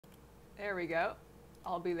There we go.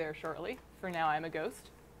 I'll be there shortly. For now, I'm a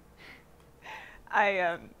ghost.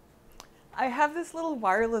 I have this little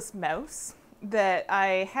wireless mouse that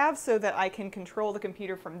I have so that I can control the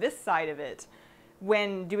computer from this side of it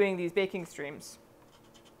when doing these baking streams.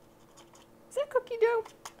 Is that cookie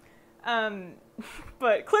dough?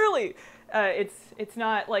 But clearly, it's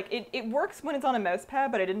not like it works when it's on a mouse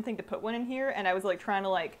pad, but I didn't think to put one in here, and I was like trying to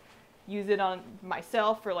like use it on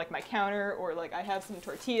myself for like my counter, or like I have some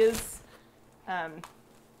tortillas.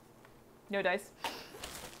 No dice.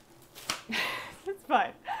 It's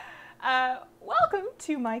fine. Welcome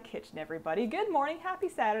to my kitchen, everybody. Good morning, happy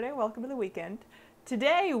Saturday, welcome to the weekend.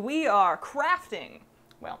 Today we are crafting,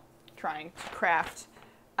 well, trying to craft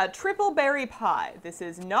a triple berry pie. This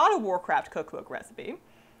is not a Warcraft cookbook recipe.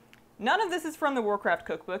 None of this is from the Warcraft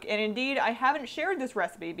cookbook, and indeed I haven't shared this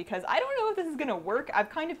recipe because I don't know if this is going to work. I've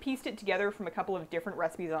kind of pieced it together from a couple of different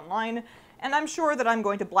recipes online, and I'm sure that I'm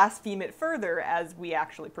going to blaspheme it further as we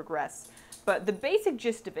actually progress. But the basic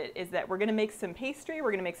gist of it is that we're going to make some pastry, we're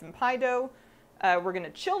going to make some pie dough, we're going to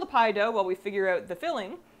chill the pie dough while we figure out the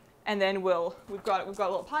filling, and then we've got a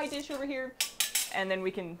little pie dish over here, and then we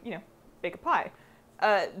can, bake a pie.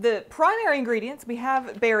 The primary ingredients, we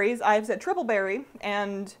have berries. I've said triple berry,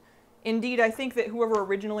 and indeed I think that whoever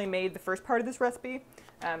originally made the first part of this recipe,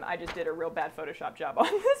 I just did a real bad Photoshop job on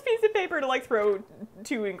this piece of paper to like throw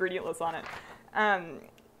 2 ingredient lists on it,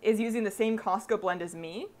 is using the same Costco blend as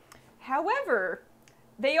me. However,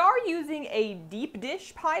 they are using a deep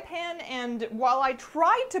dish pie pan, and while I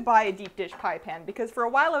tried to buy a deep dish pie pan, because for a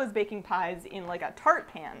while I was baking pies in like a tart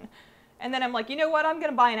pan, and then I'm like, you know what, I'm going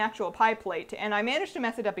to buy an actual pie plate, and I managed to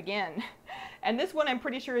mess it up again. And this one I'm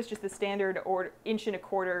pretty sure is just the standard or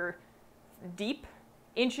 1.25" deep,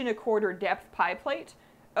 1.25" depth pie plate.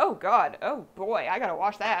 Oh god, oh boy, I gotta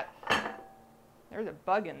wash that. There's a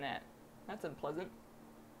bug in that. That's unpleasant.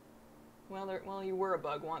 Well, you were a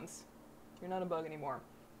bug once. You're not a bug anymore.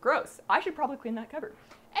 Gross. I should probably clean that cupboard.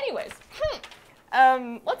 Anyways,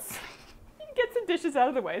 let's get some dishes out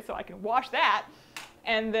of the way so I can wash that.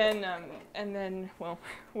 And then, well,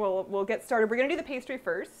 we'll get started. We're gonna do the pastry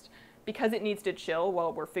first because it needs to chill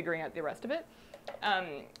while we're figuring out the rest of it.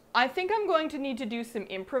 I think I'm going to need to do some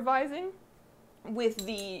improvising with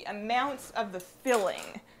the amounts of the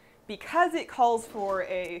filling because it calls for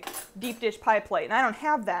a deep dish pie plate, and I don't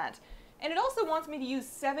have that. And it also wants me to use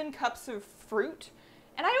 7 cups of fruit,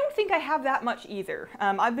 and I don't think I have that much either.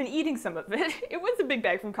 I've been eating some of it. It was a big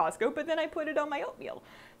bag from Costco, but then I put it on my oatmeal.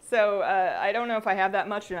 So I don't know if I have that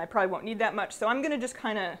much, and I probably won't need that much. So I'm gonna just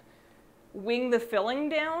kind of wing the filling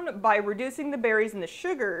down by reducing the berries and the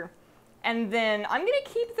sugar, and then I'm gonna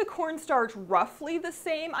keep the cornstarch roughly the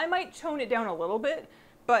same. I might tone it down a little bit,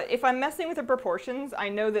 but if I'm messing with the proportions, I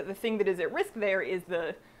know that the thing that is at risk there is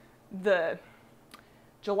the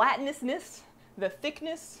gelatinousness, the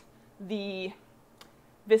thickness, the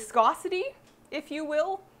viscosity, if you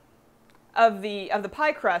will, of the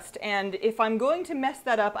pie crust. And if I'm going to mess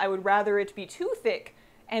that up, I would rather it be too thick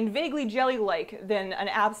and vaguely jelly-like than an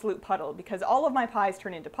absolute puddle, because all of my pies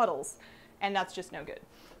turn into puddles, and that's just no good.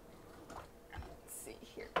 Let's see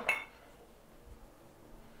here.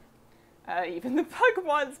 Even the bug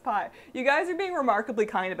wants pie. You guys are being remarkably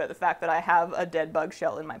kind about the fact that I have a dead bug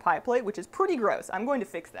shell in my pie plate, which is pretty gross. I'm going to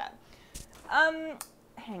fix that.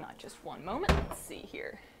 Hang on just one moment. Let's see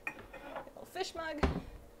here. A little fish mug.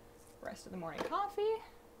 Rest of the morning coffee.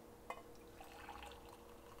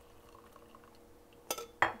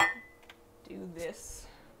 Do this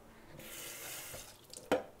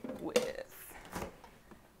with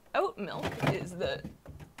oat milk is the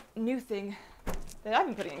new thing that I've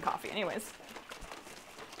been putting in coffee anyways.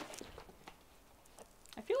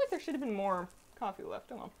 I feel like there should have been more coffee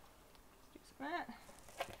left. Oh well. Do some of that.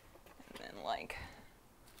 And then like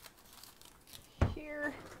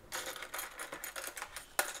here.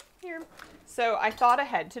 So I thought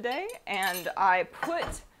ahead today, and I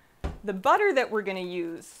put the butter that we're gonna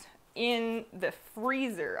use in the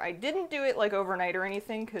freezer. I didn't do it like overnight or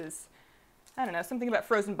anything because, I don't know, something about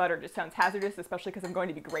frozen butter just sounds hazardous, especially because I'm going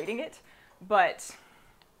to be grating it. But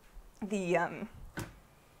the,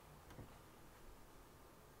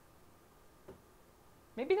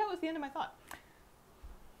 maybe that was the end of my thought.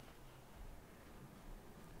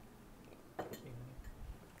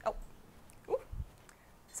 Oh. Ooh.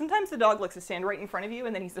 Sometimes the dog likes to stand right in front of you,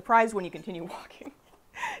 and then he's surprised when you continue walking.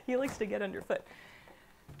 He likes to get underfoot.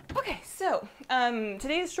 Okay, so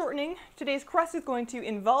today's crust is going to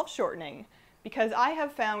involve shortening, because I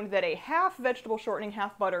have found that a half vegetable shortening,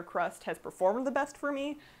 half butter crust has performed the best for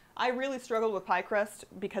me. I really struggled with pie crust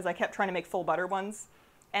because I kept trying to make full butter ones,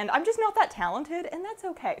 and I'm just not that talented, and that's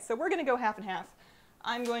okay. So we're gonna go half and half.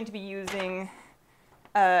 I'm going to be using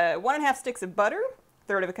 1½ sticks of butter,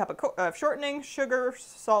 1/3 of a cup of shortening, sugar,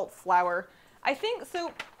 salt, flour. I think,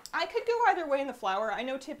 so I could go either way in the flour. I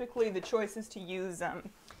know typically the choice is to use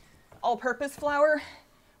all-purpose flour,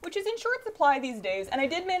 which is in short supply these days, and I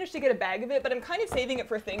did manage to get a bag of it, but I'm kind of saving it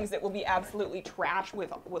for things that will be absolutely trash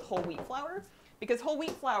with whole wheat flour, because whole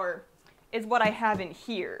wheat flour is what I have in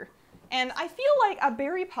here. And I feel like a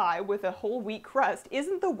berry pie with a whole wheat crust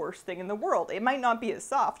isn't the worst thing in the world. It might not be as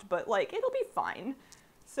soft, but like, it'll be fine.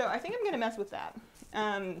 So I think I'm gonna mess with that,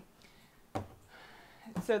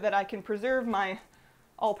 so that I can preserve my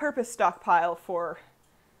all-purpose stockpile for,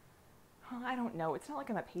 well, I don't know, it's not like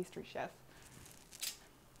I'm a pastry chef.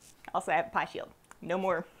 Also, I have a pie shield. No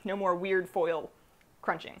more weird foil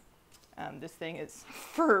crunching. This thing is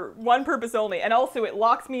for one purpose only, and also it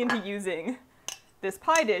locks me into using this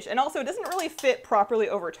pie dish, and also it doesn't really fit properly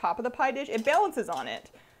over top of the pie dish. It balances on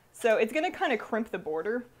it, so it's gonna kind of crimp the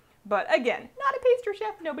border. But again, not a pastry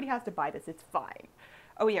chef. Nobody has to buy this. It's fine.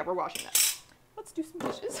 Oh yeah, we're washing that. Let's do some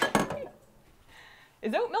dishes.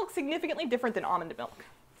 Is oat milk significantly different than almond milk?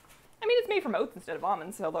 I mean, it's made from oats instead of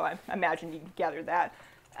almonds, although I imagine you gathered that.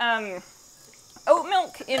 Oat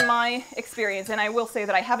milk, in my experience, and I will say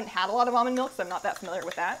that I haven't had a lot of almond milk, so I'm not that familiar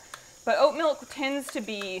with that, but oat milk tends to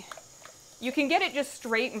be, you can get it just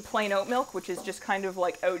straight and plain oat milk, which is just kind of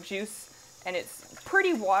like oat juice, and it's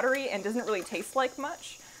pretty watery and doesn't really taste like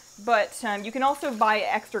much. But you can also buy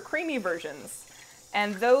extra creamy versions,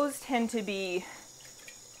 and those tend to be,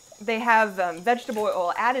 they have vegetable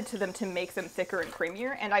oil added to them to make them thicker and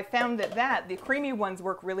creamier, and I found that the creamy ones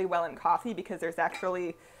work really well in coffee because there's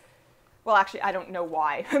actually, well, actually, I don't know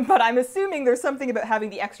why, but I'm assuming there's something about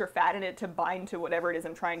having the extra fat in it to bind to whatever it is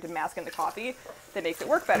I'm trying to mask in the coffee that makes it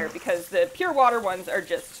work better, because the pure water ones are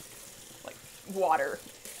just like water.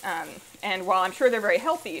 And while I'm sure they're very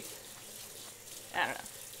healthy, I don't know,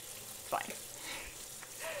 it's fine.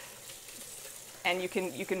 And you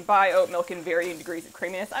can buy oat milk in varying degrees of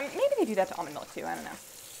creaminess. Maybe they do that to almond milk too, I don't know.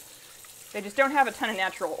 They just don't have a ton of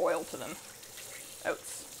natural oil to them.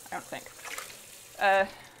 Oats, I don't think.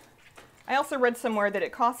 I also read somewhere that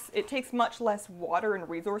it takes much less water and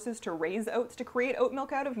resources to raise oats to create oat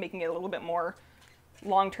milk out of, making it a little bit more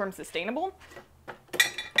long-term sustainable.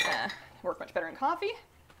 Work much better in coffee.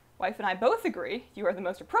 Wife and I both agree you are the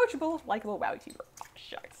most approachable, likable WoWtuber. Oh,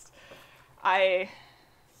 shucks. I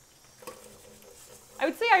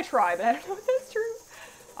would say I try, but I don't know if that's true.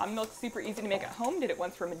 Almond milk's super easy to make at home. Did it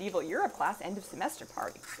once for a medieval Europe class, end of semester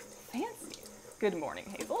party. Fancy. Good morning,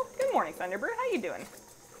 Hazel. Good morning, Thunderbird. How you doing?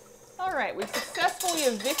 All right, we've successfully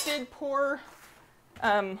evicted poor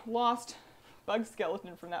lost bug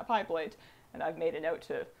skeleton from that pie plate, and I've made a note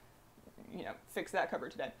to, fix that cupboard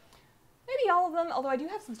today. Maybe all of them, although I do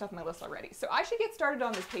have some stuff on my list already. So I should get started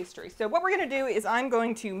on this pastry. So what we're gonna do is I'm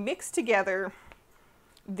going to mix together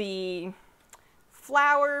the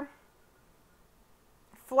flour,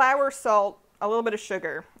 salt, a little bit of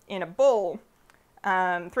sugar in a bowl.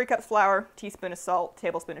 3 cups flour, teaspoon of salt,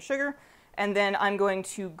 tablespoon of sugar. And then I'm going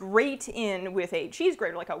to grate in with a cheese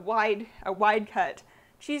grater, like a wide cut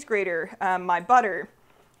cheese grater, my butter,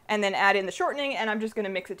 and then add in the shortening, and I'm just gonna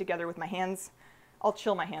mix it together with my hands. I'll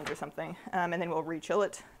chill my hands or something, and then we'll re-chill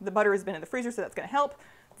it. The butter has been in the freezer, so that's gonna help.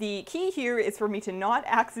 The key here is for me to not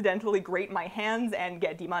accidentally grate my hands and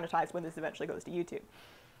get demonetized when this eventually goes to YouTube.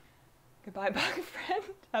 Goodbye, bug friend.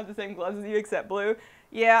 Have the same gloves as you except blue.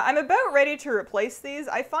 Yeah, I'm about ready to replace these.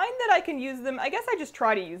 I find that I can use them, I guess I just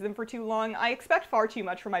try to use them for too long. I expect far too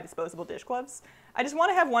much from my disposable dish gloves. I just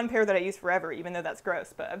want to have one pair that I use forever, even though that's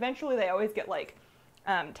gross, but eventually they always get like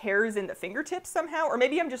tears in the fingertips somehow, or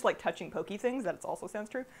maybe I'm just like touching pokey things, that also sounds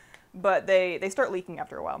true, but they start leaking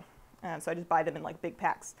after a while, so I just buy them in like big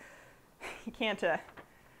packs. You can't,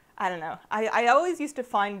 I don't know. I always used to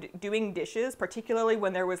find doing dishes, particularly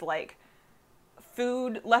when there was like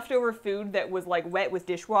leftover food that was like wet with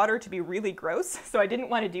dishwater, to be really gross, so I didn't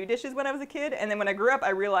want to do dishes when I was a kid, and then when I grew up I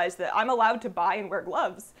realized that I'm allowed to buy and wear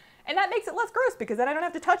gloves, and that makes it less gross because then I don't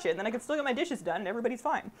have to touch it, and then I can still get my dishes done and everybody's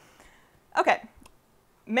fine. Okay,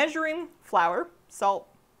 measuring flour, salt,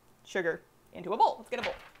 sugar into a bowl. Let's get a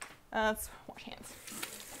bowl. Let's wash hands.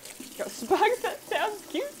 Ghost bugs, that sounds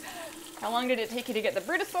cute. How long did it take you to get the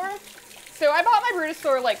Brutosaur? So I bought my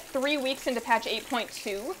Brutosaur like 3 weeks into patch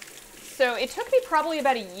 8.2. So it took me probably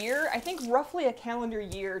about a year, I think roughly a calendar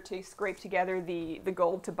year, to scrape together the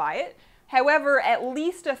gold to buy it. However, at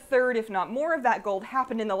least a third, if not more, of that gold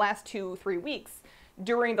happened in the last 2-3 weeks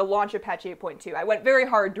during the launch of patch 8.2. I went very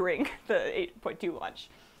hard during the 8.2 launch.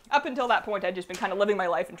 Up until that point, I'd just been kind of living my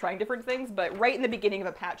life and trying different things, but right in the beginning of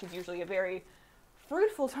a patch is usually a very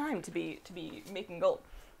fruitful time to be making gold.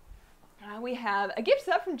 We have a gift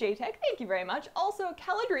sub from JTech. Thank you very much. Also,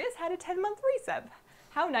 Caladrius had a 10-month resub.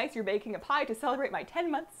 How nice you're baking a pie to celebrate my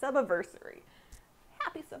 10-month sub-anniversary.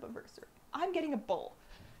 Happy sub-anniversary. I'm getting a bowl.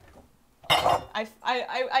 I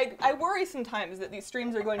worry sometimes that these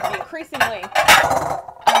streams are going to be increasingly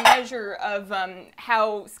a measure of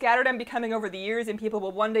how scattered I'm becoming over the years, and people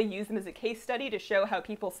will one day use them as a case study to show how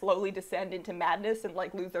people slowly descend into madness and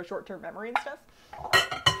like lose their short-term memory and stuff.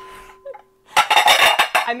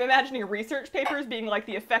 I'm imagining research papers being like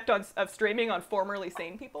the effect of streaming on formerly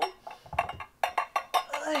sane people.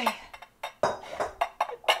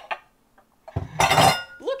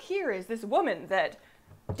 Look, here is this woman that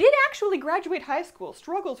did actually graduate high school,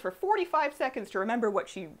 struggles for 45 seconds to remember what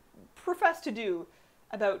she professed to do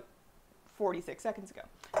about 46 seconds ago.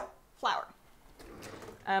 Flour.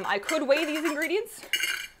 I could weigh these ingredients,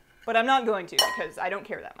 but I'm not going to because I don't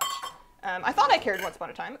care that much. I thought I cared once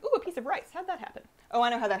upon a time. Ooh, a piece of rice. How'd that happen? Oh, I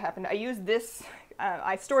know how that happened. I use this,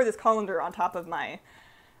 I store this colander on top of my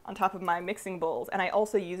mixing bowls, and I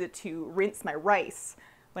also use it to rinse my rice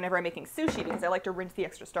whenever I'm making sushi because I like to rinse the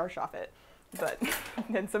extra starch off it. But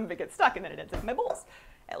then some of it gets stuck and then it ends up in my bowls.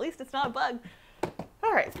 At least it's not a bug.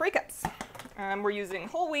 All right, 3 cups. We're using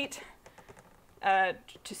whole wheat to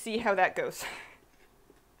see how that goes.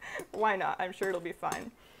 Why not? I'm sure it'll be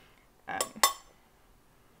fine.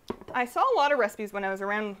 I saw a lot of recipes when I was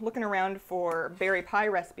looking around for berry pie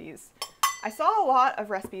recipes. I saw a lot of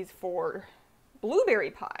recipes for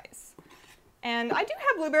blueberry pies. And I do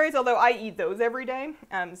have blueberries, although I eat those every day,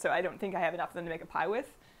 so I don't think I have enough of them to make a pie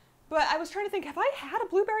with. But I was trying to think, have I had a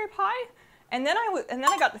blueberry pie? And then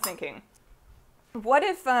I got to thinking, what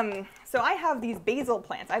if, so I have these basil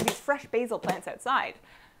plants. I have these fresh basil plants outside.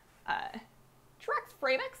 Trex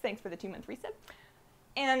Framex, thanks for the 2-month reset.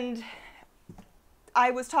 And I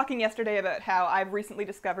was talking yesterday about how I've recently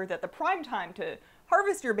discovered that the prime time to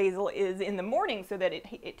harvest your basil is in the morning so that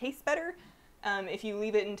it tastes better. If you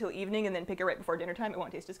leave it until evening and then pick it right before dinner time, it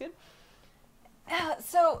won't taste as good.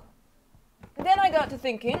 So then I got to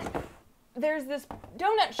thinking, there's this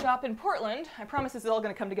donut shop in Portland. I promise this is all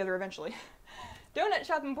going to come together eventually. Donut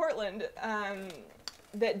shop in Portland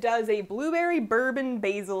that does a blueberry bourbon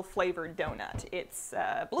basil flavored donut. It's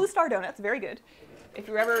Blue Star Donuts, very good. If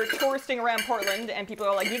you're ever touristing around Portland and people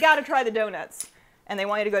are like, you got to try the donuts, and they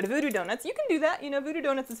want you to go to Voodoo Donuts, you can do that. You know, Voodoo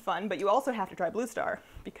Donuts is fun, but you also have to try Blue Star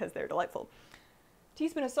because they're delightful.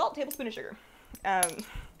 Teaspoon of salt, tablespoon of sugar.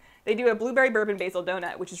 They do a blueberry bourbon basil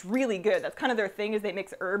donut, which is really good. That's kind of their thing, is they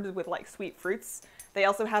mix herbs with like sweet fruits. They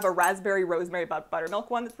also have a raspberry rosemary buttermilk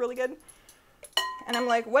one that's really good. And I'm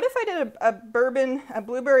like, what if I did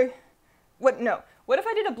what if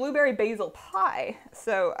I did a blueberry basil pie?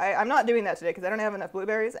 So I'm not doing that today because I don't have enough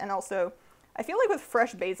blueberries, and also I feel like with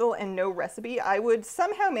fresh basil and no recipe, I would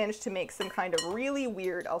somehow manage to make some kind of really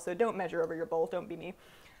weird, also don't measure over your bowl, don't be me,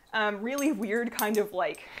 really weird kind of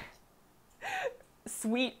like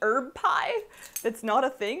sweet herb pie that's not a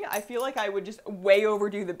thing. I feel like I would just way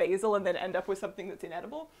overdo the basil and then end up with something that's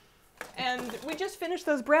inedible. And we just finished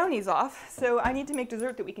those brownies off, so I need to make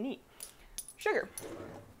dessert that we can eat. Sugar.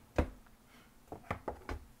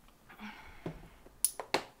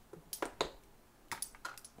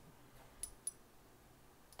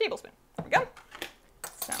 Tablespoon. There we go.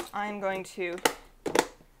 So I'm going to,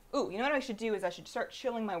 ooh, you know what I should do is I should start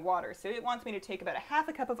chilling my water. So it wants me to take about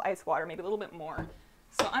 1/2 cup of ice water, maybe a little bit more.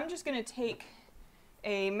 So I'm just going to take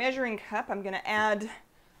a measuring cup. I'm going to add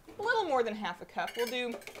a little more than 1/2 cup. We'll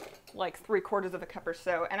do like 3/4 of a cup or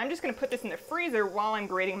so. And I'm just going to put this in the freezer while I'm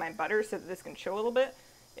grating my butter so that this can chill a little bit.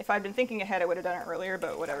 If I'd been thinking ahead, I would have done it earlier,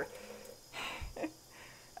 but whatever.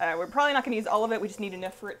 We're probably not going to use all of it. We just need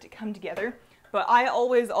enough for it to come together. But I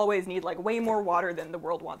always need like way more water than the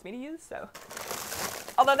world wants me to use, so.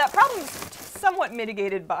 Although that problem's somewhat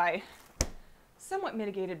mitigated by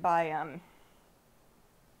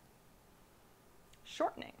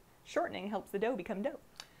shortening. Shortening helps the dough become dough.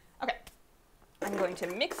 Okay, I'm going to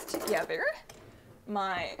mix together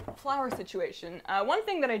my flour situation. One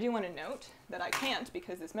thing that I do want to note, that I can't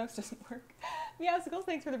because this mouse doesn't work. Meowsicles,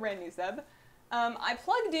 thanks for the brand new sub. I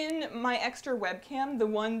plugged in my extra webcam, the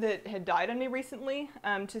one that had died on me recently,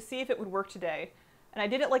 to see if it would work today. And I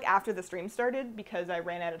did it like after the stream started because I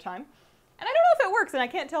ran out of time. And I don't know if it works, and I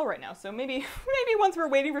can't tell right now. So maybe once we're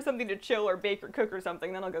waiting for something to chill or bake or cook or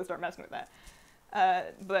something, then I'll go start messing with that.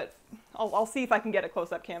 But I'll see if I can get a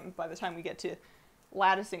close-up cam by the time we get to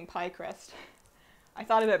latticing pie crust. I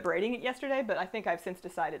thought about braiding it yesterday, but I think I've since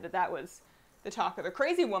decided that that was the talk of a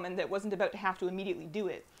crazy woman that wasn't about to have to immediately do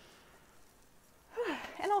it.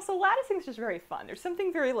 And also, latticing is just very fun. There's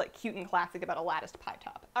something very like cute and classic about a latticed pie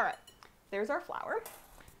top. All right, there's our flour.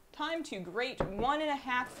 Time to grate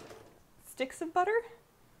 1.5 sticks of butter.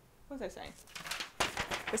 What was I saying?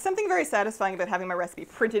 There's something very satisfying about having my recipe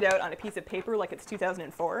printed out on a piece of paper like it's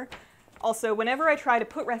 2004. Also, whenever I try to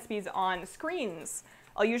put recipes on screens,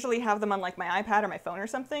 I'll usually have them on like my iPad or my phone or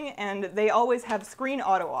something, and they always have screen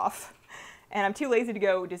auto off. And I'm too lazy to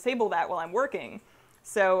go disable that while I'm working.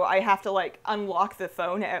 So I have to like unlock the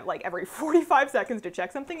phone at like every 45 seconds to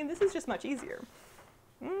check something, and this is just much easier.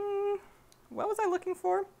 What was I looking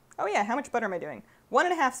for? Oh yeah, how much butter am I doing?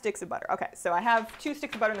 1.5 sticks of butter. Okay, so I have 2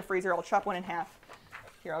 sticks of butter in the freezer. I'll chop one in half.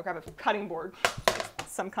 Here, I'll grab a cutting board.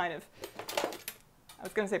 Some kind of, I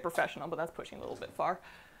was going to say professional, but that's pushing a little bit far.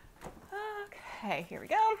 Okay, here we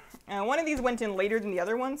go. One of these went in later than the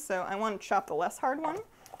other one, so I want to chop the less hard one.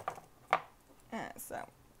 So,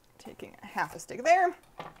 taking 1/2 stick there.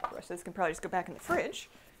 The rest of this can probably just go back in the fridge.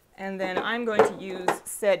 And then I'm going to use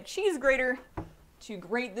said cheese grater to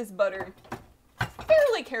grate this butter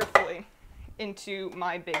fairly carefully into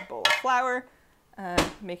my big bowl of flour.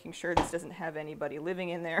 Making sure this doesn't have anybody living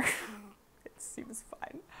in there. It seems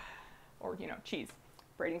fine. Or, you know, cheese.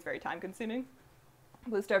 Braiding's very time consuming.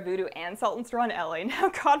 Blue Star Voodoo and Salt and Straw in LA. Now,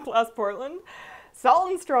 God bless Portland.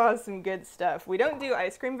 Salt and Straw is some good stuff. We don't do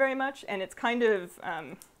ice cream very much, and it's kind of,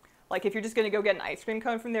 like if you're just gonna go get an ice cream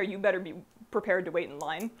cone from there, you better be prepared to wait in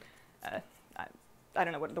line. I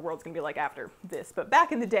don't know what the world's gonna be like after this, but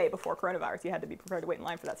back in the day before coronavirus, you had to be prepared to wait in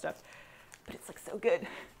line for that stuff. But it's like so good.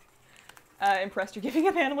 Impressed you're giving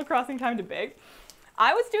up Animal Crossing time to bake.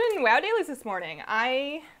 I was doing WoW dailies this morning.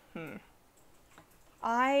 I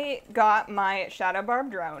got my Shadow Barb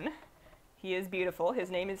drone. He is beautiful. His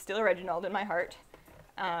name is still Reginald in my heart.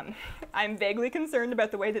 I'm vaguely concerned about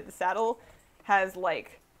the way that the saddle has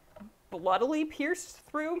like bloodily pierced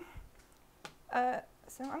through.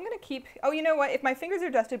 So I'm gonna keep, oh, you know what? If my fingers are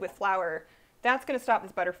dusted with flour, that's gonna stop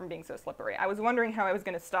this butter from being so slippery. I was wondering how I was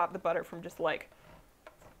gonna stop the butter from just like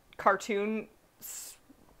cartoon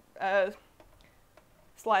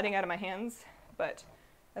sliding out of my hands, but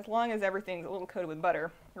as long as everything's a little coated with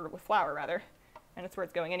butter, or with flour rather, and it's where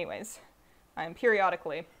it's going anyways, I'm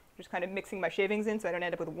periodically just kind of mixing my shavings in so I don't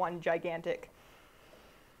end up with one gigantic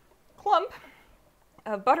clump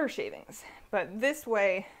of butter shavings. But this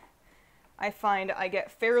way I find I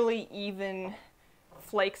get fairly even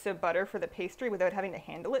flakes of butter for the pastry without having to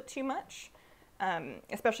handle it too much.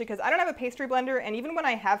 Especially because I don't have a pastry blender, and even when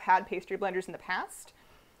I have had pastry blenders in the past,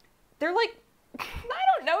 they're like, I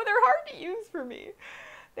don't know, they're hard to use for me.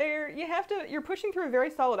 You're pushing through a very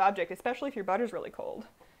solid object, especially if your butter's really cold.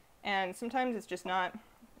 And sometimes it's just not,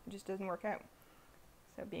 it just doesn't work out.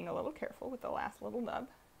 So being a little careful with the last little nub.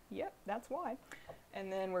 Yep, that's why.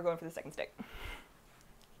 And then we're going for the second stick.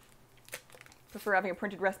 Prefer having a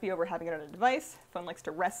printed recipe over having it on a device. Phone likes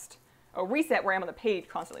to reset where I am on the page,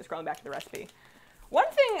 constantly scrolling back to the recipe. One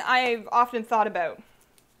thing I've often thought about,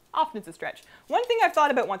 often it's a stretch, one thing I've thought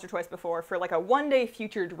about once or twice before for like a one-day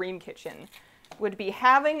future dream kitchen would be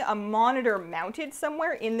having a monitor mounted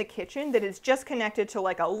somewhere in the kitchen that is just connected to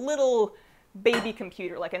like a little baby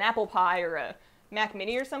computer, like an Apple Pi or a Mac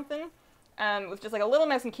Mini or something, with just like a little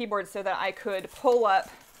mouse and keyboard so that I could pull up,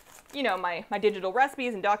 you know, my digital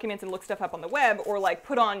recipes and documents and look stuff up on the web, or like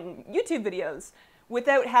put on YouTube videos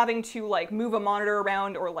without having to like move a monitor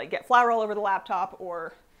around or like get flour all over the laptop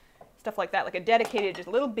or stuff like that, like a dedicated, just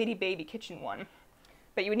little bitty baby kitchen one.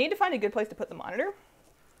 But you would need to find a good place to put the monitor.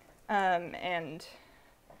 And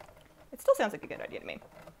it still sounds like a good idea to me.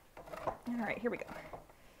 All right, here we go.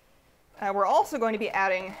 We're also going to be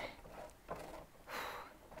adding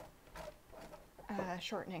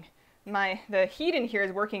shortening. The heat in here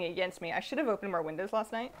is working against me. I should have opened more windows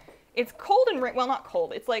last night. It's cold and well, not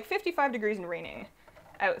cold. It's like 55 degrees and raining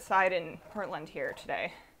outside in Portland here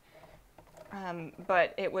today.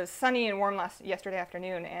 But it was sunny and warm yesterday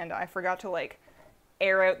afternoon, and I forgot to like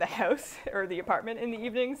air out the house or the apartment in the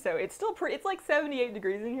evening, so it's still it's like 78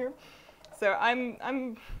 degrees in here. So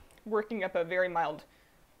I'm working up a very mild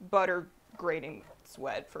butter grating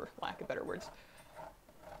sweat, for lack of better words.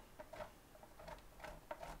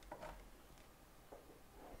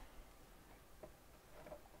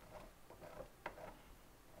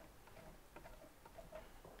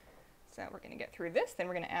 So we're going to get through this, then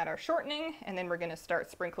we're going to add our shortening, and then we're going to start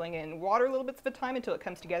sprinkling in water little bits at a time until it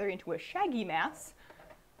comes together into a shaggy mass.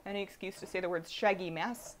 Any excuse to say the words shaggy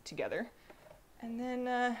mass together. And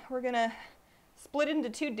then we're going to split it into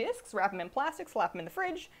 2 discs, wrap them in plastic, slap them in the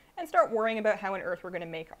fridge, and start worrying about how on earth we're going to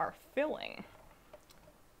make our filling.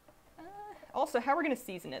 Also, how we're going to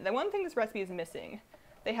season it. The one thing this recipe is missing,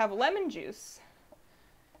 they have lemon juice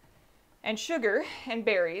and sugar and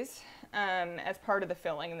berries as part of the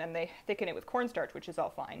filling, and then they thicken it with cornstarch, which is all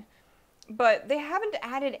fine. But they haven't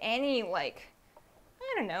added any like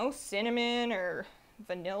I don't know, cinnamon or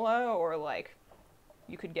vanilla, or like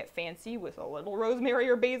you could get fancy with a little rosemary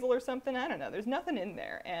or basil or something. I don't know. There's nothing in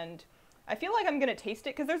there. And I feel like I'm going to taste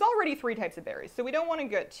it because there's already 3 types of berries. So we don't want to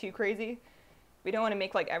get too crazy. We don't want to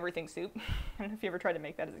make like everything soup. I don't know if you ever tried to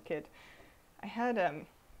make that as a kid. I had,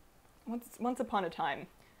 once upon a time,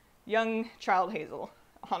 young child Hazel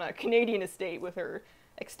on a Canadian estate with her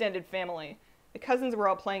extended family. The cousins were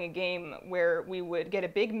all playing a game where we would get a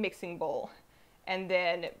big mixing bowl and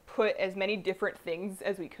then put as many different things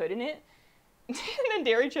as we could in it and then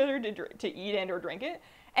dare each other to eat and or drink it.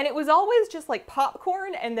 And it was always just like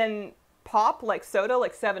popcorn and then pop, like soda,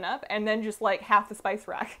 like 7-Up, and then just like half the spice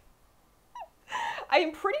rack. I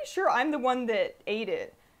am pretty sure I'm the one that ate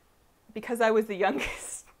it because I was the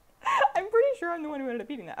youngest. I'm pretty sure I'm the one who ended up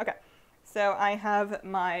eating that. Okay, so I have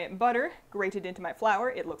my butter grated into my flour.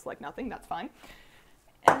 It looks like nothing, that's fine.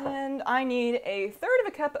 And I need 1/3 of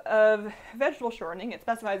a cup of vegetable shortening. It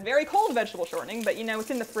specifies very cold vegetable shortening, but you know,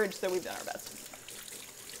 it's in the fridge, so we've done our best.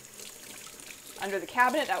 Under the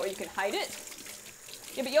cabinet, that way you can hide it.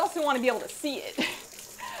 Yeah, but you also want to be able to see it.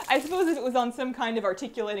 I suppose if it was on some kind of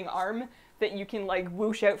articulating arm that you can like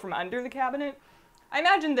whoosh out from under the cabinet. I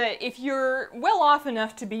imagine that if you're well off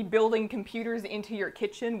enough to be building computers into your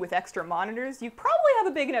kitchen with extra monitors, you probably have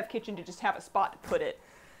a big enough kitchen to just have a spot to put it.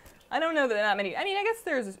 I don't know that many, I mean, I guess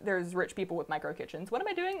there's rich people with micro kitchens. What am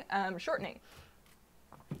I doing? Shortening.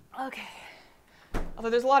 Okay. Although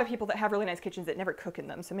there's a lot of people that have really nice kitchens that never cook in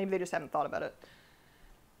them, so maybe they just haven't thought about it.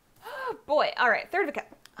 Oh boy, all right, 1/3 of a cup.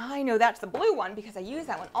 I know that's the blue one because I use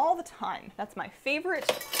that one all the time. That's my favorite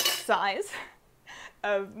size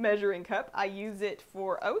of measuring cup. I use it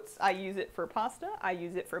for oats, I use it for pasta, I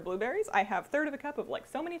use it for blueberries. I have 1/3 of a cup of like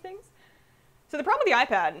so many things. So the problem with the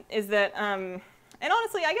iPad is that, and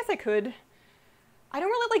honestly, I guess I don't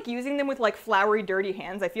really like using them with like floury, dirty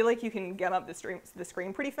hands. I feel like you can gum up the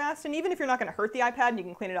screen pretty fast, and even if you're not gonna hurt the iPad and you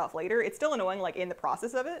can clean it off later, it's still annoying like in the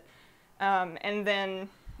process of it. And then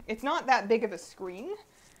it's not that big of a screen.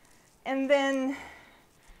 And then,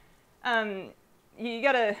 you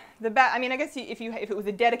gotta, I mean, I guess if it was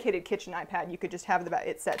a dedicated kitchen iPad, you could just have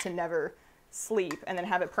it set to never sleep and then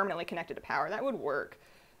have it permanently connected to power. That would work.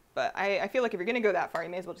 But I feel like if you're gonna go that far, you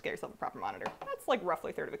may as well just get yourself a proper monitor. That's like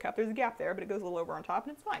roughly 1/3 of a cup. There's a gap there, but it goes a little over on top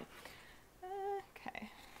and it's fine. Okay.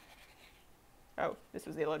 Oh, this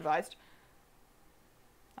was ill-advised.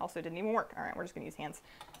 Also didn't even work. All right, we're just gonna use hands.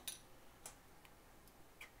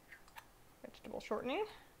 Vegetable shortening.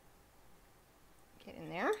 Get in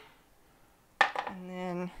there. And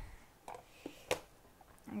then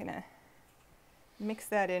I'm gonna mix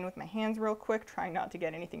that in with my hands real quick, trying not to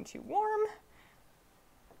get anything too warm.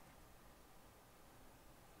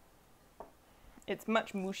 It's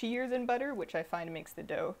much mushier than butter, which I find makes the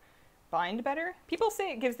dough bind better. People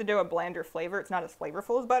say it gives the dough a blander flavor. It's not as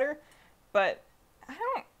flavorful as butter, but I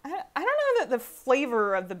don't know that the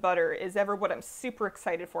flavor of the butter is ever what I'm super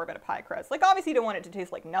excited for about a pie crust. Like, obviously you don't want it to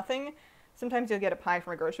taste like nothing. Sometimes you'll get a pie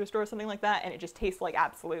from a grocery store or something like that, and it just tastes like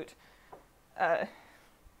absolute,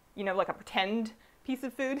 you know, like a pretend piece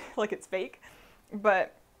of food, like it's fake.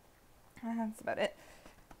 But that's about it.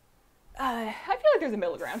 I feel like there's a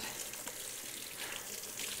middle ground.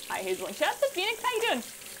 Hi, Hazel and Chester. Phoenix, how you doing?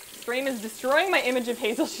 Stream is destroying my image of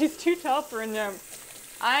Hazel. She's too tall for a gnome.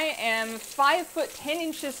 I am 5 foot 10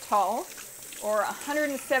 inches tall, or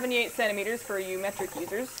 178 centimeters for you metric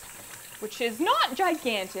users, which is not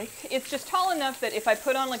gigantic. It's just tall enough that if I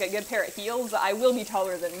put on like a good pair of heels, I will be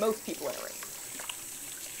taller than most people in a race.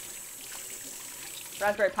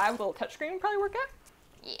 Raspberry Pi with a little touchscreen would probably work out.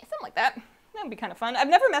 Yeah, something like that. That would be kind of fun. I've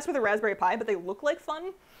never messed with a Raspberry Pi, but they look like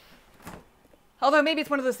fun. Although maybe it's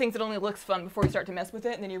one of those things that only looks fun before you start to mess with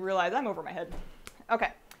it, and then you realize I'm over my head.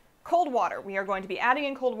 Okay, cold water. We are going to be adding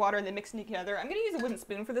in cold water and then mixing it together. I'm going to use a wooden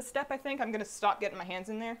spoon for this step, I think. I'm going to stop getting my hands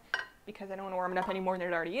in there because I don't want to warm it up any more than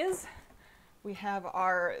it already is. We have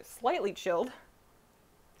our slightly chilled,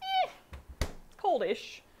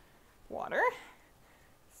 coldish water.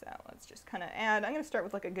 So let's just kind of add, I'm going to start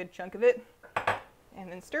with like a good chunk of it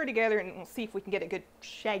and then stir together, and we'll see if we can get a good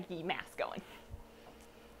shaggy mass going.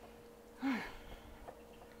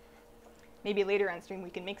 Maybe later on stream we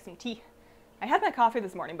can make some tea. I had my coffee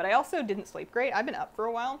this morning, but I also didn't sleep great. I've been up for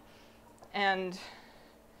a while, and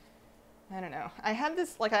I don't know. I had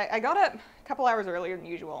this, like, I got up a couple hours earlier than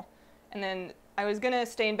usual, and then I was gonna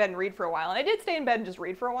stay in bed and read for a while, and I did stay in bed and just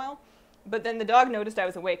read for a while, but then the dog noticed I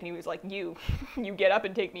was awake, and he was like, you get up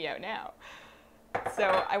and take me out now.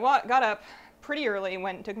 So I got up pretty early,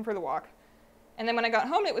 went and took him for the walk, and then when I got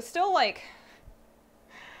home, it was still like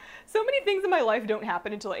So many things in my life don't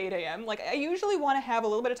happen until 8 a.m. Like, I usually want to have a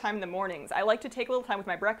little bit of time in the mornings. I like to take a little time with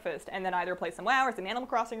my breakfast and then either play some WoW or some Animal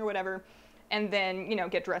Crossing or whatever, and then, you know,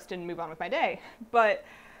 get dressed and move on with my day. But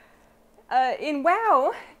in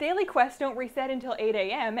WoW, daily quests don't reset until 8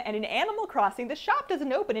 a.m., and in Animal Crossing, the shop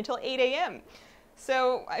doesn't open until 8 a.m.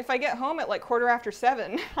 So if I get home at like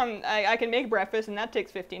 7:15, I can make breakfast, and that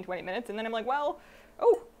takes 15, 20 minutes, and then I'm like, well,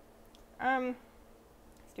 let's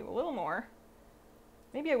do a little more.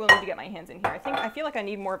 Maybe I will need to get my hands in here. I feel like I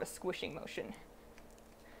need more of a squishing motion.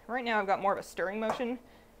 Right now I've got more of a stirring motion,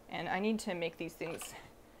 and I need to make these things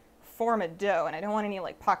form a dough, and I don't want any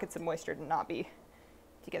like pockets of moisture to not be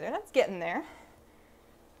together. That's getting there.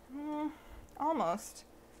 Almost.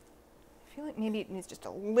 I feel like maybe it needs just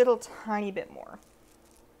a little tiny bit more.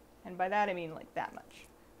 And by that I mean like that much.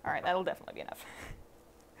 All right, that'll definitely be enough.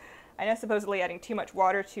 I know supposedly adding too much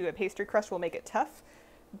water to a pastry crust will make it tough,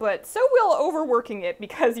 but so will overworking it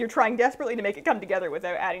because you're trying desperately to make it come together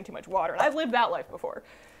without adding too much water. And I've lived that life before.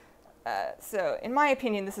 So in my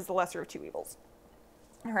opinion, this is the lesser of two evils.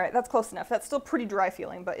 All right, that's close enough. That's still pretty dry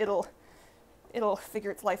feeling, but it'll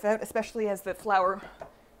figure its life out, especially as the flour,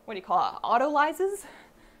 what do you call it, autolyzes?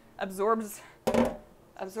 Absorbs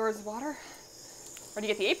water. Where do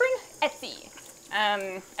you get the apron? Etsy.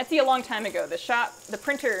 Etsy a long time ago. The shop, the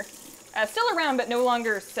printer, still around, but no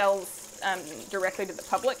longer sells directly to the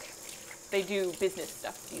public. They do business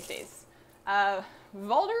stuff these days.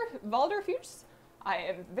 VoD Fuchs? I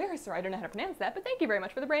am very sorry, I don't know how to pronounce that, but thank you very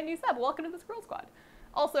much for the brand new sub. Welcome to the Squirrel Squad.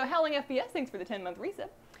 Also, Howling FPS, thanks for the 10-month resub.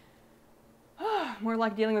 More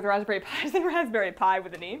like dealing with Raspberry Pis than Raspberry Pi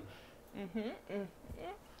with an E.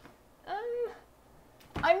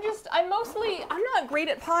 I'm not great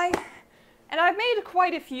at pie, and I've made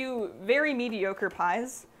quite a few very mediocre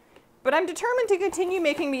pies, but I'm determined to continue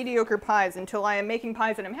making mediocre pies until I am making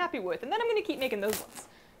pies that I'm happy with, and then I'm going to keep making those ones,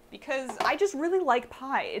 because I just really like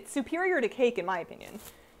pie. It's superior to cake, in my opinion.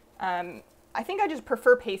 I think I just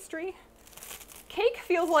prefer pastry. Cake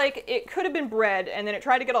feels like it could have been bread, and then it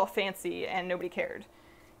tried to get all fancy, and nobody cared.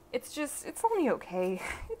 It's only okay.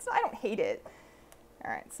 I don't hate it.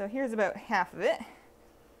 All right, so here's about half of it.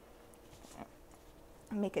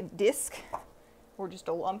 Make a disc, or just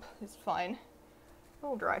a lump is fine. A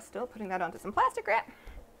little dry still, putting that onto some plastic wrap.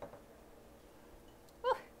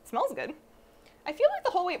 Oh, it smells good. I feel like the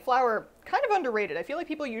whole wheat flour, kind of underrated. I feel like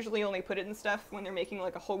people usually only put it in stuff when they're making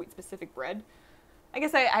like a whole wheat specific bread. I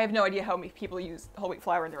guess I have no idea how many people use whole wheat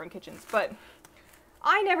flour in their own kitchens, but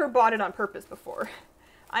I never bought it on purpose before.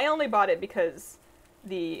 I only bought it because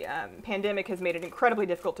the pandemic has made it incredibly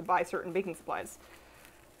difficult to buy certain baking supplies.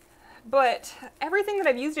 But everything that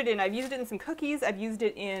I've used it in some cookies, I've used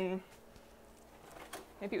it in,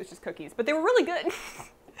 maybe it was just cookies, but they were really good.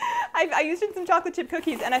 I used it in some chocolate chip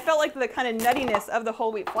cookies, and I felt like the kind of nuttiness of the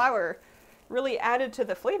whole wheat flour really added to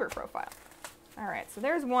the flavor profile. All right, so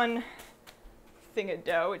there's one thing of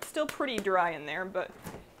dough. It's still pretty dry in there, but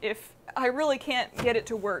if I really can't get it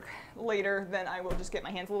to work later, then I will just get my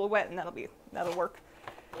hands a little wet, and that'll work.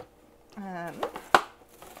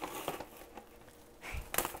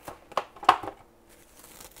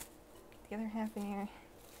 The other half in here,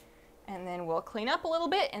 and then we'll clean up a little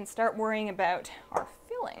bit and start worrying about our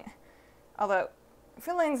filling. Although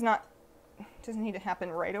filling's doesn't need to happen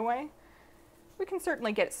right away. We can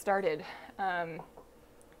certainly get it started.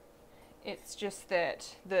 It's just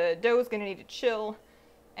that the dough is going to need to chill,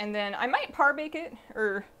 and then I might par bake it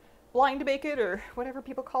or blind bake it or whatever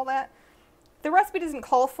people call that. The recipe doesn't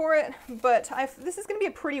call for it, but this is going to be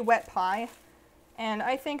a pretty wet pie. And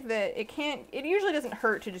I think that it usually doesn't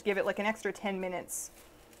hurt to just give it like an extra 10 minutes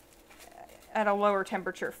at a lower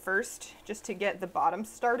temperature first, just to get the bottom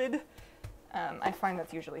started. I find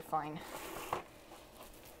that's usually fine.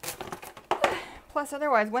 Plus,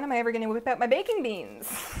 otherwise, when am I ever going to whip out my baking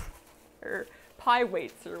beans? Or pie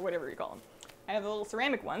weights, or whatever you call them. I have the little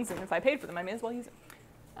ceramic ones, and if I paid for them, I may as well use them.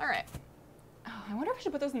 All right. Oh, I wonder if I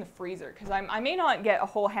should put those in the freezer, because I may not get a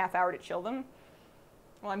whole half hour to chill them.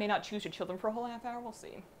 Well, I may not choose to chill them for a whole half hour. We'll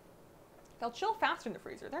see. They'll chill faster in the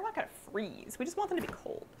freezer. They're not going to freeze. We just want them to be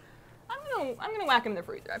cold. I'm gonna whack them in the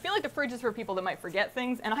freezer. I feel like the fridge is for people that might forget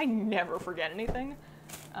things, and I never forget anything.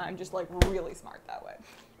 I'm just like really smart that way.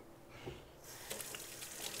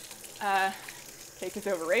 Cake is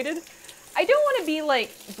overrated. I don't want to be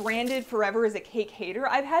like branded forever as a cake hater.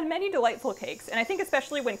 I've had many delightful cakes, and I think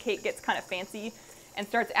especially when cake gets kind of fancy and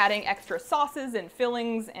starts adding extra sauces and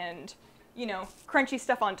fillings and, you know, crunchy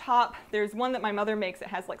stuff on top. There's one that my mother makes that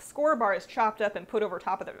has like score bars chopped up and put over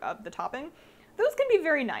top of the topping. Those can be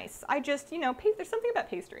very nice. I just, you know, there's something about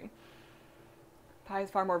pastry. Pie is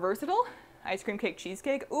far more versatile. Ice cream cake,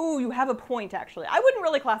 cheesecake. Ooh, you have a point, actually. I wouldn't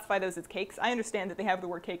really classify those as cakes. I understand that they have the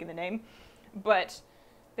word cake in the name, but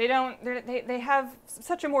they don't, they have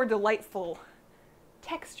such a more delightful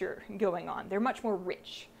texture going on. They're much more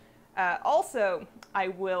rich. Also, I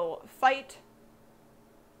will fight...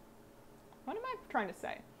 What am I trying to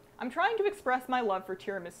say? I'm trying to express my love for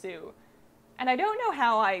tiramisu, and I don't know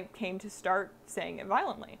how I came to start saying it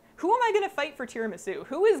violently. Who am I going to fight for tiramisu?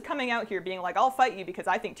 Who is coming out here being like, I'll fight you because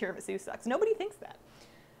I think tiramisu sucks? Nobody thinks that.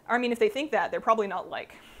 Or, I mean, if they think that, they're probably not,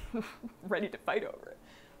 like, ready to fight over it.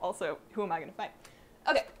 Also, who am I going to fight?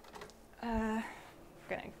 Okay. I'm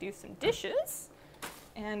going to do some dishes.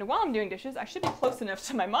 And while I'm doing dishes, I should be close enough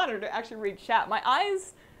to my monitor to actually read chat. My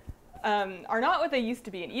eyes are not what they used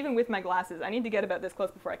to be, and even with my glasses, I need to get about this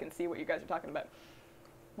close before I can see what you guys are talking about.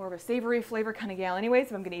 More of a savory flavor kind of gal anyways.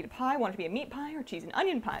 If I'm going to eat a pie, I want it to be a meat pie or cheese and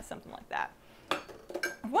onion pie, something like that.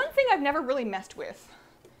 One thing I've never really messed with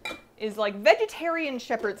is like vegetarian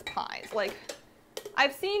shepherd's pies. Like,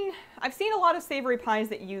 I've seen a lot of savory pies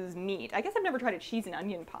that use meat. I guess I've never tried a cheese and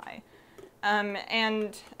onion pie.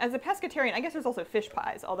 And as a pescatarian, I guess there's also fish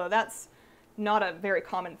pies, although that's not a very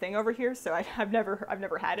common thing over here, so I've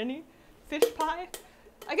never had any fish pie.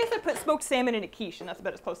 I guess I put smoked salmon in a quiche, and that's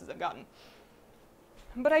about as close as I've gotten.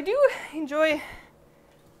 But I do enjoy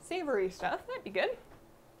savory stuff. That'd be good.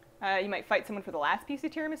 You might fight someone for the last piece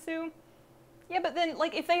of tiramisu. Yeah, but then,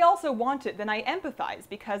 like, if they also want it, then I empathize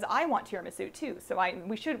because I want tiramisu too. So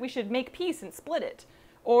we should make peace and split it,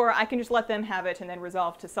 or I can just let them have it and then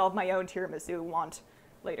resolve to solve my own tiramisu want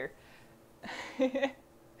later. I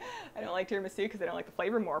don't like tiramisu because I don't like the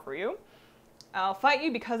flavor. More for you. I'll fight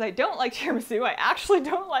you because I don't like tiramisu. I actually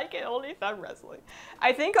don't like it, only thumb wrestling.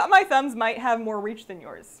 I think my thumbs might have more reach than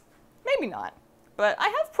yours. Maybe not, but I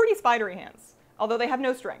have pretty spidery hands, although they have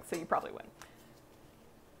no strength, so you probably win.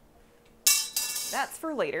 That's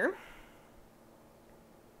for later.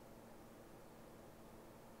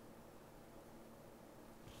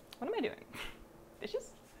 What am I doing?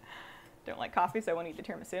 Dishes? Don't like coffee, so I won't eat the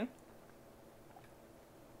tiramisu.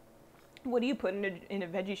 What do you put in a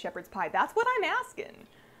veggie shepherd's pie? That's what I'm asking.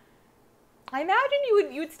 I imagine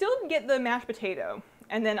you would still get the mashed potato,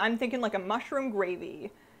 and then I'm thinking like a mushroom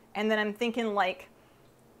gravy, and then I'm thinking like,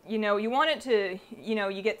 you know, you want it to, you know,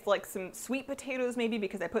 you get like some sweet potatoes maybe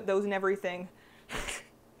because I put those in everything.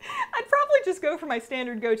 I'd probably just go for my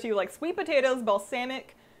standard go-to, like sweet potatoes,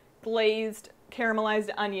 balsamic, glazed,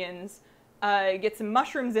 caramelized onions, get some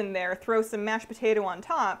mushrooms in there, throw some mashed potato on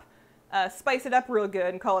top, spice it up real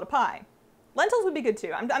good, and call it a pie. Lentils would be good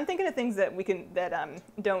too. I'm thinking of things that we can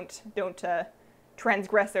don't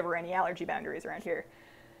transgress over any allergy boundaries around here.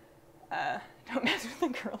 Don't mess with the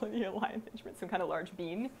girl in the lion Benjamin. Some kind of large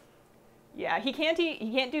bean. Yeah, he can't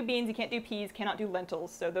do beans. He can't do peas. Cannot do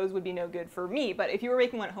lentils. So those would be no good for me. But if you were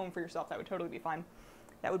making one at home for yourself, that would totally be fine.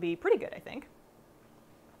 That would be pretty good, I think.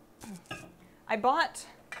 I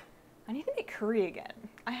need to make curry again.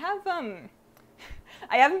 I haven't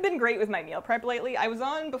been great with my meal prep lately. I was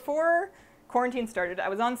on, before quarantine started, I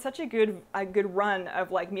was on such a good run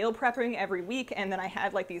of like meal prepping every week, and then I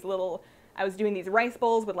had like these little, I was doing these rice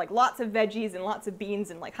bowls with like lots of veggies and lots of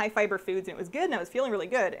beans and like high fiber foods, and it was good and I was feeling really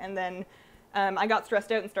good. And then I got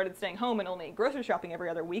stressed out and started staying home and only grocery shopping every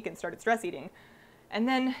other week and started stress eating. And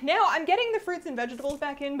then now I'm getting the fruits and vegetables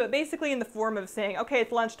back in, but basically in the form of saying, okay,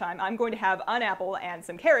 it's lunchtime, I'm going to have an apple and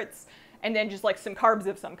some carrots, and then just like some carbs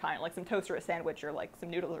of some kind, like some toast or a sandwich or like some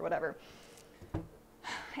noodles or whatever.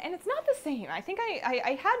 And it's not the same. I think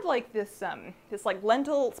I had like this like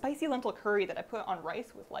spicy lentil curry that I put on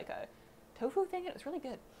rice with like a tofu thing, and it was really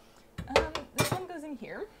good. This one goes in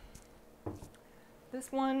here. This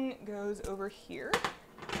one goes over here.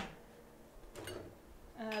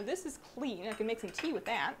 This is clean. I can make some tea with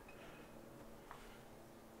that.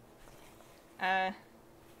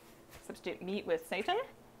 Substitute meat with seitan.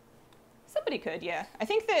 Somebody could, yeah. I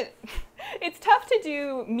think that it's tough to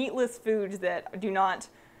do meatless foods that do not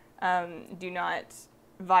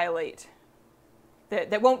violate,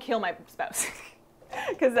 that won't kill my spouse.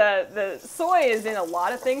 Because the soy is in a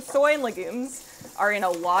lot of things. Soy and legumes are in a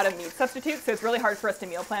lot of meat substitutes, so it's really hard for us to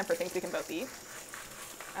meal plan for things we can both eat.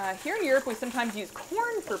 Here in Europe, we sometimes use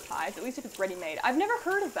corn for pies, at least if it's ready-made. I've never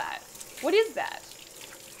heard of that. What is that?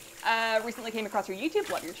 Recently came across your YouTube.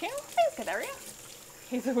 Love your channel. Thanks, Kadaria.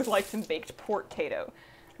 Hazel would like some baked potato.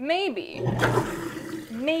 Maybe,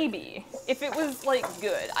 if it was like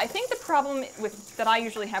good. I think the problem that I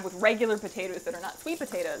usually have with regular potatoes that are not sweet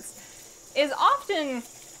potatoes is often,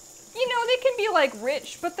 you know, they can be like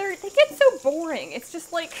rich, but they get so boring. It's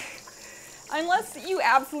just like, unless you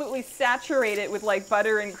absolutely saturate it with like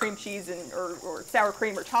butter and cream cheese and or sour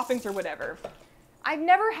cream or toppings or whatever, I've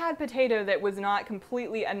never had potato that was not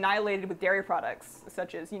completely annihilated with dairy products,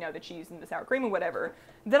 such as, you know, the cheese and the sour cream and whatever,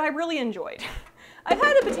 that I really enjoyed. I've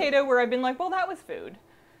had a potato where I've been like, well, that was food.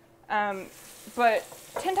 But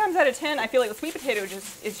 10 times out of 10, I feel like the sweet potato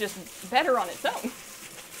is just better on its own.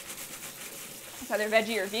 It's either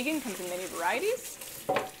veggie or vegan, comes in many varieties.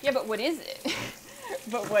 Yeah, but what is it?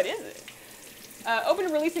 But what is it? Open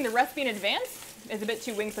to releasing the recipe in advance. Is a bit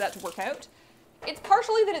too winged for that to work out. It's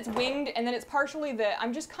partially that it's winged, and then it's partially that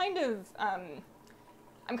I'm just kind of,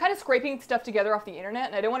 I'm kind of scraping stuff together off the internet,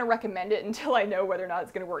 and I don't want to recommend it until I know whether or not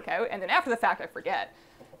it's going to work out, and then after the fact, I forget.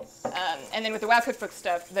 And then with the WoW Cookbook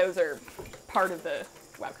stuff, those are part of the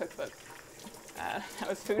WoW Cookbook. That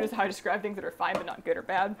was food is how I describe things that are fine but not good or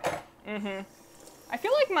bad. I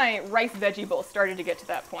feel like my rice veggie bowl started to get to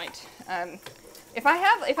that point. If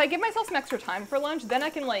I give myself some extra time for lunch, then I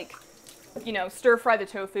can, like, you know, stir fry the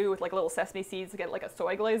tofu with like little sesame seeds to get like a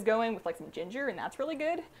soy glaze going with like some ginger, and that's really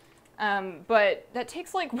good. But that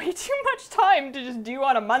takes like way too much time to just do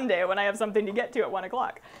on a Monday when I have something to get to at 1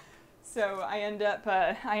 o'clock. So I end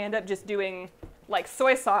up just doing like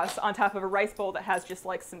soy sauce on top of a rice bowl that has just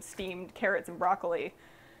like some steamed carrots and broccoli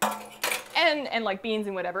and like beans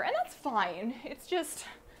and whatever, and that's fine. It's just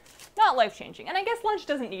not life-changing. And I guess lunch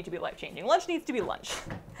doesn't need to be life-changing. Lunch needs to be lunch.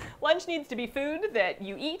 Lunch needs to be food that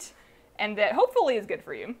you eat and that hopefully is good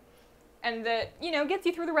for you, and that, you know, gets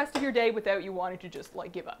you through the rest of your day without you wanting to just,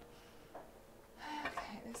 like, give up.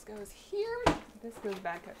 Okay, this goes here, this goes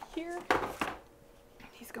back up here,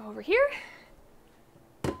 these go over here.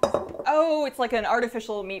 Oh, it's like an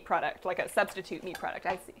artificial meat product, like a substitute meat product.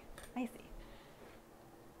 I see, I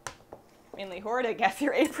see. Mainly Horde, I guess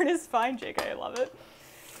your apron is fine, Jake, I love it.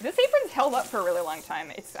 This apron's held up for a really long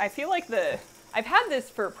time. I feel like I've had this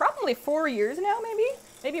for probably 4 years now,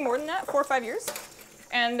 maybe more than that, 4 or 5 years.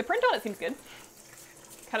 And the print on it seems good.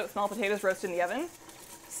 Cut out small potatoes, roasted in the oven.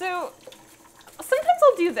 So sometimes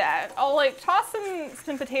I'll do that. I'll like toss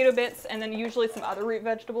some potato bits and then usually some other root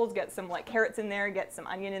vegetables, get some like carrots in there, get some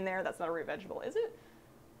onion in there. That's not a root vegetable, is it?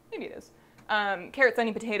 Maybe it is. Carrots,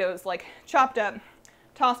 onion, potatoes, like chopped up,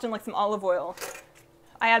 tossed in like some olive oil.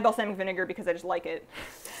 I add balsamic vinegar because I just like it.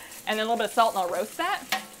 And then a little bit of salt, and I'll roast that.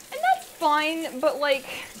 And that's fine, but like,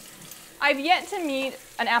 I've yet to meet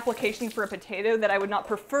an application for a potato that I would not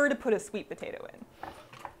prefer to put a sweet potato in.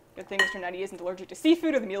 Good thing Mr. Nutty isn't allergic to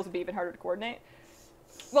seafood, or the meals would be even harder to coordinate.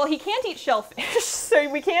 Well, he can't eat shellfish, so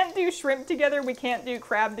we can't do shrimp together, we can't do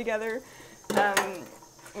crab together,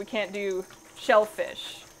 we can't do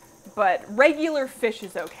shellfish, but regular fish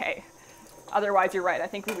is okay. Otherwise, you're right, I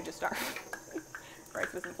think we would just starve.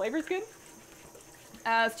 Rice with some flavors good.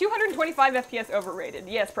 Is 225 FPS overrated?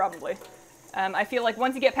 Yes, probably. I feel like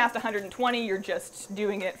once you get past 120, you're just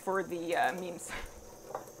doing it for the memes.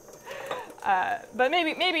 But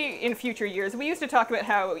maybe in future years. We used to talk about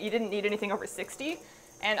how you didn't need anything over 60,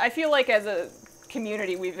 and I feel like as a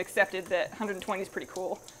community we've accepted that 120 is pretty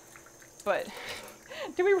cool. But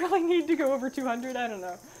do we really need to go over 200? I don't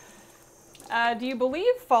know. Do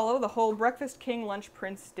you follow the whole breakfast king, lunch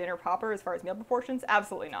prince, dinner pauper as far as meal proportions?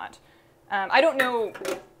 Absolutely not. I don't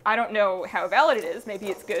know how valid it is. Maybe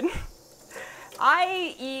it's good.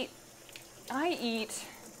 I eat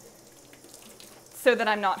so that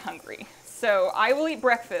I'm not hungry. So I will eat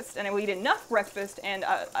breakfast, and I will eat enough breakfast, and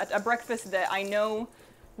a breakfast that I know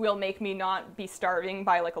will make me not be starving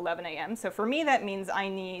by like 11 a.m. So for me, that means I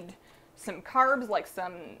need some carbs, like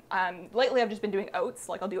some, lately I've just been doing oats,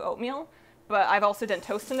 like I'll do oatmeal, but I've also done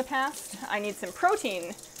toast in the past. I need some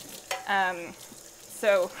protein,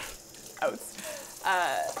 so oats.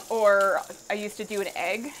 Or I used to do an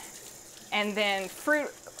egg, and then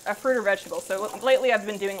a fruit or vegetable. So lately I've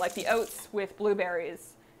been doing like the oats with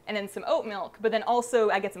blueberries, and then some oat milk, but then also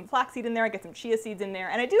I get some flaxseed in there, I get some chia seeds in there,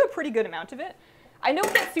 and I do a pretty good amount of it. I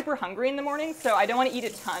don't get super hungry in the morning, so I don't want to eat a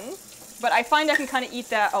ton, but I find I can kind of eat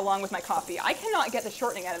that along with my coffee. I cannot get the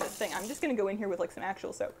shortening out of this thing. I'm just going to go in here with like some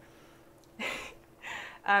actual soap.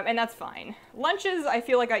 And that's fine. Lunches, I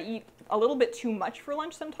feel like I eat a little bit too much for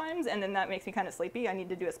lunch sometimes, and then that makes me kind of sleepy. I need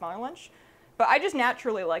to do a smaller lunch. But I just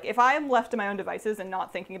naturally, like, if I'm left to my own devices and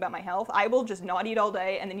not thinking about my health, I will just not eat all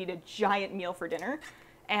day and then eat a giant meal for dinner.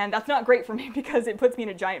 And that's not great for me because it puts me in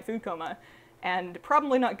a giant food coma, and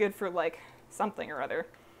probably not good for, like, something or other.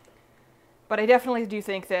 But I definitely do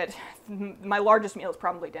think that my largest meal is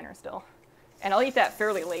probably dinner still. And I'll eat that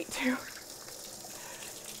fairly late, too.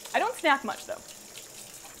 I don't snack much, though.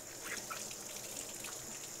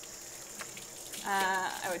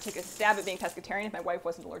 I would take a stab at being pescatarian if my wife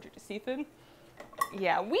wasn't allergic to seafood.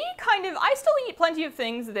 Yeah, I still eat plenty of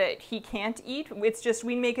things that he can't eat. It's just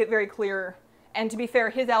we make it very clear And to be fair,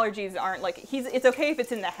 his allergies aren't like, it's okay if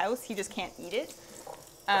it's in the house, he just can't eat it.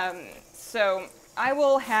 So I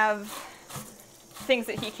will have things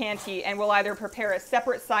that he can't eat, and we'll either prepare a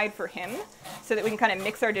separate side for him so that we can kind of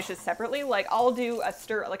mix our dishes separately. Like I'll do a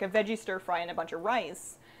veggie stir fry and a bunch of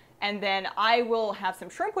rice, and then I will have some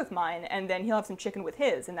shrimp with mine, and then he'll have some chicken with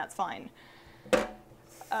his, and that's fine.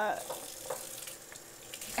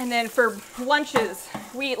 And then for lunches,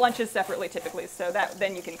 we eat lunches separately typically, so that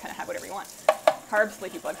then you can kind of have whatever you want. Carbs,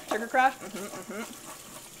 sleepy blood sugar crash,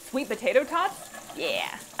 Sweet potato tots,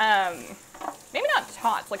 yeah. Maybe not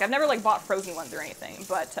tots, like I've never like bought frozen ones or anything,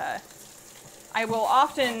 but I will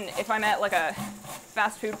often, if I'm at like a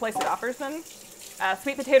fast food place that offers them,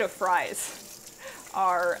 sweet potato fries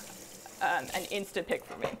are an instant pick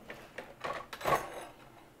for me.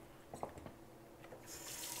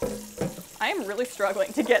 I am really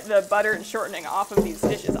struggling to get the butter and shortening off of these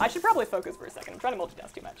dishes. I should probably focus for a second. I'm trying to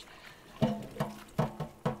multitask too much.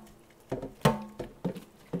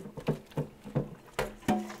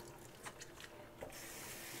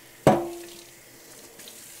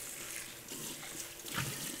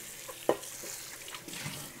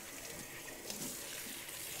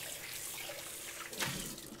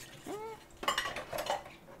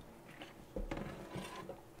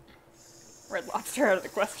 Red Lobster out of the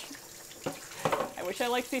question. I wish I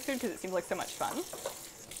liked seafood because it seemed like so much fun.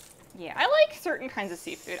 Yeah, I like certain kinds of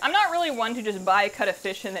seafood. I'm not really one to just buy a cut of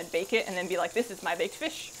fish and then bake it and then be like, this is my baked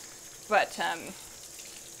fish. But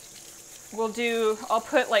I'll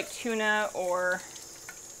put like tuna or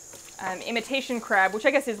imitation crab, which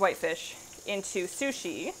I guess is whitefish, into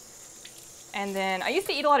sushi. And then I used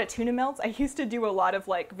to eat a lot of tuna melts. I used to do a lot of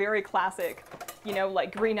like very classic, you know,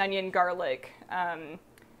 like green onion, garlic,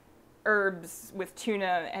 herbs with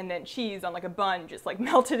tuna and then cheese on like a bun, just like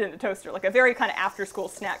melted in the toaster, like a very kind of after school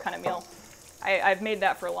snack kind of meal. I've made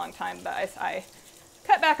that for a long time, but I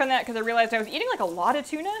cut back on that because I realized I was eating like a lot of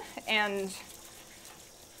tuna, and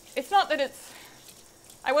it's not that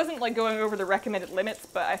I wasn't like going over the recommended limits,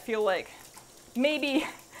 but I feel like maybe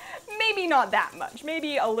not that much,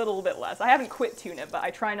 maybe a little bit less. I haven't quit tuna, but I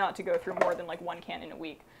try not to go through more than like one can in a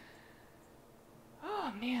week.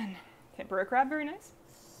 Oh man, tempura crab, very nice.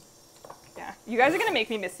 Yeah, you guys are gonna make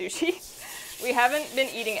me miss sushi. We haven't been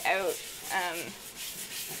eating out.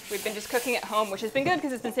 We've been just cooking at home, which has been good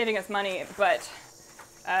because it's been saving us money, but,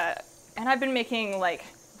 and I've been making like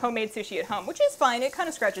homemade sushi at home, which is fine, it kind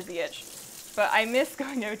of scratches the itch. But I miss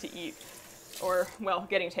going out to eat, or, well,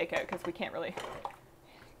 getting takeout, because we can't really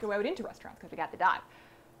go out into restaurants because we got the dog.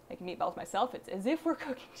 Making meatballs myself, it's as if we're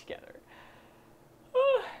cooking together.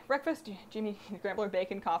 Breakfast, Jimmy, scrambler,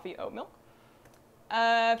 bacon, coffee, oat milk.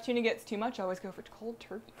 If tuna gets too much, I always go for cold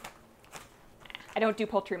turkey. I don't do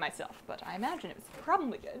poultry myself, but I imagine it was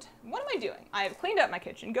probably good. What am I doing? I have cleaned up my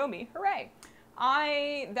kitchen. Go me. Hooray.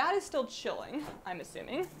 That is still chilling, I'm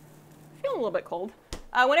assuming. Feeling a little bit cold.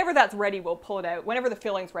 Whenever that's ready, we'll pull it out. Whenever the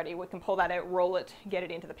filling's ready, we can pull that out, roll it, get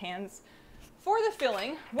it into the pans. For the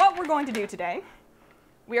filling, what we're going to do today,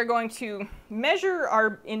 we are going to measure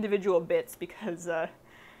our individual bits because I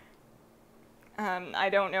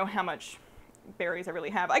don't know how much berries I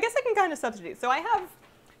really have. I guess I can kind of substitute. So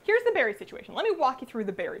here's the berry situation. Let me walk you through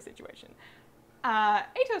the berry situation.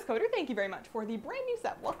 Atos Coder, thank you very much for the brand new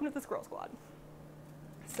set. Welcome to the Squirrel Squad.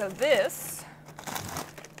 So this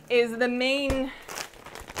is the main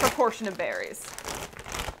proportion of berries.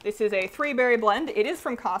 This is a 3-berry blend. It is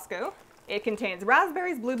from Costco. It contains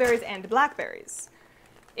raspberries, blueberries, and blackberries.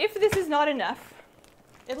 If this is not enough,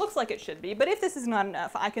 it looks like it should be, but if this is not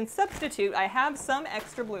enough, I can substitute. I have some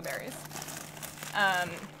extra blueberries.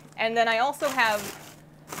 And then I also have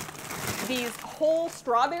these whole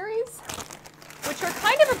strawberries, which are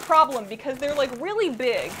kind of a problem because they're like really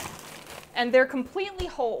big and they're completely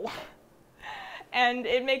whole. And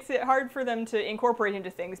it makes it hard for them to incorporate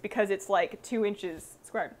into things because it's like 2 inches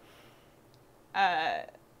squared.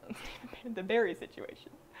 The berry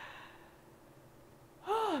situation.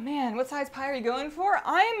 Oh man, what size pie are you going for?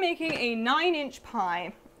 I am making a 9-inch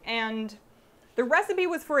pie, and the recipe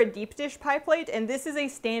was for a deep dish pie plate, and this is a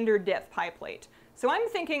standard depth pie plate. So I'm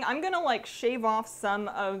thinking I'm gonna like shave off some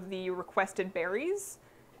of the requested berries,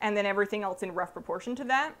 and then everything else in rough proportion to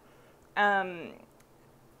that,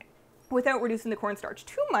 without reducing the cornstarch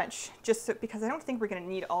too much, just so, because I don't think we're gonna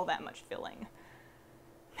need all that much filling.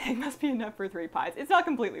 It must be enough for 3 pies. It's not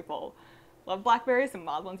completely full. Love blackberries, some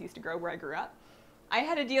wild ones used to grow where I grew up. I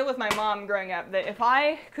had a deal with my mom growing up that if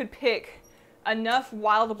I could pick enough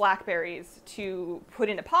wild blackberries to put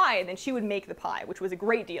in a pie, then she would make the pie, which was a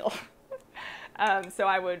great deal. So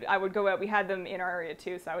I would go out. We had them in our area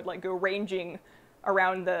too, so I would like go ranging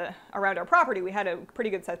around our property. We had a pretty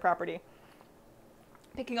good sized property,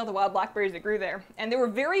 picking all the wild blackberries that grew there. And they were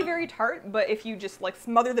very, very tart, but if you just like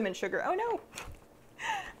smother them in sugar, oh no,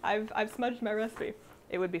 I've smudged my recipe.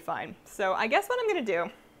 It would be fine. So I guess what I'm gonna do,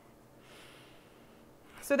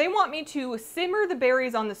 so they want me to simmer the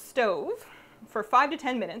berries on the stove for 5 to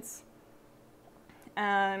 10 minutes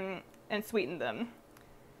and sweeten them.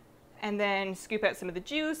 And then scoop out some of the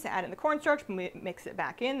juice, add in the cornstarch, mix it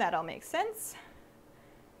back in, that all makes sense.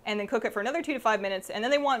 And then cook it for another 2 to 5 minutes, and then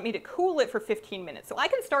they want me to cool it for 15 minutes. So I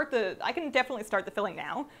can definitely start the filling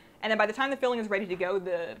now, and then by the time the filling is ready to go,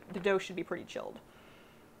 the dough should be pretty chilled.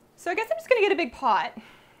 So I guess I'm just gonna get a big pot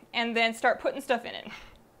and then start putting stuff in it,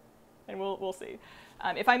 and we'll see.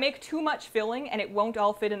 If I make too much filling and it won't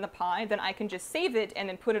all fit in the pie, then I can just save it and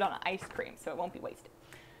then put it on ice cream, so it won't be wasted.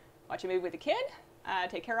 Watch a movie with a kid.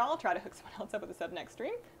 Take care, I'll try to hook someone else up with a sub next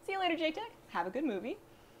stream. See you later, JTech. Have a good movie.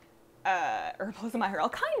 Herbalism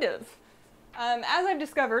IRL, kind of. As I've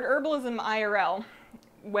discovered, herbalism IRL,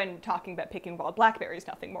 when talking about picking wild blackberries,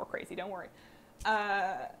 nothing more crazy, don't worry.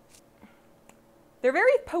 They're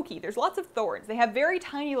very pokey. There's lots of thorns. They have very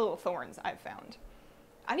tiny little thorns, I've found.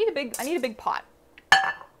 I need a big pot.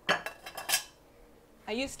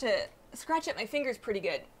 I used to scratch at my fingers pretty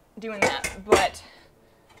good doing that, but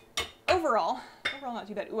overall not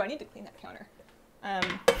too bad. Ooh, I need to clean that counter.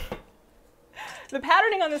 The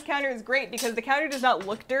patterning on this counter is great because the counter does not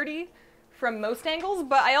look dirty from most angles,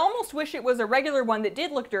 but I almost wish it was a regular one that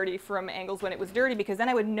did look dirty from angles when it was dirty, because then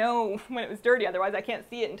I would know when it was dirty. Otherwise, I can't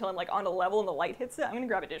see it until I'm like on a level and the light hits it. I'm gonna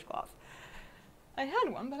grab a dishcloth. I had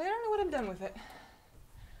one, but I don't know what I've done with it.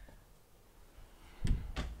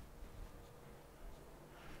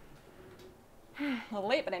 A little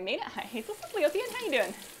late, but I made it. Hi, Hazel. Leothian, how you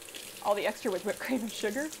doing? All the extra with whipped cream and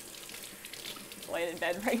sugar. Laying in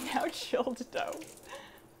bed right now, chilled dough.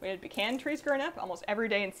 We had pecan trees growing up almost every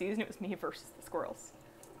day in season. It was me versus the squirrels.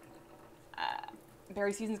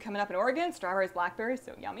 Berry season's coming up in Oregon. Strawberries, blackberries,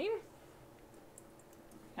 so yummy.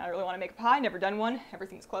 Now I really want to make a pie. Never done one.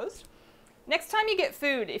 Everything's closed. Next time you get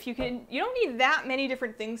food, if you can, you don't need that many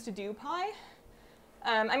different things to do pie.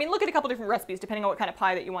 I mean, look at a couple different recipes depending on what kind of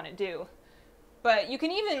pie that you want to do. But you can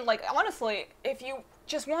even, like, honestly, if you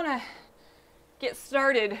just want to get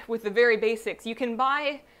started with the very basics, you can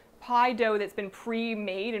buy pie dough that's been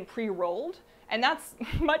pre-made and pre-rolled, and that's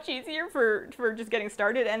much easier for just getting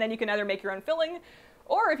started. And then you can either make your own filling,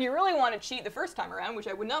 or if you really want to cheat the first time around, which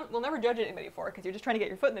I will never judge anybody for because you're just trying to get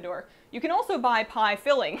your foot in the door, you can also buy pie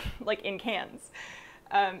filling, like in cans.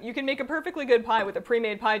 You can make a perfectly good pie with a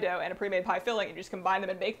pre-made pie dough and a pre-made pie filling, and you just combine them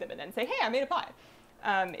and bake them and then say, hey, I made a pie.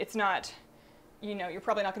 It's not, you know, you're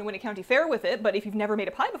probably not going to win a county fair with it, but if you've never made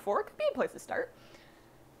a pie before, it could be a place to start.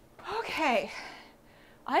 Okay,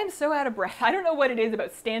 I am so out of breath. I don't know what it is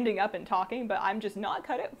about standing up and talking, but I'm just not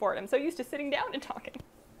cut out for it. I'm so used to sitting down and talking.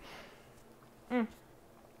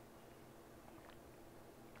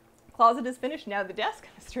 Closet is finished, now the desk.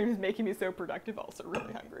 The stream is making me so productive, also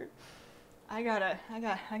really hungry. I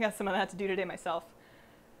got some of that to do today myself.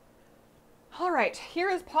 All right, here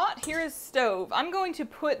is pot, here is stove. I'm going to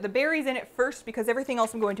put the berries in it first because everything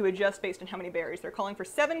else I'm going to adjust based on how many berries. They're calling for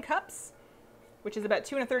 7 cups, which is about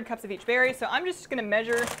 2 1/3 cups of each berry. So I'm just gonna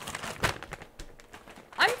measure.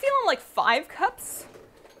 I'm feeling like 5 cups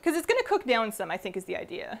because it's gonna cook down some, I think is the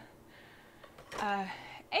idea.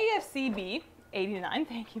 AFCB 89,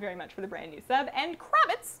 thank you very much for the brand new sub. And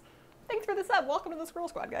Kravitz, thanks for the sub. Welcome to the Squirrel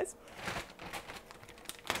Squad, guys.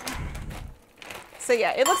 So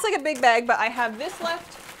yeah, it looks like a big bag, but I have this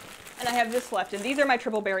left and I have this left, and these are my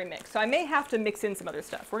triple berry mix. So I may have to mix in some other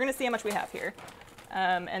stuff. We're gonna see how much we have here.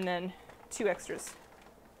 And then 2 extras.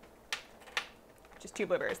 Just 2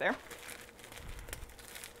 blueberries there.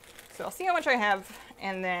 So I'll see how much I have,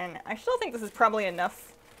 and then I still think this is probably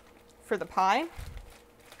enough for the pie,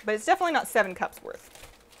 but it's definitely not 7 cups worth.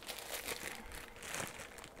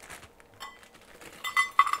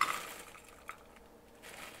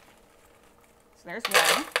 So there's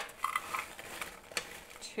 1,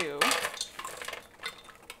 2,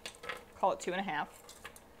 call it 2 1/2.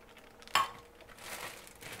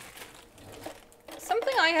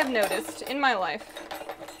 Something I have noticed in my life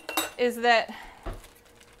is that,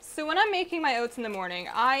 so when I'm making my oats in the morning,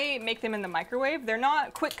 I make them in the microwave. They're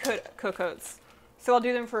not quick cook oats. So I'll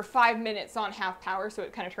do them for 5 minutes on half power, so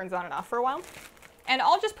it kind of turns on and off for a while. And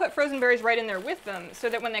I'll just put frozen berries right in there with them so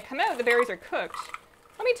that when they come out, the berries are cooked.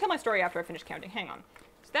 Let me tell my story after I finish counting. Hang on.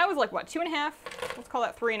 So that was like, what, 2 1/2? Let's call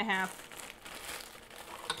that 3 1/2.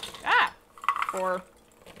 4.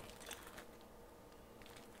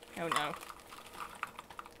 Oh no.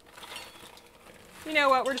 You know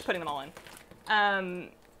what? We're just putting them all in.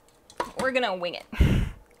 We're gonna wing it.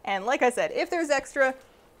 And like I said, if there's extra,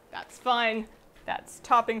 that's fine. That's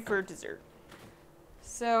topping for dessert.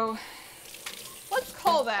 So let's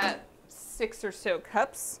call that 6 or so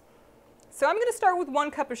cups. So I'm going to start with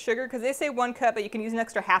 1 cup of sugar, because they say 1 cup, but you can use an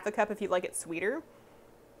extra half a cup if you'd like it sweeter.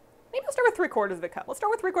 Maybe I'll start with 3/4 of a cup. Let's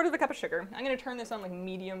start with 3/4 of a cup of sugar. I'm going to turn this on like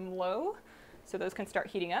medium-low, so those can start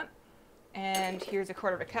heating up. And here's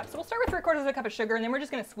 1/4 of a cup. So we'll start with 3/4 of a cup of sugar, and then we're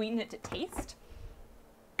just going to sweeten it to taste.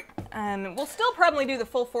 We'll still probably do the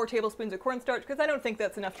full 4 tablespoons of cornstarch, because I don't think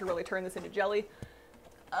that's enough to really turn this into jelly.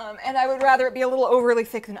 And I would rather it be a little overly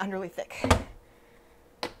thick than underly thick.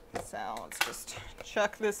 So let's just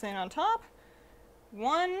chuck this in on top.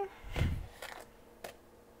 1,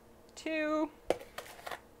 2,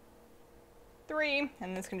 3,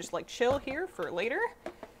 and this can just like chill here for later.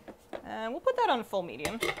 We'll put that on full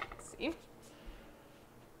medium. Let's see.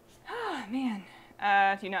 Oh man,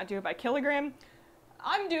 do you not do it by kilogram?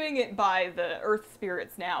 I'm doing it by the earth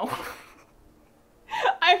spirits now.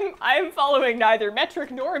 I'm following neither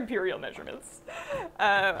metric nor imperial measurements.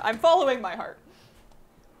 I'm following my heart,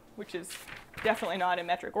 which is definitely not in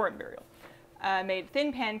metric or imperial. Made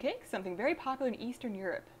thin pancakes, something very popular in Eastern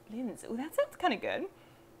Europe. Linz. Oh, that sounds kind of good.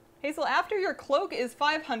 Hazel, after your cloak is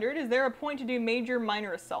 500, is there a point to do major,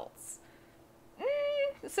 minor assaults?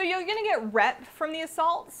 So you're going to get rep from the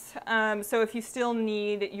assaults. So if you still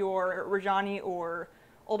need your Rajani or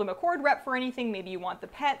Ultima Cord rep for anything, maybe you want the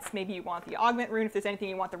pets, maybe you want the augment rune, if there's anything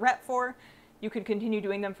you want the rep for, you could continue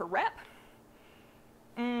doing them for rep.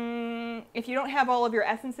 If you don't have all of your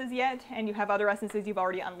essences yet, and you have other essences you've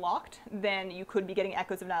already unlocked, then you could be getting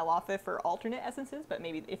Echoes of Ny'alotha for alternate essences, but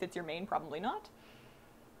maybe if it's your main, probably not.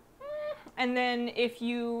 And then if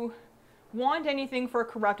you want anything for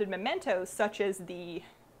corrupted mementos, such as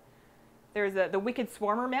there's the Wicked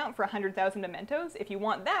Swarmer mount for 100,000 mementos. If you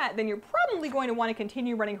want that, then you're probably going to want to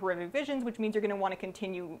continue running Horrific Visions, which means you're going to want to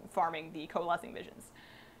continue farming the Coalescing Visions.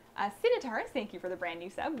 Sinataris, thank you for the brand new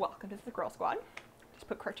sub. Welcome to the Squirrel Squad. Just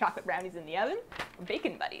put chocolate brownies in the oven.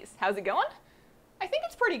 Bacon buddies. How's it going? I think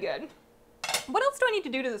it's pretty good. What else do I need to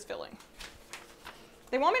do to this filling?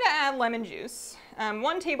 They want me to add lemon juice.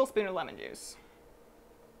 1 tablespoon of lemon juice.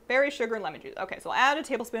 Berry, sugar, and lemon juice. Okay, so I'll add a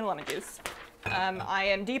tablespoon of lemon juice. I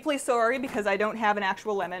am deeply sorry because I don't have an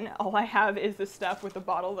actual lemon. All I have is this stuff with a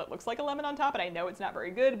bottle that looks like a lemon on top, and I know it's not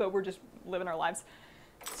very good, but we're just living our lives.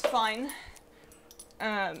 It's fine.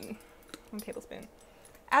 1 tablespoon.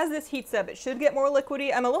 As this heats up, it should get more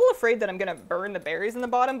liquidy. I'm a little afraid that I'm going to burn the berries in the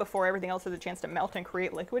bottom before everything else has a chance to melt and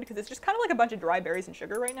create liquid, because it's just kind of like a bunch of dry berries and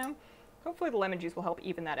sugar right now. Hopefully the lemon juice will help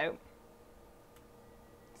even that out.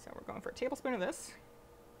 So we're going for a tablespoon of this.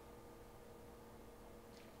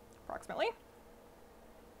 Approximately.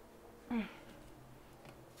 I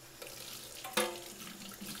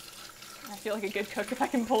feel like a good cook if I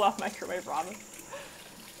can pull off microwave ramen.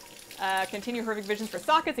 Continue Horrific Visions for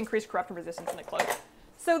sockets, increase corruption resistance in the cloak.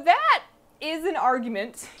 So that is an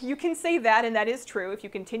argument. You can say that, and that is true. If you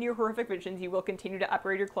continue Horrific Visions, you will continue to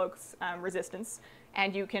upgrade your cloak's resistance,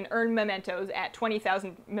 and you can earn mementos. At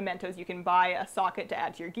 20,000 mementos, you can buy a socket to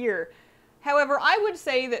add to your gear. However, I would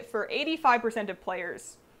say that for 85% of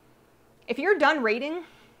players, if you're done raiding,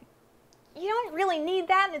 you don't really need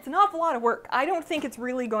that, and it's an awful lot of work. I don't think it's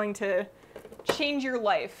really going to change your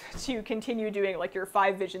life to continue doing like your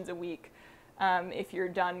 5 visions a week if you're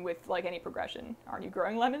done with like any progression. Aren't you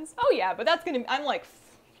growing lemons? Oh yeah, but that's gonna, I'm like,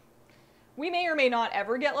 we may or may not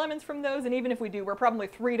ever get lemons from those, and even if we do, we're probably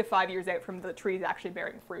 3 to 5 years out from the trees actually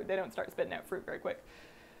bearing fruit. They don't start spitting out fruit very quick.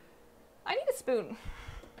 I need a spoon.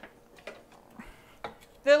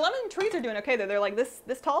 The lemon trees are doing okay though. They're like this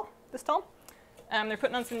tall. This tall. They're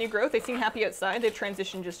putting on some new growth. They seem happy outside. They've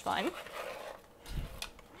transitioned just fine.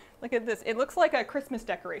 Look at this. It looks like a Christmas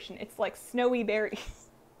decoration. It's like snowy berries.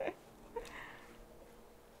 Okay,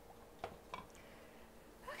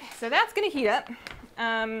 so that's going to heat up.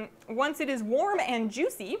 Once it is warm and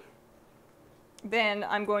juicy, then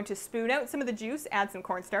I'm going to spoon out some of the juice, add some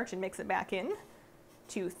cornstarch, and mix it back in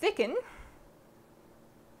to thicken.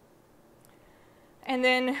 And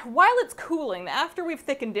then while it's cooling, after we've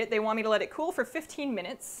thickened it, they want me to let it cool for 15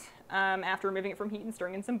 minutes after removing it from heat and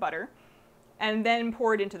stirring in some butter, and then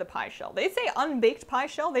pour it into the pie shell. They say unbaked pie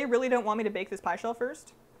shell. They really don't want me to bake this pie shell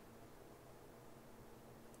first.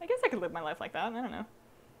 I guess I could live my life like that. I don't know.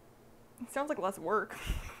 It sounds like less work.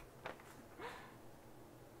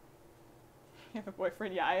 You have a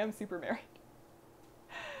boyfriend? Yeah, I am super married.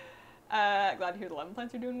 Glad to hear the lemon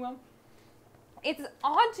plants are doing well. It's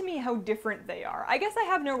odd to me how different they are. I guess I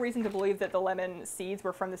have no reason to believe that the lemon seeds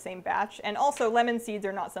were from the same batch, and also lemon seeds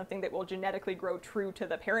are not something that will genetically grow true to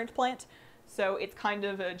the parent plant, so it's kind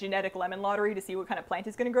of a genetic lemon lottery to see what kind of plant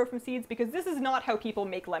is going to grow from seeds, because this is not how people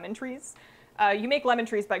make lemon trees. You make lemon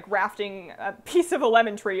trees by grafting a piece of a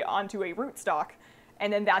lemon tree onto a rootstock,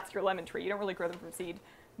 and then that's your lemon tree. You don't really grow them from seed,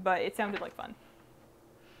 but it sounded like fun.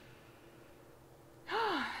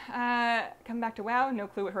 Coming back to WoW, no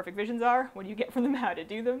clue what perfect visions are. What do you get from them? How to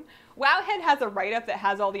do them? Wowhead has a write-up that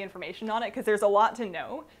has all the information on it because there's a lot to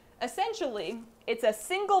know. Essentially, it's a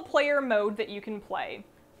single-player mode that you can play.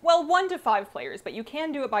 Well, 1 to 5 players, but you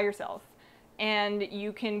can do it by yourself. And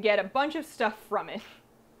you can get a bunch of stuff from it.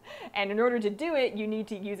 And in order to do it, you need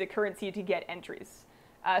to use a currency to get entries.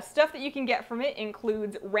 Stuff that you can get from it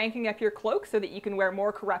includes ranking up your cloak so that you can wear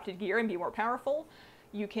more corrupted gear and be more powerful.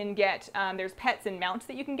 You can get, there's pets and mounts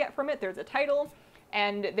that you can get from it. There's a title,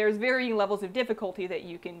 and there's varying levels of difficulty that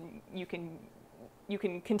you can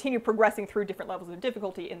continue progressing through different levels of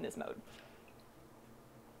difficulty in this mode.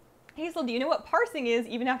 Hazel, do you know what parsing is?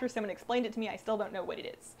 Even after someone explained it to me, I still don't know what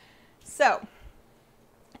it is. So,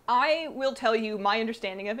 I will tell you my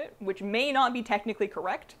understanding of it, which may not be technically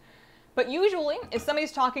correct, but usually, if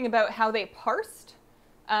somebody's talking about how they parsed,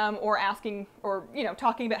 or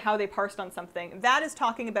talking about how they parsed on something, that is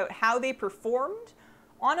talking about how they performed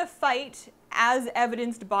on a fight as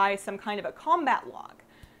evidenced by some kind of a combat log.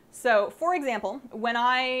 So, for example, when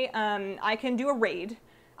I can do a raid,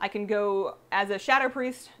 I can go as a Shadow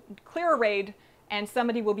Priest, clear a raid, and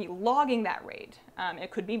somebody will be logging that raid.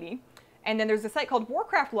 It could be me. And then there's a site called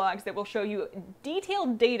Warcraft Logs that will show you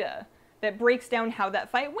detailed data that breaks down how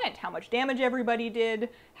that fight went, how much damage everybody did,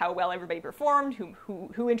 how well everybody performed,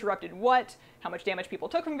 who interrupted what, how much damage people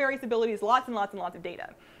took from various abilities, lots and lots and lots of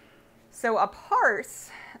data. So a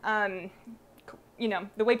parse, the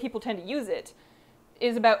way people tend to use it,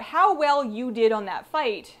 is about how well you did on that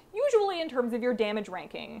fight, usually in terms of your damage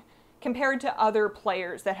ranking, compared to other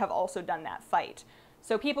players that have also done that fight.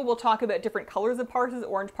 So people will talk about different colors of parses,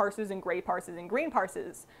 orange parses and gray parses and green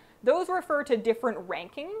parses. Those refer to different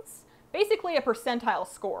rankings, basically a percentile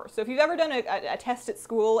score. So if you've ever done a test at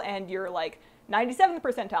school and you're like 97th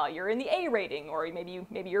percentile, you're in the A rating, or maybe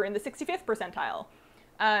you're in the 65th percentile.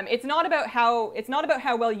 It's not about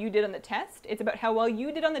how well you did on the test. It's about how well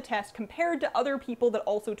you did on the test compared to other people that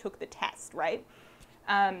also took the test, right?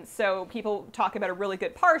 So people talk about a really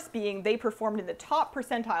good parse being they performed in the top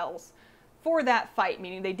percentiles for that fight,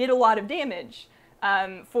 meaning they did a lot of damage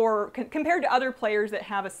compared to other players that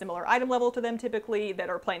have a similar item level to them typically that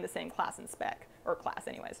are playing the same class and spec, or class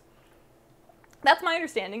anyways. That's my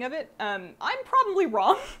understanding of it. I'm probably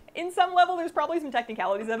wrong in some level. There's probably some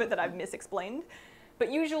technicalities of it that I've misexplained.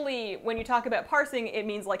 But usually when you talk about parsing, it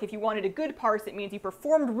means like if you wanted a good parse, it means you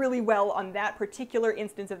performed really well on that particular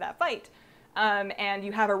instance of that fight. And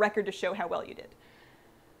you have a record to show how well you did.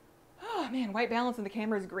 Oh man, white balance in the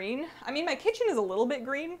camera is green. I mean, my kitchen is a little bit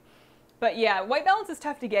green. But yeah, white balance is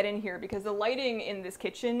tough to get in here because the lighting in this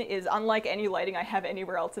kitchen is unlike any lighting I have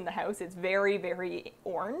anywhere else in the house. It's very, very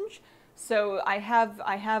orange. So I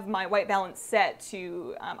have my white balance set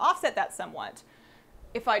to offset that somewhat.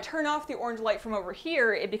 If I turn off the orange light from over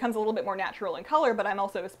here, it becomes a little bit more natural in color, but I'm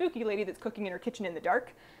also a spooky lady that's cooking in her kitchen in the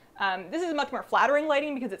dark. This is much more flattering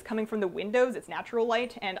lighting because it's coming from the windows, it's natural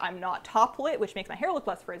light, and I'm not top lit, which makes my hair look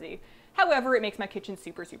less frizzy. However, it makes my kitchen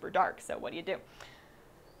super, super dark, so what do you do?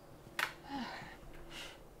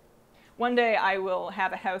 One day I will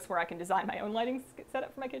have a house where I can design my own lighting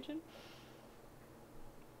setup for my kitchen.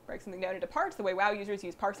 Break something down into parts. The way WoW users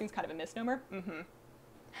use parsing is kind of a misnomer.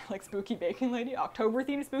 Like spooky baking lady, October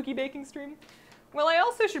themed spooky baking stream. Well, I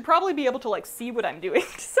also should probably be able to like see what I'm doing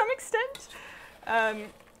to some extent.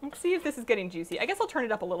 Let's see if this is getting juicy. I guess I'll turn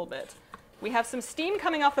it up a little bit. We have some steam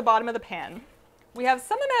coming off the bottom of the pan. We have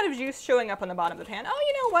some amount of juice showing up on the bottom of the pan. Oh,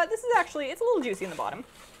 you know what? This is actually, it's a little juicy in the bottom.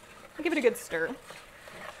 I'll give it a good stir.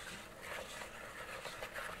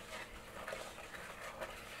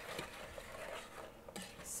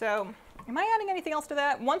 So, am I adding anything else to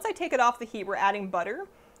that? Once I take it off the heat, we're adding butter,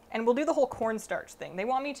 and we'll do the whole cornstarch thing. They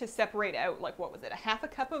want me to separate out, like, what was it, a half a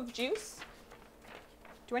cup of juice?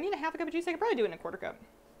 Do I need a half a cup of juice? I could probably do it in a quarter cup.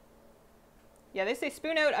 Yeah, they say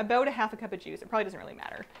spoon out about a half a cup of juice. It probably doesn't really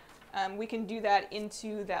matter. We can do that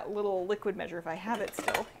into that little liquid measure if I have it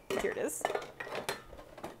still. Here it is.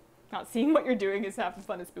 Not seeing what you're doing is half the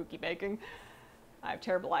fun of spooky baking. I have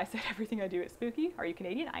terrible eyesight. Everything I do is spooky. Are you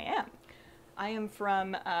Canadian? I am. I am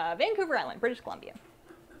from Vancouver Island, British Columbia.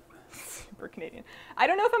 Super Canadian. I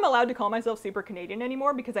don't know if I'm allowed to call myself super Canadian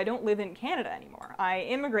anymore because I don't live in Canada anymore. I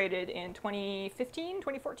immigrated in 2015,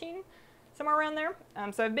 2014, somewhere around there.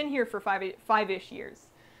 So I've been here for five-ish years.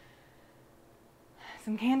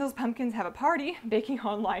 Some candles, pumpkins, have a party, baking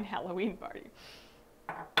online Halloween party.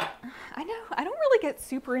 I know, I don't really get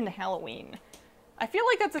super into Halloween. I feel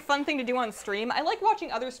like that's a fun thing to do on stream. I like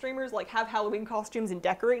watching other streamers like have Halloween costumes and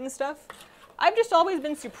decorate and stuff. I've just always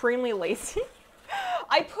been supremely lazy.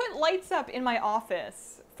 I put lights up in my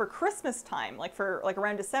office for Christmas time, like for like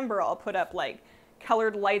around December, I'll put up like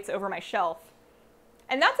colored lights over my shelf.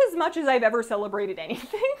 And that's as much as I've ever celebrated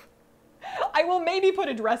anything. I will maybe put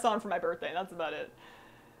a dress on for my birthday, that's about it.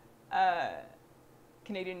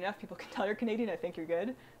 Canadian enough, people can tell you're Canadian, I think you're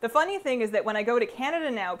good. The funny thing is that when I go to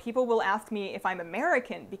Canada now, people will ask me if I'm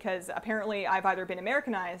American, because apparently I've either been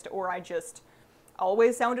Americanized or I just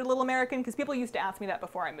always sounded a little American, because people used to ask me that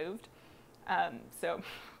before I moved. So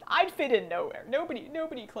I'd fit in nowhere.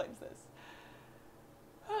 Nobody claims this.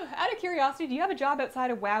 Out of curiosity, do you have a job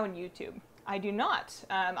outside of WoW and YouTube? I do not.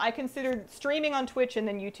 I considered streaming on Twitch and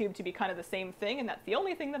then YouTube to be kind of the same thing, and that's the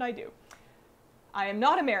only thing that I do. I am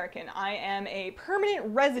not American. I am a permanent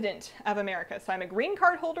resident of America. So I'm a green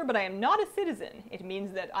card holder, but I am not a citizen. It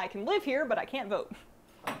means that I can live here, but I can't vote.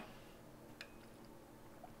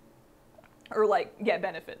 Or, like, get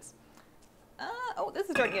benefits. Oh, this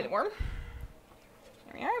is starting to get warm.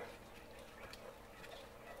 There we are.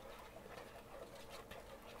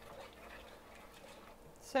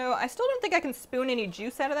 So I still don't think I can spoon any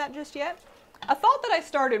juice out of that just yet. A thought that I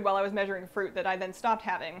started while I was measuring fruit that I then stopped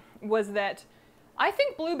having was that I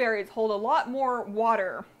think blueberries hold a lot more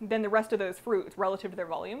water than the rest of those fruits relative to their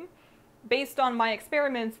volume. Based on my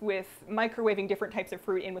experiments with microwaving different types of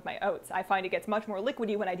fruit in with my oats, I find it gets much more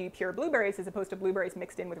liquidy when I do pure blueberries as opposed to blueberries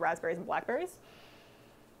mixed in with raspberries and blackberries.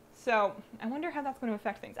 So I wonder how that's going to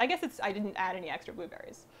affect things. I guess I didn't add any extra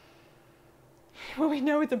blueberries. Well, we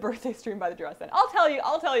know it's a birthday stream by the dress then. I'll tell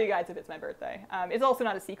you guys if it's my birthday. It's also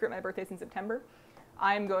not a secret, my birthday's in September.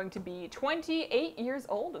 I'm going to be 28 years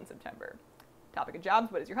old in September. Topic of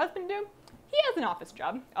jobs, what does your husband do? He has an office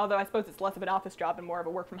job, although I suppose it's less of an office job and more of a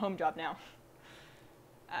work from home job now.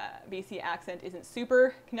 BC accent isn't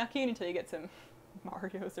super Canuckian until you get some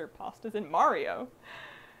Marios or pastas in Mario.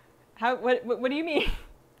 What do you mean?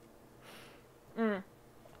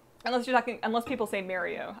 Unless people say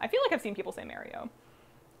Mario. I feel like I've seen people say Mario.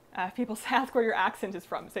 If people ask where your accent is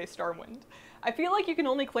from, say Stormwind. I feel like you can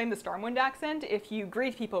only claim the Stormwind accent if you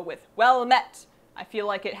greet people with "well met." I feel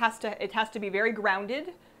like it has to be very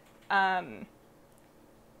grounded.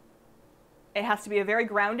 It has to be very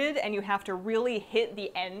grounded, and you have to really hit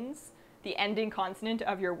the ending consonant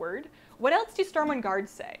of your word. What else do Stormwind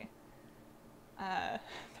guards say?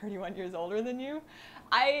 31 years older than you?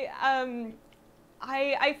 I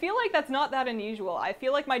feel like that's not that unusual. I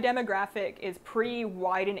feel like my demographic is pretty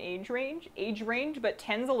wide in age range, but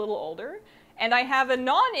 10's a little older. And I have a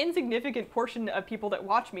non-insignificant portion of people that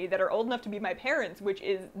watch me that are old enough to be my parents, which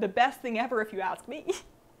is the best thing ever if you ask me.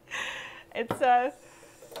 It's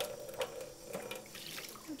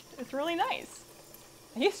really nice.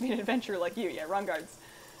 I used to be an adventurer like you. Yeah, wrong guards.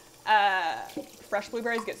 Fresh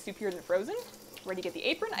blueberries get soupier than frozen. Ready to get the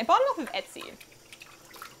apron. I bought it off of Etsy.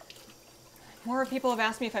 More people have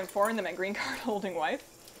asked me if I'm foreign than my green card holding wife.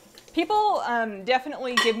 People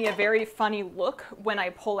definitely give me a very funny look when I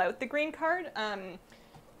pull out the green card.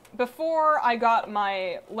 Before I got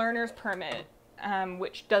my learner's permit,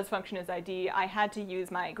 which does function as ID, I had to use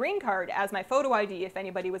my green card as my photo ID if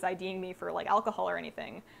anybody was IDing me for like alcohol or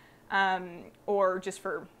anything, or just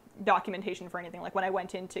for documentation for anything. Like when I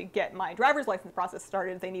went in to get my driver's license process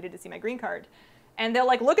started, they needed to see my green card. And they'll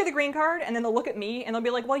like look at the green card and then they'll look at me and they'll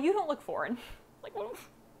be like, well, you don't look foreign. Like, well,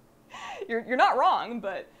 you're not wrong,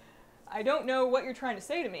 but I don't know what you're trying to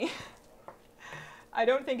say to me. I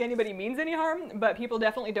don't think anybody means any harm, but people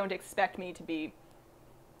definitely don't expect me to be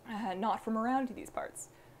not from around these parts.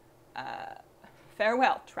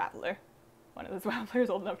 Farewell, traveler. One of those WoW players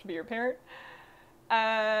old enough to be your parent.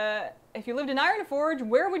 If you lived in Ironforge,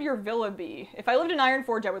 where would your villa be? If I lived in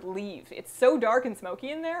Ironforge, I would leave. It's so dark and smoky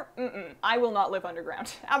in there. I will not live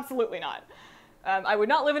underground. Absolutely not. I would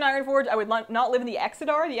not live in Ironforge. I would not live in the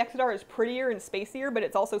Exodar. The Exodar is prettier and spacier, but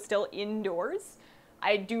it's also still indoors.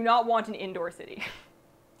 I do not want an indoor city.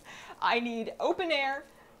 I need open air,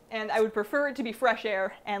 and I would prefer it to be fresh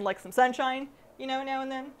air and like some sunshine, you know, now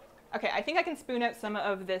and then. Okay, I think I can spoon out some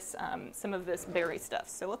of this berry stuff.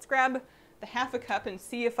 So let's grab the half a cup and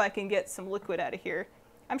see if I can get some liquid out of here.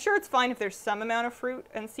 I'm sure it's fine if there's some amount of fruit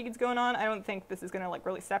and seeds going on. I don't think this is gonna like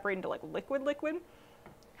really separate into like liquid.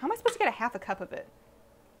 How am I supposed to get a half a cup of it?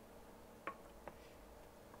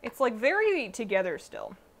 It's like very together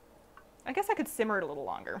still. I guess I could simmer it a little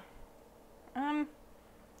longer. I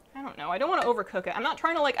don't know. I don't want to overcook it. I'm not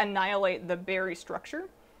trying to like annihilate the berry structure.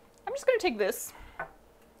 I'm just gonna take this. I'm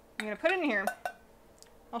gonna put it in here.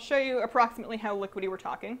 I'll show you approximately how liquidy we're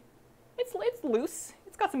talking. It's loose.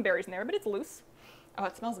 It's got some berries in there, but it's loose. Oh,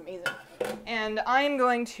 it smells amazing. And I'm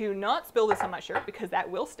going to not spill this on my shirt because that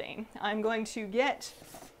will stain. I'm going to get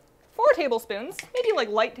 4 tablespoons, maybe like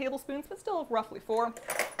light tablespoons, but still roughly 4.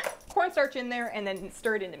 Cornstarch in there, and then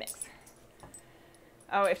stir it into mix.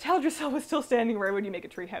 Oh, if Teldrassil was still standing, where would you make a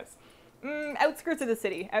treehouse? Outskirts of the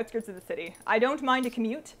city, outskirts of the city. I don't mind a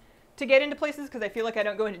commute to get into places because I feel like I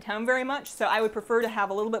don't go into town very much, so I would prefer to have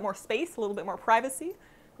a little bit more space, a little bit more privacy,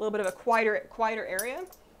 a little bit of a quieter area.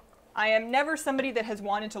 I am never somebody that has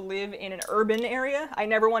wanted to live in an urban area. I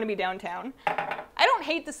never want to be downtown. I don't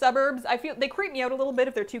hate the suburbs. I feel they creep me out a little bit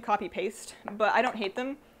if they're too copy-paste, but I don't hate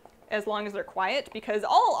them as long as they're quiet, because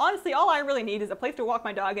honestly, all I really need is a place to walk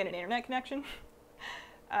my dog and an internet connection.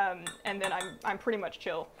 And then I'm pretty much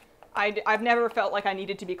chill. I've never felt like I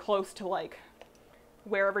needed to be close to like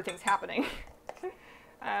where everything's happening.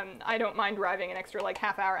 I don't mind driving an extra like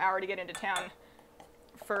hour to get into town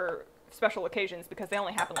for special occasions because they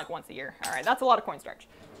only happen like once a year. All right, that's a lot of cornstarch.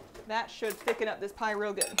 That should thicken up this pie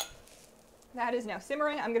real good. That is now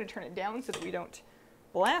simmering. I'm going to turn it down so that we don't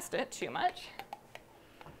blast it too much.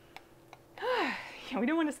 Yeah, we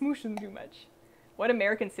don't want to smoosh them too much. What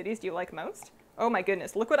American cities do you like most? Oh my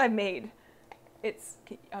goodness, look what I've made.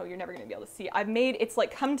 Oh, you're never going to be able to see. It's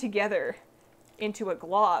like come together into a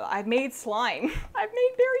glob. I've made slime. I've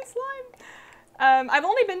made berry slime. I've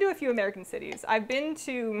only been to a few American cities. I've been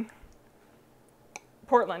to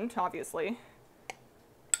Portland, obviously.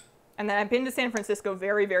 And then I've been to San Francisco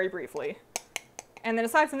very, very briefly. And then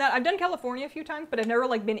aside from that, I've done California a few times, but I've never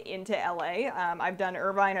like been into LA. I've done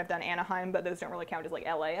Irvine, I've done Anaheim, but those don't really count as like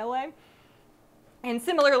LA. And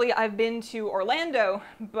similarly, I've been to Orlando,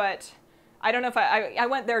 but I don't know if I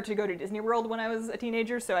went there to go to Disney World when I was a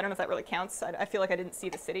teenager, so I don't know if that really counts. I feel like I didn't see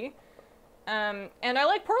the city. And I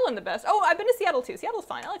like Portland the best. Oh, I've been to Seattle too. Seattle's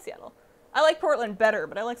fine. I like Seattle. I like Portland better,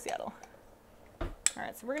 but I like Seattle. All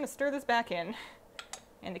right, so we're going to stir this back in.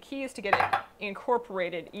 And the key is to get it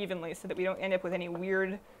incorporated evenly so that we don't end up with any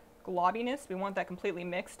weird globbiness. We want that completely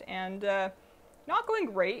mixed and not going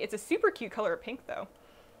great. It's a super cute color of pink though.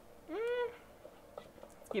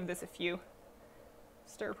 Let's give this a few.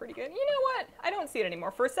 Stir pretty good. You know what? I don't see it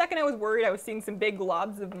anymore. For a second I was worried I was seeing some big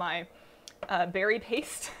globs of my berry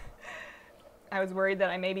paste. I was worried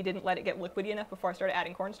that I maybe didn't let it get liquidy enough before I started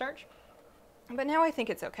adding cornstarch. But now I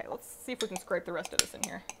think it's okay. Let's see if we can scrape the rest of this in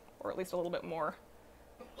here. Or at least a little bit more.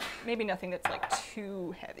 Maybe nothing that's like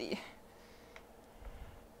too heavy.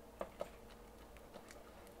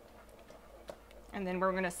 And then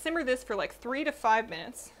we're going to simmer this for like 3 to 5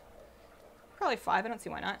 minutes. Probably 5, I don't see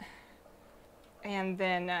why not. And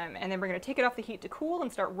then we're going to take it off the heat to cool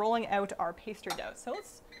and start rolling out our pastry dough. So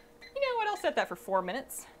let's, you know what, I'll set that for 4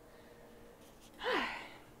 minutes.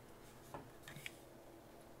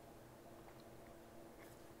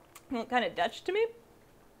 Look kind of Dutch to me.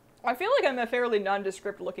 I feel like I'm a fairly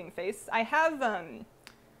nondescript looking face. I have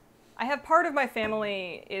part of my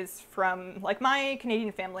family is from, like my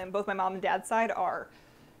Canadian family, and both my mom and dad's side are,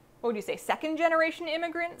 what would you say, second generation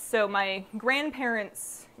immigrants. So my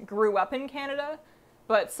grandparents grew up in Canada,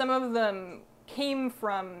 but some of them came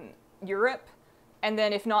from Europe, and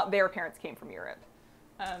then if not, their parents came from Europe.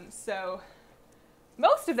 So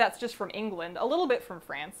most of that's just from England, a little bit from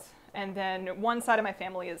France, and then one side of my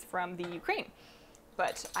family is from the Ukraine.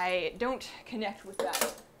 But I don't connect with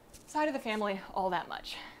that side of the family all that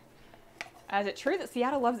much. Is it true that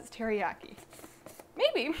Seattle loves its teriyaki?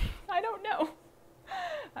 Maybe. I don't know.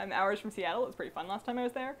 I'm hours from Seattle. It was pretty fun last time I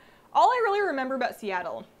was there. All I really remember about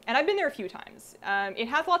Seattle, and I've been there a few times, it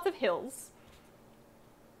has lots of hills.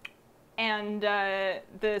 And the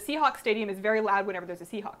Seahawks Stadium is very loud whenever there's a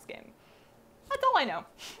Seahawks game. That's all I know.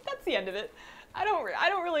 That's the end of it. I don't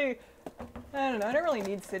really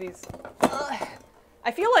need cities. Ugh. I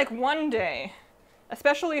feel like one day,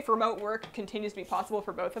 especially if remote work continues to be possible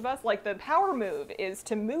for both of us, like the power move is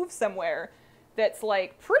to move somewhere that's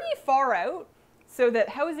like pretty far out so that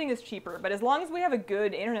housing is cheaper. But as long as we have a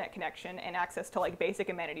good internet connection and access to like basic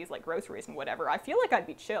amenities like groceries and whatever, I feel like I'd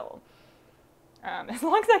be chill. As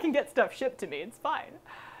long as I can get stuff shipped to me, it's fine.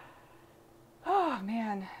 Oh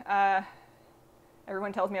man.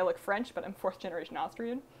 Everyone tells me I look French, but I'm 4th generation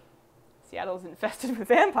Austrian. Seattle's infested with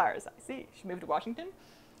vampires. I see. Should move to Washington.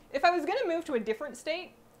 If I was going to move to a different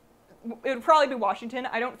state, it would probably be Washington.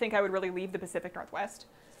 I don't think I would really leave the Pacific Northwest.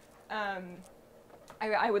 I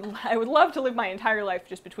would love to live my entire life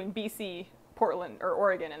just between BC, Portland, or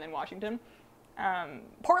Oregon, and then Washington.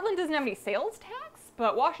 Portland doesn't have any sales tax,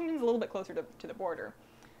 but Washington's a little bit closer to the border.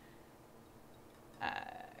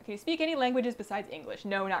 Can you speak any languages besides English?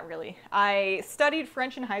 No, not really. I studied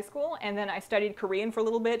French in high school, and then I studied Korean for a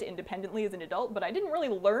little bit independently as an adult, but I didn't really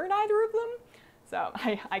learn either of them. So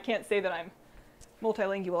I can't say that I'm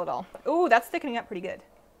multilingual at all. Ooh, that's thickening up pretty good.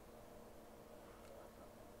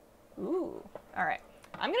 Ooh, all right.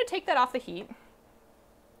 I'm going to take that off the heat.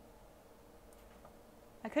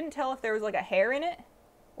 I couldn't tell if there was like a hair in it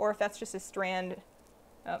or if that's just a strand.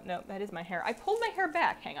 Oh, no, that is my hair. I pulled my hair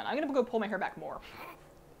back. Hang on, I'm going to go pull my hair back more.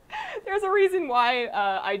 There's a reason why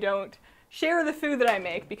I don't share the food that I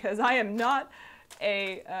make, because I am not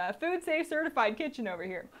a food safe certified kitchen over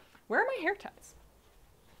here. Where are my hair ties?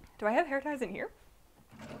 Do I have hair ties in here?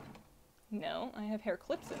 No, I have hair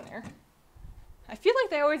clips in there. I feel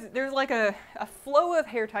like there's like a flow of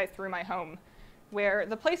hair ties through my home where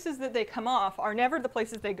the places that they come off are never the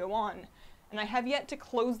places they go on. And I have yet to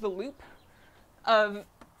close the loop of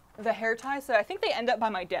the hair ties, so I think they end up by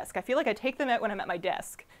my desk. I feel like I take them out when I'm at my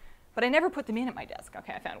desk, but I never put them in at my desk.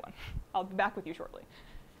 Okay, I found one. I'll be back with you shortly.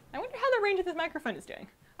 I wonder how the range of this microphone is doing.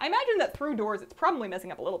 I imagine that through doors it's probably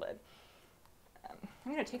messing up a little bit.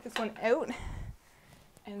 I'm going to take this one out,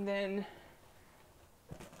 and then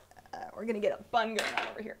we're going to get a bun going on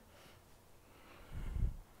over here.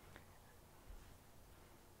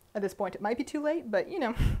 At this point, it might be too late, but, you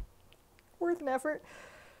know, worth an effort.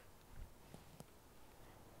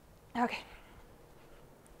 Okay.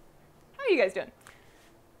 How are you guys doing?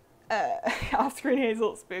 Off-screen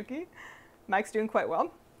Hazel, spooky. Mike's doing quite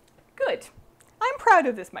well. Good. I'm proud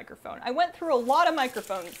of this microphone. I went through a lot of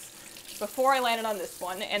microphones before I landed on this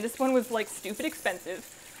one, and this one was like stupid expensive.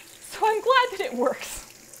 So I'm glad that it works.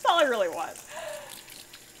 That's all I really want.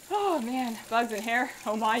 Oh man, bugs in hair.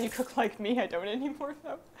 Oh my, you cook like me. I don't anymore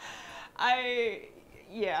though. I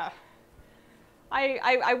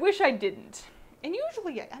wish I didn't. And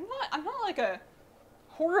usually I'm not like a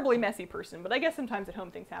horribly messy person, but I guess sometimes at home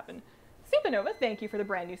things happen. Supernova, thank you for the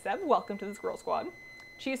brand new sub. Welcome to the Squirrel Squad.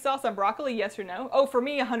 Cheese sauce on broccoli, yes or no? Oh, for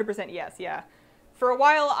me, 100% yes, yeah. For a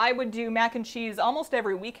while, I would do mac and cheese almost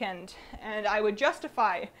every weekend, and I would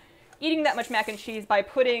justify eating that much mac and cheese by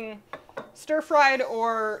putting stir-fried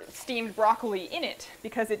or steamed broccoli in it,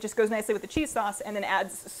 because it just goes nicely with the cheese sauce and then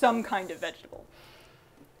adds some kind of vegetable.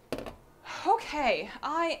 Okay,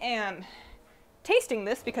 I am tasting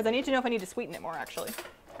this because I need to know if I need to sweeten it more, actually.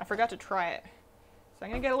 I forgot to try it. So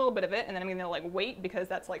I'm gonna get a little bit of it, and then I'm gonna like wait because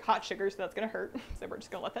that's like hot sugar, so that's gonna hurt. So we're just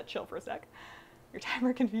gonna let that chill for a sec. Your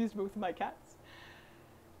timer confused both of my cats.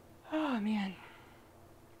 Oh man.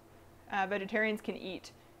 Vegetarians can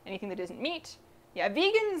eat anything that isn't meat. Yeah,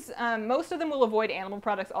 vegans, most of them will avoid animal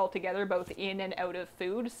products altogether, both in and out of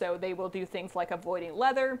food. So they will do things like avoiding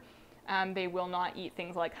leather. They will not eat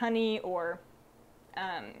things like honey or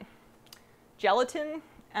gelatin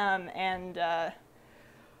and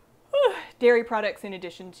dairy products in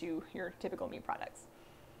addition to your typical meat products.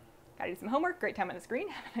 Gotta do some homework. Great time on the screen.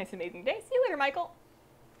 Have a nice, amazing day. See you later, Michael.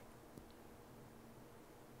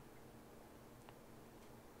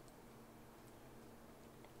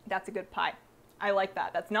 That's a good pie. I like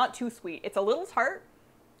that. That's not too sweet. It's a little tart.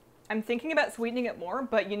 I'm thinking about sweetening it more,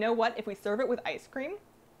 but you know what? If we serve it with ice cream,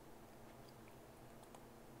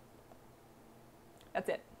 that's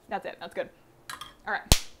it. That's it. That's good. All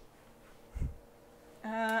right.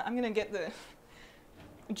 I'm gonna get the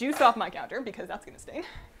juice off my counter because that's gonna stain.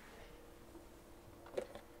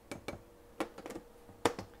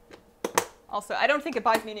 Also, I don't think it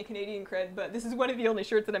buys me any Canadian cred, but this is one of the only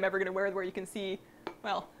shirts that I'm ever gonna wear where you can see,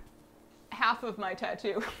 well, half of my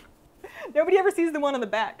tattoo. Nobody ever sees the one on the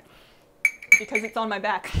back because it's on my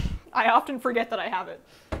back. I often forget that I have it.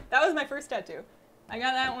 That was my first tattoo. I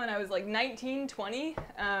got that when I was like 19, 20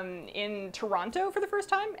 in Toronto for the first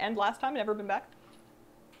time and last time, never been back.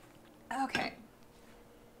 Okay.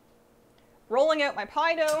 Rolling out my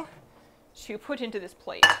pie dough to put into this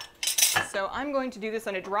plate. So I'm going to do this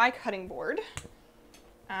on a dry cutting board.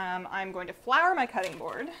 I'm going to flour my cutting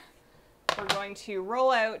board. We're going to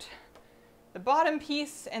roll out the bottom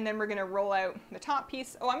piece, and then we're going to roll out the top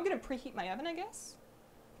piece. Oh, I'm going to preheat my oven, I guess.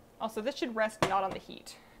 Also, this should rest not on the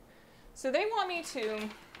heat. So they want me to...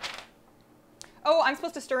 Oh, I'm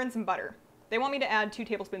supposed to stir in some butter. They want me to add 2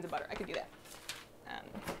 tablespoons of butter. I could do that.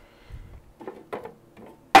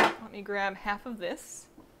 Let me grab half of this.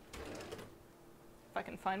 If I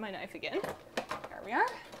can find my knife again. There we are.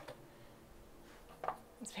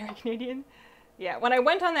 It's very Canadian. Yeah, when I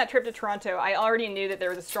went on that trip to Toronto, I already knew that there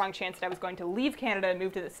was a strong chance that I was going to leave Canada and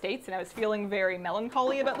move to the States, and I was feeling very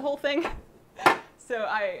melancholy about the whole thing. So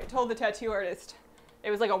I told the tattoo artist, it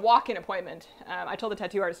was like a walk-in appointment. I told the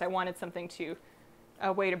tattoo artist I wanted something to,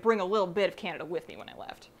 a way to bring a little bit of Canada with me when I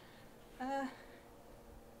left. I'm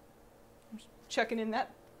just chucking in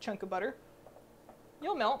that chunk of butter.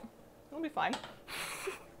 You'll melt. It'll be fine.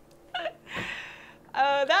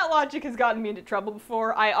 That logic has gotten me into trouble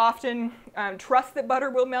before. I often trust that butter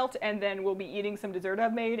will melt, and then we'll be eating some dessert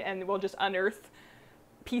I've made, and we'll just unearth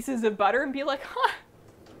pieces of butter and be like, huh,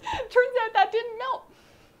 turns out that didn't melt.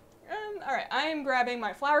 All right, I'm grabbing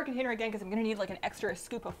my flour container again because I'm gonna need like an extra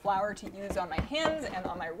scoop of flour to use on my hands and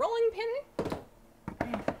on my rolling pin.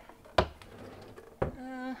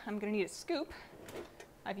 I'm gonna need a scoop.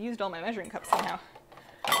 I've used all my measuring cups somehow.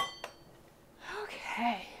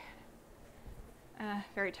 Okay.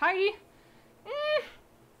 Very tidy. I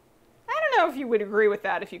don't know if you would agree with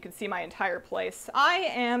that if you could see my entire place. I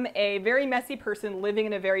am a very messy person living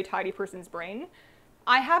in a very tidy person's brain.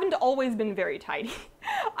 I haven't always been very tidy.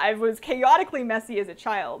 I was chaotically messy as a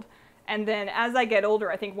child. And then as I get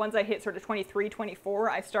older, I think once I hit sort of 23, 24,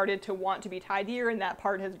 I started to want to be tidier, and that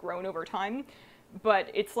part has grown over time. But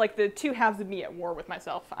it's like the two halves of me at war with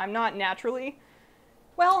myself. I'm not naturally,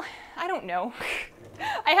 well, I don't know.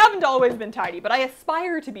 I haven't always been tidy, but I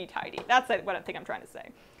aspire to be tidy. That's what I think I'm trying to say.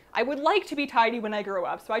 I would like to be tidy when I grow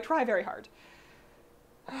up, so I try very hard.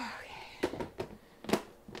 Okay.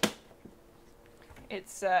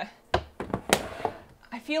 It's, I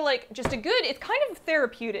feel like just it's kind of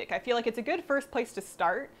therapeutic. I feel like it's a good first place to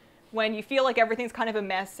start when you feel like everything's kind of a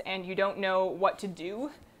mess and you don't know what to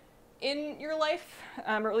do in your life,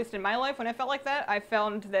 or at least in my life when I felt like that. I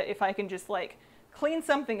found that if I can just like clean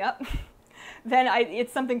something up, then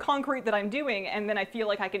it's something concrete that I'm doing, and then I feel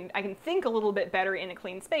like I can think a little bit better in a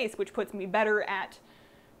clean space, which puts me better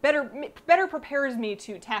prepares me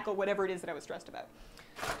to tackle whatever it is that I was stressed about.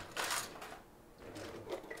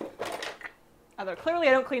 Although clearly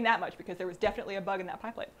I don't clean that much because there was definitely a bug in that pie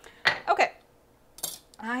plate. Okay,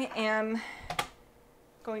 I am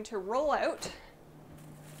going to roll out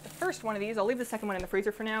the first one of these. I'll leave the second one in the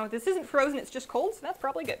freezer for now. This isn't frozen, it's just cold, so that's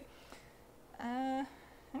probably good. I'm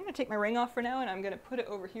going to take my ring off for now, and I'm going to put it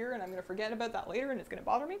over here, and I'm going to forget about that later, and it's going to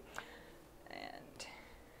bother me.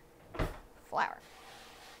 And flour.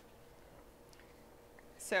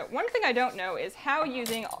 So one thing I don't know is how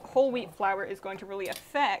using whole wheat flour is going to really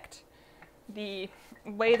affect the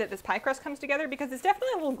way that this pie crust comes together, because it's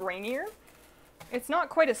definitely a little grainier. It's not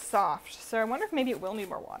quite as soft, so I wonder if maybe it will need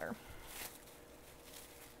more water.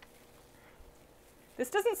 This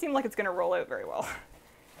doesn't seem like it's going to roll out very well.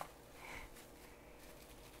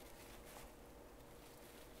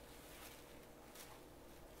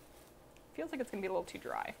 Feels like it's going to be a little too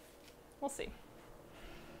dry. We'll see.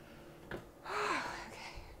 Okay.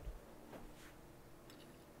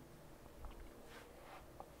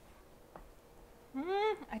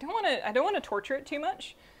 I don't want to torture it too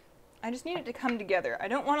much. I just need it to come together. I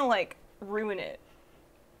don't want to like ruin it,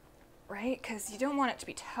 right? Because you don't want it to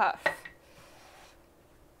be tough.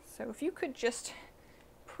 So if you could just,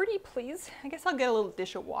 pretty please, I guess I'll get a little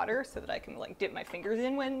dish of water so that I can like dip my fingers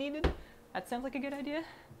in when needed. That sounds like a good idea.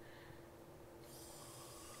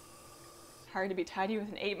 Hard to be tidy with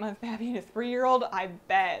an 8-month baby and a 3-year-old, I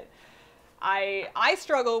bet. I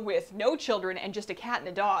struggle with no children and just a cat and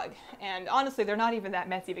a dog. And honestly, they're not even that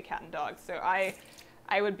messy of a cat and dog. So I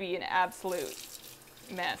would be an absolute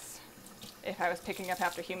mess if I was picking up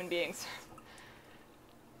after human beings.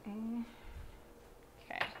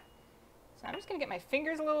 Okay. So I'm just going to get my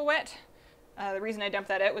fingers a little wet. The reason I dumped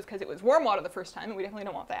that out was because it was warm water the first time, and we definitely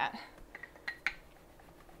don't want that.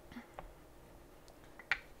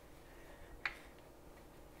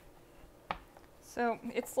 So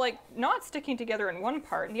it's like not sticking together in one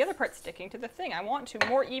part and the other part's sticking to the thing. I want to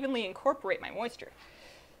more evenly incorporate my moisture.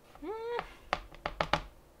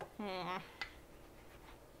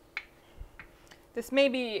 This may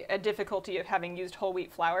be a difficulty of having used whole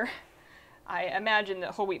wheat flour. I imagine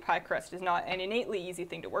that whole wheat pie crust is not an innately easy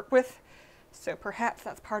thing to work with, so perhaps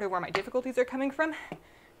that's part of where my difficulties are coming from.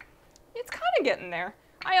 It's kind of getting there.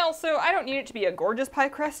 I don't need it to be a gorgeous pie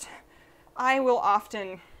crust. I will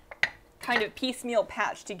often kind of piecemeal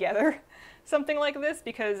patch together something like this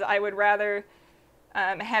because I would rather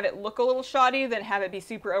have it look a little shoddy than have it be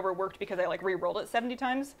super overworked because I like re-rolled it 70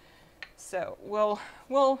 times. So we'll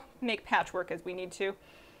make patchwork as we need to.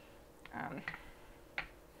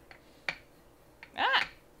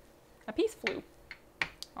 A piece flew.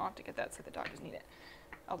 I'll have to get that so the dog doesn't need it.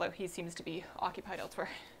 Although he seems to be occupied elsewhere.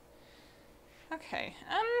 Okay,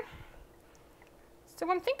 so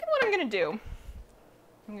I'm thinking what I'm gonna do.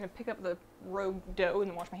 I'm going to pick up the rogue dough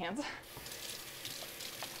and wash my hands.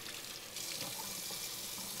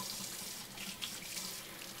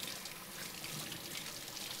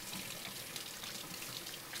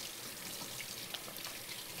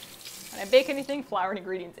 When I bake anything, flour and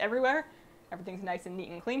ingredients everywhere. Everything's nice and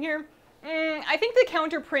neat and clean here. I think the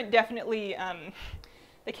counterprint definitely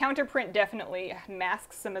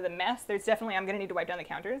masks some of the mess. I'm going to need to wipe down the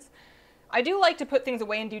counters. I do like to put things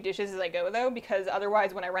away and do dishes as I go, though, because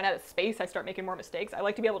otherwise when I run out of space, I start making more mistakes. I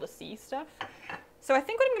like to be able to see stuff. So I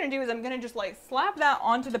think what I'm going to do is I'm going to just like slap that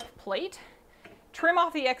onto the plate trim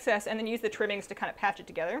off the excess and then use the trimmings to kind of patch it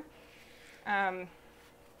together. They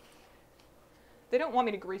don't want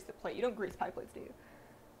me to grease the plate. You don't grease pie plates, do you?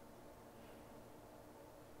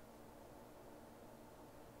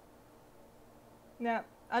 No,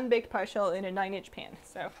 unbaked pie shell in a 9-inch pan.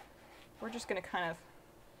 So we're just going to kind of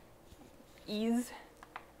ease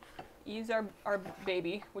our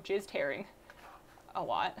baby, which is tearing a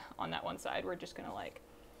lot on that one side. We're just going to like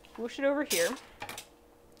whoosh it over here.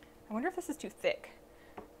 I wonder if this is too thick.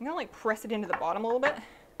 I'm going to like press it into the bottom a little bit.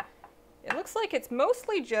 It looks like it's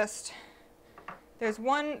mostly just, there's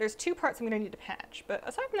 2 parts I'm going to need to patch, but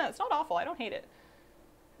aside from that, it's not awful. I don't hate it.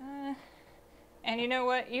 And you know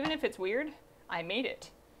what? Even if it's weird, I made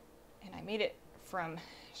it. And I made it from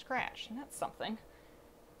scratch, and that's something.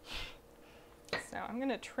 So I'm going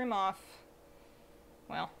to trim off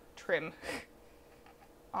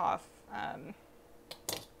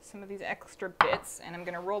some of these extra bits, and I'm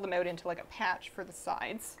going to roll them out into like a patch for the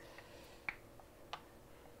sides,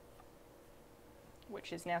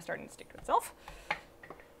 which is now starting to stick to itself.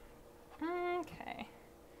 Okay.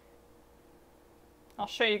 I'll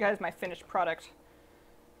show you guys my finished product.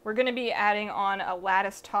 We're going to be adding on a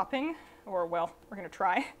lattice topping, or well, we're going to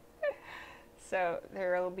try. So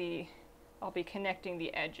I'll be connecting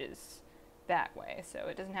the edges that way, so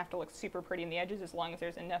it doesn't have to look super pretty in the edges as long as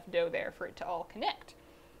there's enough dough there for it to all connect.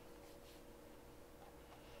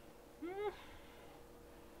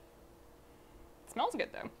 It smells good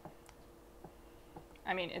though.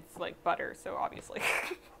 I mean, it's like butter, so obviously.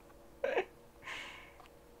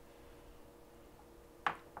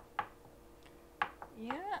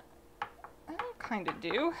 Yeah, that'll kind of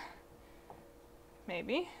do.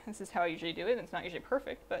 Maybe. This is how I usually do it. It's not usually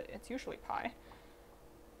perfect, but it's usually pie.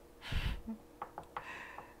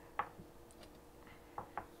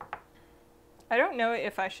 I don't know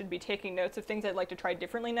if I should be taking notes of things I'd like to try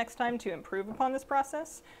differently next time to improve upon this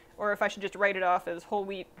process, or if I should just write it off as whole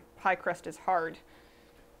wheat pie crust is hard.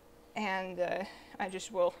 And I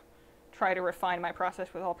just will try to refine my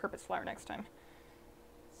process with all-purpose flour next time.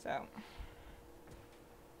 So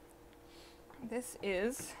this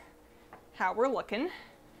is how we're looking.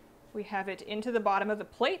 We have it into the bottom of the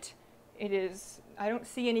plate. It is, I don't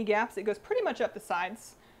see any gaps. It goes pretty much up the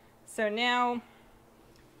sides. So now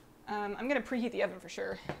I'm going to preheat the oven for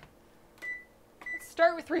sure. Let's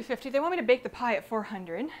start with 350. They want me to bake the pie at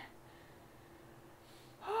 400.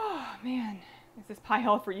 Oh man, is this pie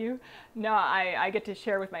all for you? No, I get to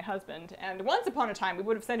share with my husband. And once upon a time we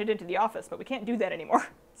would have sent it into the office, but we can't do that anymore.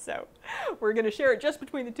 So we're going to share it just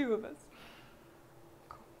between the 2 of us.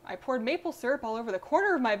 I poured maple syrup all over the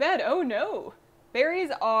corner of my bed. Oh no. Berries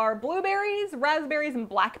are blueberries, raspberries, and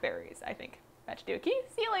blackberries, I think. That should do it.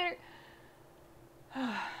 See you later.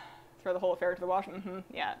 Throw the whole affair to the wash.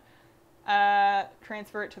 Yeah.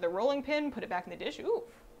 Transfer it to the rolling pin. Put it back in the dish. Ooh.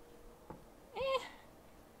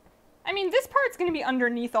 I mean, this part's going to be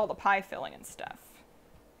underneath all the pie filling and stuff.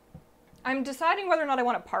 I'm deciding whether or not I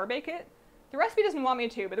want to par bake it. The recipe doesn't want me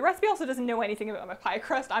to, but the recipe also doesn't know anything about my pie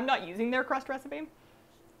crust. I'm not using their crust recipe.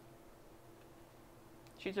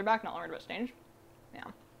 Sheets are back, not worried about stains. Yeah,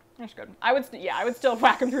 that's good. I would still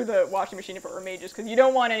whack them through the washing machine if it were me, just because you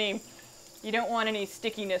don't want any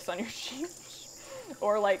stickiness on your sheets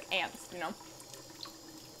or like ants, you know.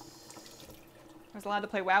 I was allowed to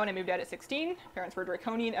play WoW when I moved out at 16. Parents were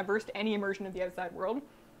draconian, averse to any immersion of the outside world.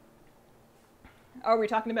 Oh, are we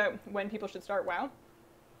talking about when people should start WoW?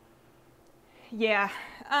 Yeah,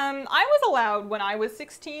 I was allowed when I was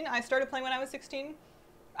 16. I started playing when I was 16.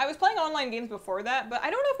 I was playing online games before that, but I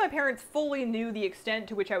don't know if my parents fully knew the extent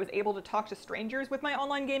to which I was able to talk to strangers with my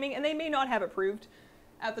online gaming, and they may not have approved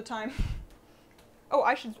at the time. Oh,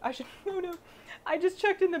 I should, oh no. I just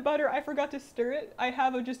checked in the butter. I forgot to stir it. I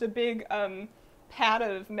have just a big pat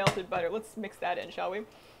of melted butter. Let's mix that in, shall we?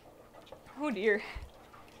 Oh dear.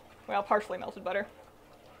 Well, partially melted butter.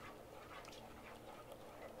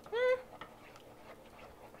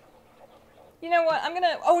 You know what? I'm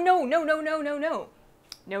gonna, oh no.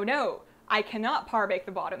 No, I cannot par bake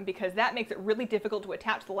the bottom because that makes it really difficult to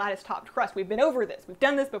attach the lattice topped crust. We've been over this. We've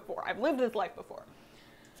done this before. I've lived this life before.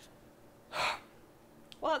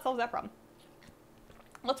 Well, that solves that problem.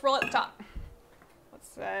 Let's roll at the top.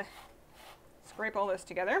 Let's scrape all this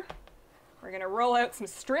together. We're going to roll out some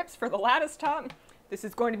strips for the lattice top. This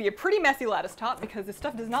is going to be a pretty messy lattice top because this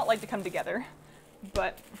stuff does not like to come together,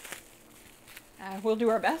 but we'll do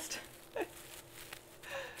our best.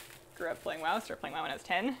 Grew up playing WoW, started playing WoW when I was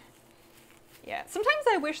 10. Yeah, sometimes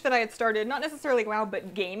I wish that I had started, not necessarily WoW,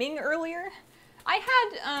 but gaming earlier. I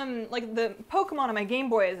had, like, the Pokemon on my Game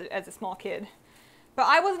Boy as a small kid, but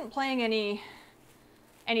I wasn't playing any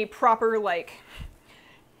proper, like,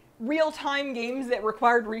 real-time games that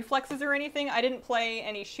required reflexes or anything. I didn't play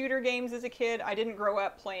any shooter games as a kid. I didn't grow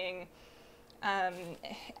up playing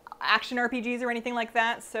action RPGs or anything like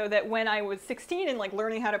that, so that when I was 16 and like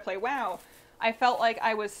learning how to play WoW, I felt like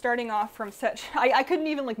I was starting off from such... I couldn't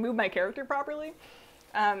even like move my character properly,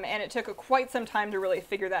 and it took quite some time to really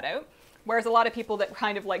figure that out. Whereas a lot of people that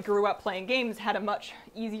kind of like grew up playing games had a much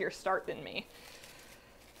easier start than me.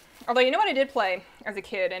 Although, you know what I did play as a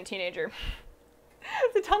kid and teenager?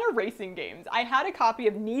 It's a ton of racing games. I had a copy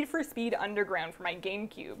of Need for Speed Underground for my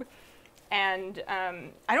GameCube. And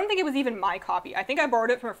I don't think it was even my copy. I think I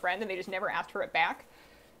borrowed it from a friend and they just never asked for it back.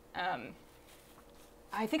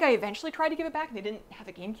 I think I eventually tried to give it back and they didn't have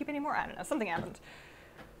a GameCube anymore. I don't know, something happened.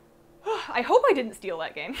 I hope I didn't steal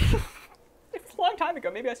that game. It's a long time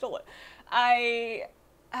ago, maybe I stole it. I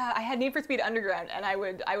had Need for Speed Underground and I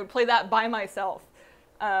would play that by myself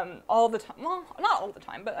all the time. Well, not all the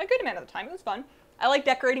time, but a good amount of the time. It was fun. I like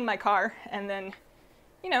decorating my car and then,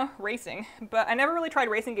 you know, racing. But I never really tried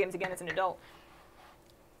racing games again as an adult.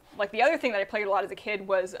 Like, the other thing that I played a lot as a kid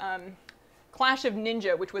was Clash of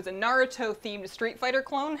Ninja, which was a Naruto-themed Street Fighter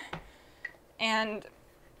clone. And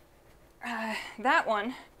that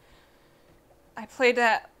one, I played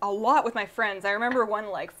that a lot with my friends. I remember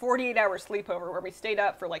one, like, 48-hour sleepover where we stayed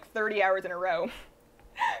up for, like, 30 hours in a row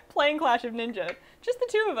playing Clash of Ninja. Just the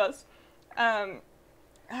two of us.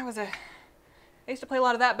 I used to play a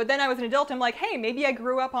lot of that, but then I was an adult and I'm like, hey, maybe I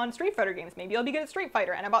grew up on Street Fighter games. Maybe I'll be good at Street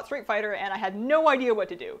Fighter. And I bought Street Fighter and I had no idea what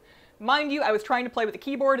to do. Mind you, I was trying to play with a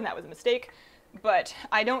keyboard and that was a mistake, but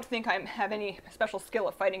I don't think I have any special skill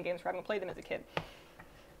at fighting games for having played them as a kid.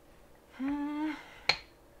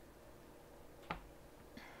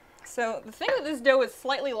 So the thing that this dough is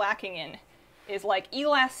slightly lacking in is like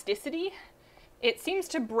elasticity. It seems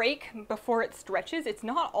to break before it stretches. It's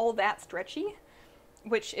not all that stretchy,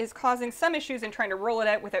 which is causing some issues in trying to roll it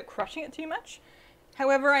out without crushing it too much.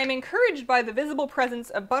 However, I'm encouraged by the visible presence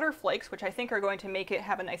of butter flakes, which I think are going to make it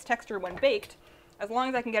have a nice texture when baked, as long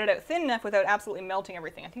as I can get it out thin enough without absolutely melting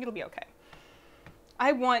everything. I think it'll be okay.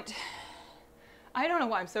 I don't know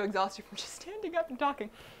why I'm so exhausted from just standing up and talking.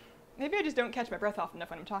 Maybe I just don't catch my breath off enough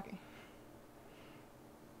when I'm talking.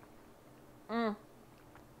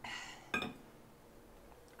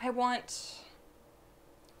 I want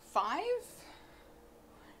 5?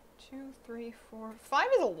 2, 3, 4. 5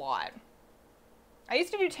 is a lot. I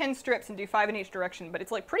used to do 10 strips and do 5 in each direction, but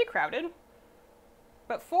it's like pretty crowded.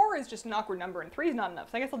 But 4 is just an awkward number and 3 is not enough,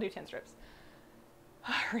 so I guess I'll do 10 strips.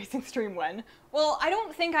 Racing stream when? Well, I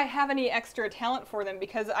don't think I have any extra talent for them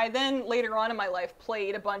because I then later on in my life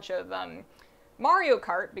played a bunch of Mario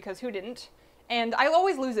Kart, because who didn't? And I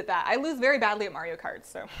always lose at that. I lose very badly at Mario Kart,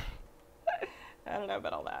 so I don't know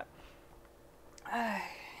about all that.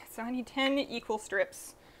 So I need 10 equal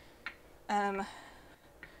strips.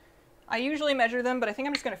 I usually measure them, but I think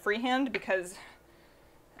I'm just going to freehand because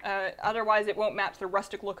otherwise it won't match the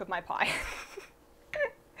rustic look of my pie.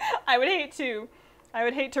 I would hate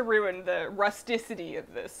to ruin the rusticity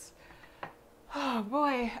of this. Oh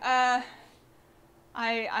boy.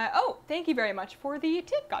 Oh, thank you very much for the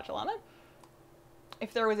tip, Gotcha Llama.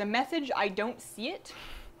 If there was a message, I don't see it,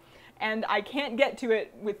 and I can't get to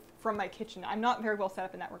it from my kitchen. I'm not very well set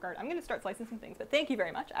up in that regard. I'm going to start slicing some things, but thank you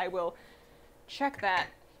very much. I will check that.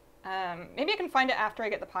 Maybe I can find it after I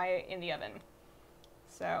get the pie in the oven.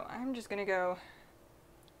 So I'm just going to go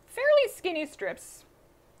fairly skinny strips.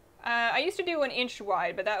 I used to do 1 inch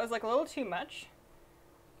wide, but that was like a little too much.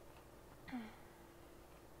 1,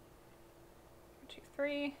 2,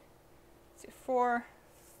 3, 4,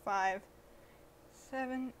 5,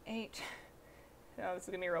 7, 8. Oh, this is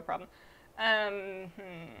gonna be a real problem. I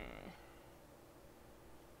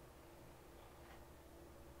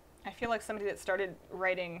feel like somebody that started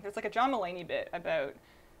writing, there's like a John Mulaney bit about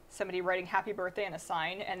somebody writing happy birthday in a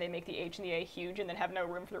sign and they make the H and the A huge and then have no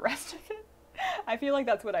room for the rest of it. I feel like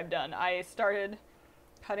that's what I've done. I started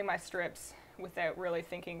cutting my strips without really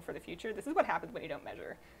thinking for the future. This is what happens when you don't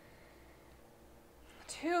measure.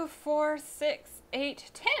 2, 4, 6,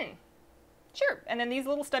 8, 10. Sure, and then these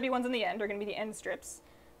little stubby ones in the end are going to be the end strips.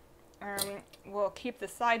 We'll keep the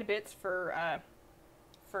side bits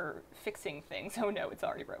for fixing things. Oh no, it's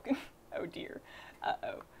already broken. Oh dear.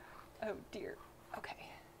 Uh-oh. Oh dear. Okay.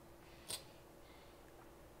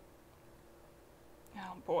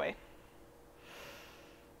 Oh boy.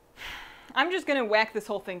 I'm just going to whack this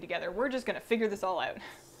whole thing together. We're just going to figure this all out.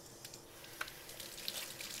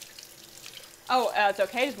 Oh, it's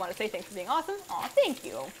okay. Just want to say thanks for being awesome. Aw, thank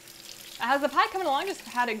you. How's the pie coming along? Just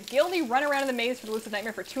had a guilty run around in the maze for the Elusive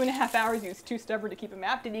Nightmare for 2.5 hours. He was too stubborn to keep a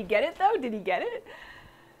map. Did he get it, though? Did he get it?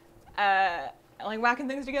 Like whacking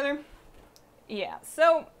things together? Yeah,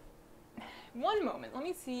 so one moment. Let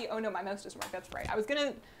me see. Oh no, my mouse doesn't work. That's right.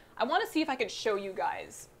 I want to see if I could show you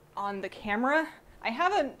guys on the camera. I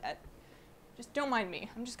have just don't mind me.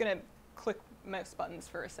 I'm just gonna click mouse buttons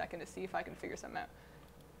for a second to see if I can figure something out.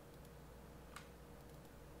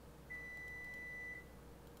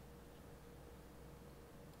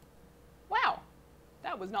 Wow,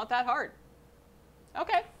 that was not that hard.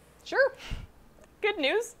 Okay, sure. Good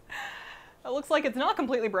news. It looks like it's not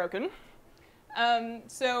completely broken.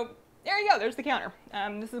 So there you go, there's the counter.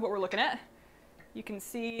 This is what we're looking at. You can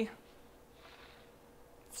see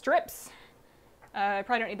strips. I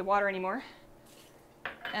probably don't need the water anymore.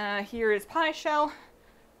 Here is pie shell.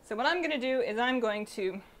 So what I'm gonna do is I'm gonna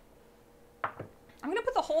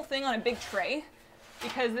put the whole thing on a big tray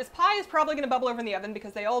because this pie is probably gonna bubble over in the oven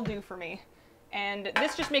because they all do for me. And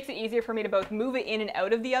this just makes it easier for me to both move it in and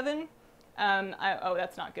out of the oven. Oh,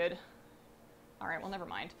 that's not good. All right, well, never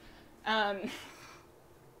mind.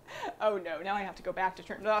 Oh no, now I have to go back to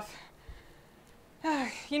turn it off.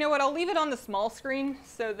 You know what, I'll leave it on the small screen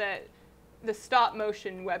so that the stop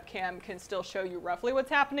motion webcam can still show you roughly what's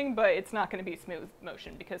happening, but it's not going to be smooth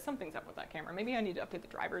motion because something's up with that camera. Maybe I need to update the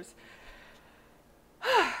drivers.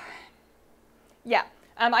 Yeah,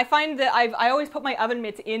 I find that I always put my oven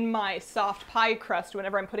mitts in my soft pie crust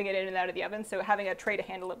whenever I'm putting it in and out of the oven, so having a tray to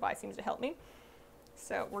handle it by seems to help me.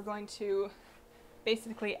 So we're going to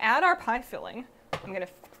basically add our pie filling. I'm going to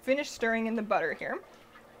finish stirring in the butter here.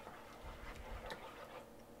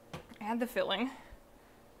 Add the filling,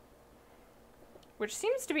 which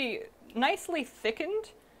seems to be nicely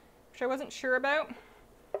thickened, which I wasn't sure about.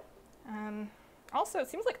 Also, it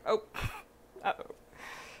seems like,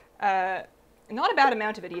 not a bad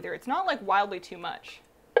amount of it either. It's not like wildly too much.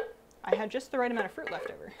 I had just the right amount of fruit left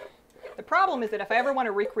over. The problem is that if I ever want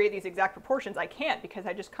to recreate these exact proportions, I can't because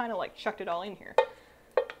I just kind of like chucked it all in here.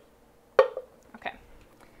 Okay,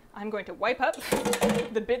 I'm going to wipe up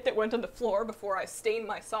the bit that went on the floor before I stain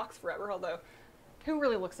my socks forever, although who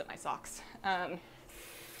really looks at my socks?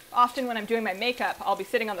 Often when I'm doing my makeup, I'll be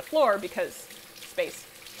sitting on the floor because space.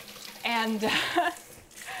 And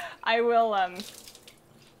I will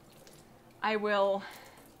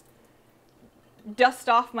dust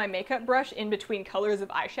off my makeup brush in between colors of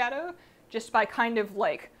eyeshadow just by kind of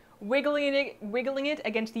like wiggling it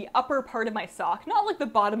against the upper part of my sock, not like the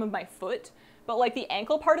bottom of my foot, but like the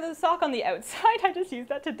ankle part of the sock on the outside. I just use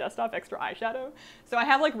that to dust off extra eyeshadow. So I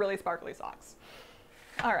have like really sparkly socks.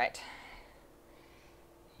 All right.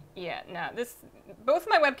 Yeah, no, both of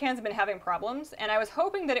my webcams have been having problems, and I was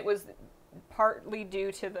hoping that it was partly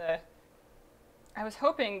due to the,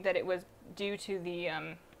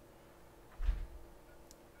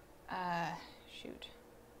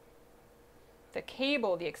 the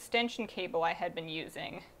cable, the extension cable I had been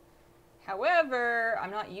using. However,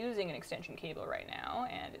 I'm not using an extension cable right now,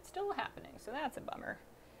 and it's still happening, so that's a bummer.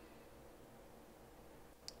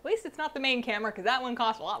 At least it's not the main camera, because that one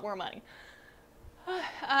costs a lot more money.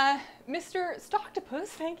 Mr. Stocktopus,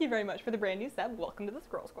 thank you very much for the brand new sub. Welcome to the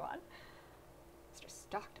Scroll Squad. Mr.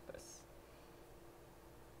 Stocktopus.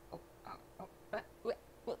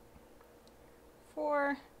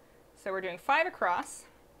 4. So we're doing 5 across,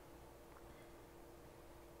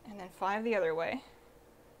 and then 5 the other way.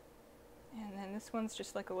 And then this one's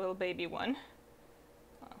just like a little baby one.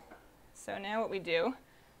 So now what we do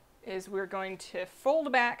is we're going to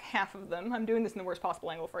fold back half of them. I'm doing this in the worst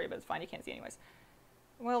possible angle for you, but it's fine, you can't see anyways.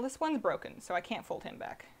 Well, this one's broken, so I can't fold him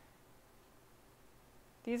back.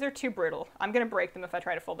 These are too brittle. I'm gonna break them if I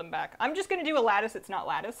try to fold them back. I'm just gonna do a lattice that's not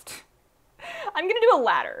latticed. I'm gonna do a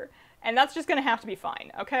ladder, and that's just gonna have to be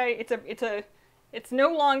fine, okay? It's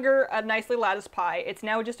no longer a nicely latticed pie, it's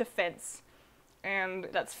now just a fence. And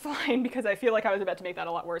that's fine because I feel like I was about to make that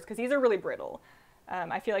a lot worse because these are really brittle.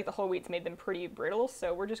 I feel like the whole wheat's made them pretty brittle,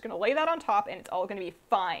 so we're just gonna lay that on top and it's all gonna be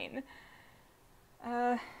fine.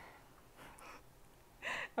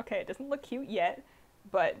 Okay, it doesn't look cute yet,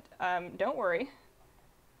 but don't worry.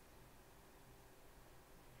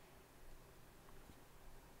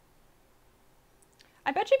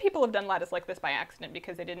 I bet you people have done lattice like this by accident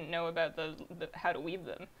because they didn't know about how to weave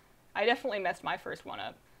them. I definitely messed my first one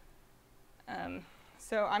up.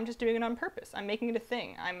 So I'm just doing it on purpose. I'm making it a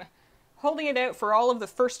thing. I'm holding it out for all of the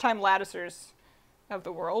first-time latticers of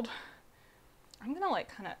the world. I'm gonna like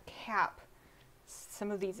kind of cap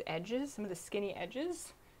some of these edges, some of the skinny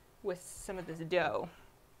edges, with some of this dough.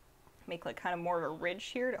 Make like kind of more of a ridge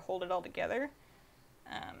here to hold it all together.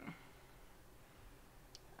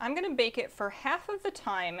 I'm gonna bake it for half of the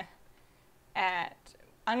time at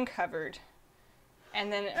uncovered,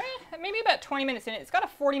 and then maybe about 20 minutes in it. It's got a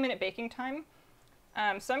 40-minute baking time,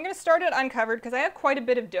 So I'm going to start it uncovered because I have quite a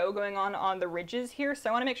bit of dough going on the ridges here, so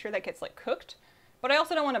I want to make sure that gets like cooked. But I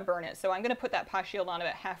also don't want to burn it, so I'm going to put that pie shield on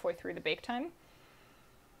about halfway through the bake time.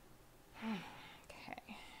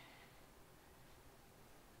 Okay.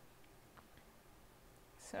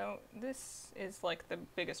 So this is like the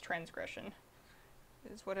biggest transgression,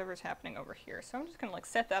 is whatever's happening over here. So I'm just going to like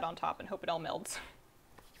set that on top and hope it all melts.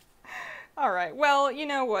 All right, well, you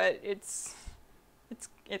know what? It's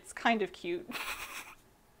kind of cute.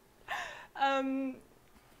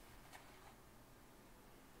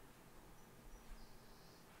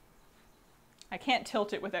 I can't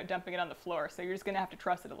tilt it without dumping it on the floor, so you're just gonna have to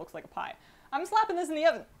trust that it looks like a pie. I'm slapping this in the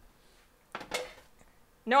oven.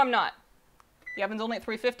 No, I'm not. The oven's only at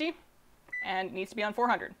 350, and it needs to be on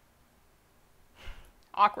 400.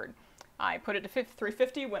 Awkward. I put it to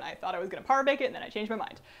 350 when I thought I was gonna power bake it, and then I changed my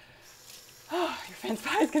mind. Oh, your fan's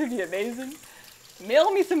pie is gonna be amazing.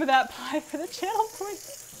 Mail me some of that pie for the channel,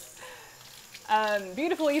 please.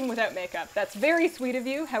 Beautiful even without makeup. That's very sweet of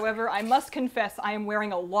you. However, I must confess I am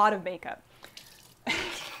wearing a lot of makeup.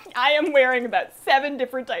 I am wearing about 7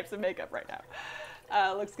 different types of makeup right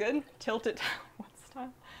now. Looks good. Tilt it one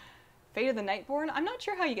style. Fate of the Nightborn? I'm not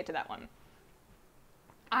sure how you get to that one.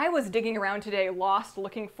 I was digging around today, lost,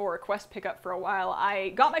 looking for a quest pickup for a while. I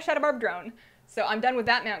got my Shadow Barb drone, so I'm done with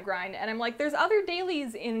that mount grind, and I'm like, there's other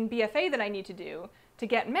dailies in BFA that I need to do to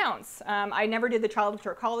get mounts. I never did the Child of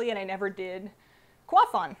Torcali, and I never did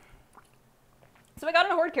Quaffon. So I got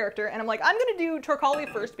on a Horde character, and I'm like, I'm gonna do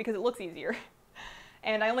Torcali first because it looks easier.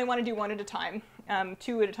 And I only want to do 1 at a time.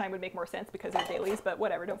 2 at a time would make more sense because they're dailies, but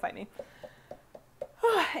whatever, don't fight me.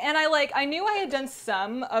 And I knew I had done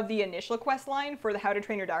some of the initial quest line for the How to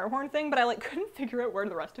Train Your Direhorn thing, but I couldn't figure out where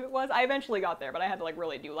the rest of it was. I eventually got there, but I had to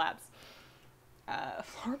really do laps.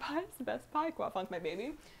 Floor pie is the best pie. Quaffon's my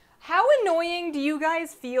baby. How annoying do you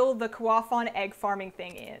guys feel the Quaffon egg farming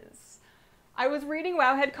thing is? I was reading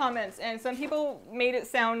Wowhead comments, and some people made it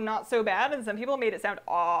sound not so bad, and some people made it sound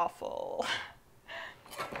awful.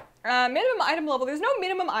 Minimum item level. There's no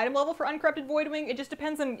minimum item level for Uncorrupted Voidwing. It just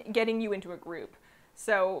depends on getting you into a group.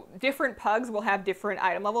 So different pugs will have different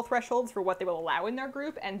item level thresholds for what they will allow in their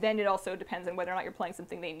group, and then it also depends on whether or not you're playing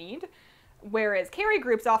something they need. Whereas carry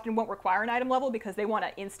groups often won't require an item level because they want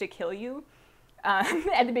to insta-kill you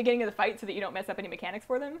at the beginning of the fight so that you don't mess up any mechanics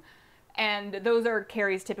for them. And those are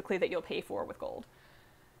carries typically that you'll pay for with gold.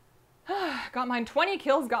 Got mine 20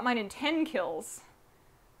 kills, got mine in 10 kills.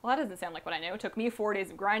 Well, that doesn't sound like what I know. It took me 4 days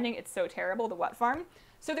of grinding. It's so terrible, the what farm.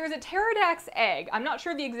 So there's a Pterodax egg. I'm not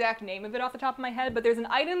sure the exact name of it off the top of my head, but there's an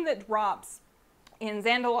item that drops in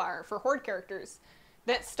Zandalar for Horde characters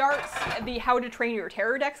that starts the How to Train Your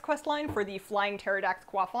Pterodax questline for the Flying Pterodax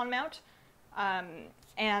Quaffon mount.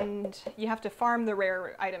 And you have to farm the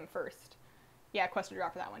rare item first. Yeah, quest to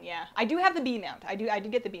drop for that one, yeah. I do have the bee mount. I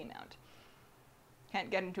did get the bee mount. Can't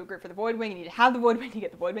get into a group for the Voidwing. You need to have the Voidwing to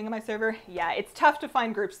get the Voidwing on my server. Yeah, it's tough to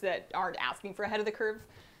find groups that aren't asking for ahead of the curve.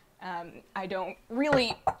 I don't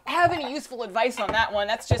really have any useful advice on that one.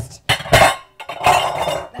 That's just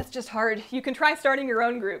hard. You can try starting your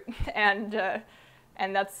own group, and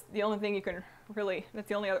that's the only thing you can really, that's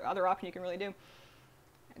the only other option you can really do.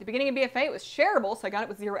 At the beginning of BFA, it was shareable, so I got it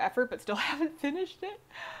with 0 effort, but still haven't finished it.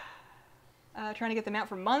 Trying to get them out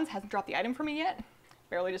for months, hasn't dropped the item for me yet.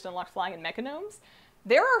 Barely just unlocked flying and mechanomes.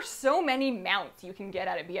 There are so many mounts you can get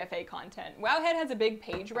out of BFA content. Wowhead has a big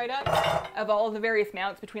page write-up of all of the various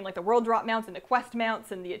mounts between the world drop mounts and the quest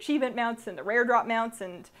mounts and the achievement mounts and the rare drop mounts,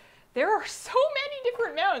 and there are so many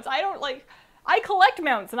different mounts. I collect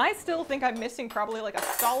mounts, and I still think I'm missing probably a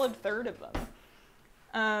solid 1/3 of them.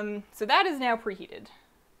 So that is now preheated.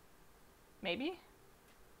 Maybe?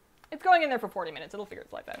 It's going in there for 40 minutes. It'll figure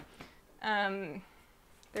its life out.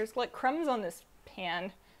 There's crumbs on this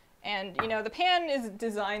pan. And, the pan is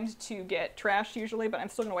designed to get trashed usually, but I'm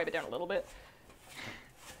still going to wipe it down a little bit.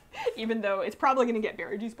 Even though it's probably going to get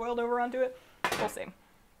berry juice boiled over onto it. We'll see. I'm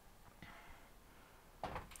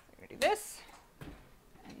going to do this.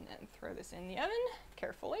 And then throw this in the oven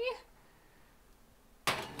carefully.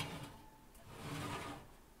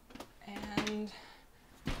 And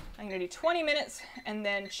I'm going to do 20 minutes and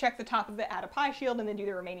then check the top of it, add a pie shield, and then do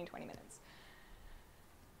the remaining 20 minutes.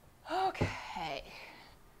 Okay.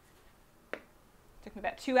 Took me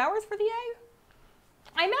about 2 hours for the egg.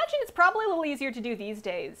 I imagine it's probably a little easier to do these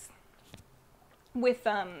days. With,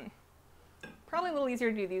 probably a little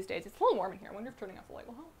easier to do these days. It's a little warm in here. I wonder if turning off the light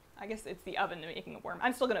will help. I guess it's the oven making it warm.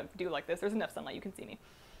 I'm still going to do like this. There's enough sunlight you can see me.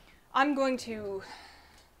 I'm going to,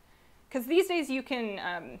 because these days you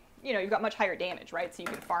can, you've got much higher damage, right? So you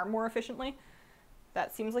can farm more efficiently.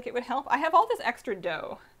 That seems like it would help. I have all this extra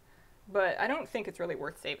dough, but I don't think it's really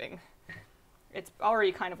worth saving. It's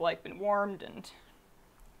already kind of like been warmed and,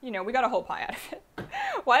 you know, we got a whole pie out of it.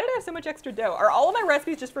 Why did I have so much extra dough? Are all of my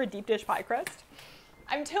recipes just for a deep dish pie crust?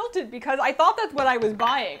 I'm tilted because I thought that's what I was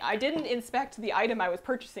buying. I didn't inspect the item I was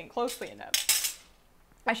purchasing closely enough.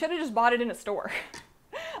 I should have just bought it in a store.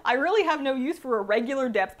 I really have no use for a regular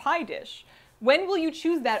depth pie dish. When will you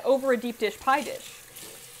choose that over a deep dish pie dish?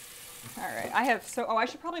 All right, I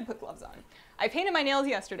should probably put gloves on. I painted my nails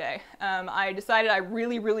yesterday. I decided I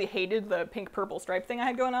really, really hated the pink-purple stripe thing I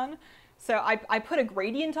had going on. So I put a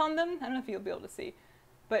gradient on them. I don't know if you'll be able to see,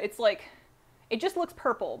 but it's like, it just looks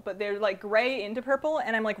purple, but they're like gray into purple,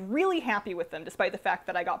 and I'm like really happy with them, despite the fact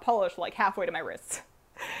that I got polish like halfway to my wrists.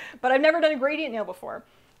 But I've never done a gradient nail before,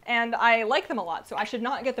 and I like them a lot, so I should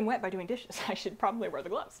not get them wet by doing dishes. I should probably wear the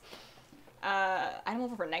gloves. Item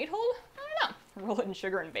over for night hold? I don't know. Roll it in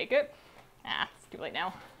sugar and bake it. Ah, it's too late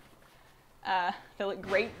now. They look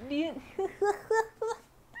great.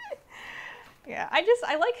 Yeah, I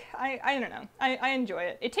don't know. I enjoy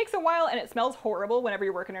it. It takes a while and it smells horrible whenever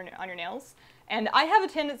you're working on your nails. And I have a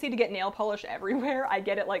tendency to get nail polish everywhere. I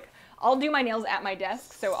get it like, I'll do my nails at my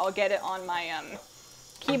desk, so I'll get it on my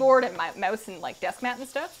keyboard and my mouse and like desk mat and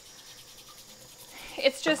stuff.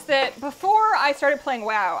 It's just that before I started playing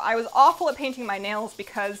WoW, I was awful at painting my nails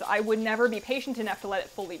because I would never be patient enough to let it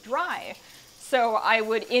fully dry. So I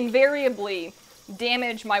would invariably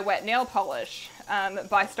damage my wet nail polish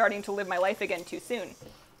by starting to live my life again too soon.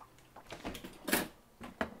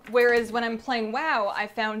 Whereas when I'm playing WoW, I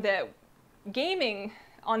found that gaming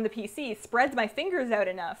on the PC spreads my fingers out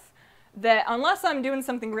enough that unless I'm doing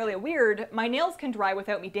something really weird, my nails can dry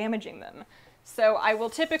without me damaging them. So I will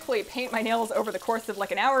typically paint my nails over the course of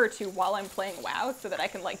like an hour or two while I'm playing WoW so that I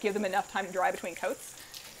can like give them enough time to dry between coats.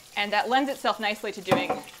 And that lends itself nicely to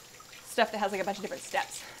doing stuff that has like a bunch of different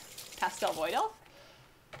steps. Pastel Void Elf.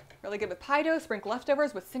 Really good with pie dough, sprinkle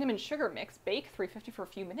leftovers with cinnamon sugar mix, bake 350 for a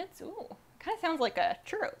few minutes. Ooh, kind of sounds like a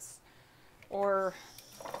churros. Or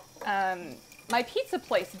my pizza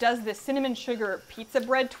place does this cinnamon sugar pizza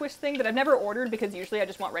bread twist thing that I've never ordered because usually I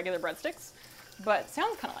just want regular breadsticks, but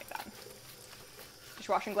sounds kind of like that.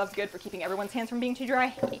 Dishwashing gloves good for keeping everyone's hands from being too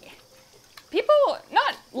dry. People,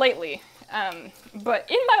 not lately, but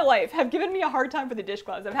in my life have given me a hard time for the dish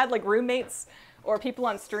gloves. I've had like roommates or people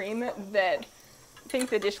on stream that think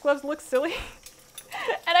the dish gloves look silly.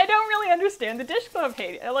 And I don't really understand the dish glove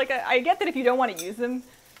hate. Like, I get that if you don't want to use them,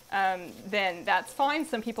 then that's fine.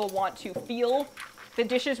 Some people want to feel the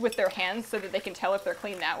dishes with their hands so that they can tell if they're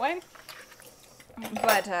clean that way.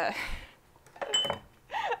 But, I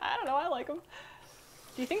don't know, I like them.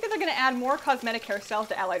 Do you think that they're going to add more cosmetic hairstyles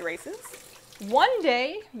to allied races? One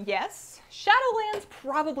day, yes. Shadowlands,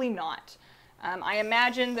 probably not. I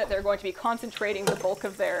imagine that they're going to be concentrating the bulk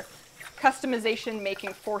of their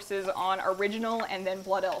customization-making forces on original and then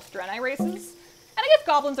Blood Elf Draenei races. And I guess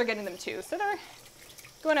goblins are getting them too, so they're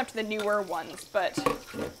going up to the newer ones. But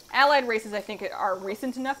allied races, I think, are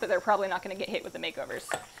recent enough that they're probably not going to get hit with the makeovers.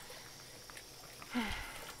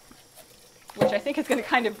 Which I think is going to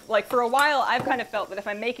kind of, like, for a while, I've kind of felt that if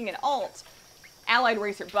I'm making an alt, allied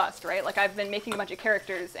race or bust, right? Like, I've been making a bunch of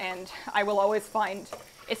characters, and I will always find,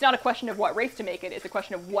 it's not a question of what race to make it, it's a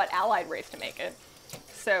question of what allied race to make it.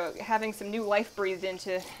 So having some new life breathed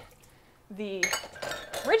into the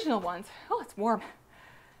original ones, oh, it's warm,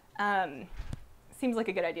 seems like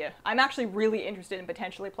a good idea. I'm actually really interested in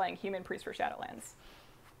potentially playing Human Priest for Shadowlands.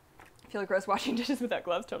 I feel like gross washing dishes without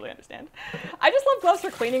gloves, totally understand. I just love gloves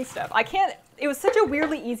for cleaning stuff. I can't, it was such a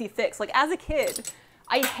weirdly easy fix. Like, as a kid,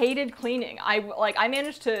 I hated cleaning. I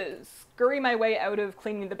managed to scurry my way out of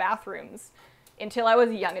cleaning the bathrooms until I was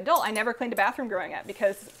a young adult. I never cleaned a bathroom growing up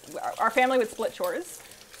because our family would split chores.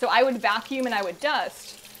 So I would vacuum and I would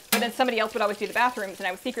dust, but then somebody else would always do the bathrooms, and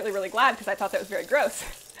I was secretly really glad because I thought that was very gross.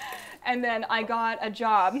 And then I got a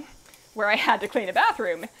job where I had to clean a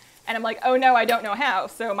bathroom, and I'm like, oh no, I don't know how.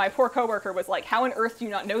 So my poor coworker was like, how on earth do you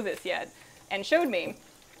not know this yet? And showed me.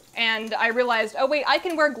 And I realized, oh wait, I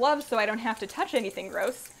can wear gloves so I don't have to touch anything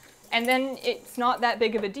gross. And then it's not that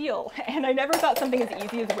big of a deal. And I never thought something as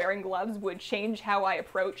easy as wearing gloves would change how I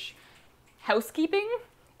approach housekeeping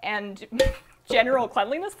and general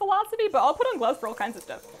cleanliness philosophy, but I'll put on gloves for all kinds of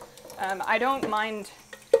stuff. I don't mind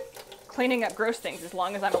cleaning up gross things as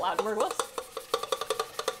long as I'm allowed to wear gloves.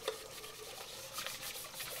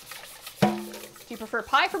 Do you prefer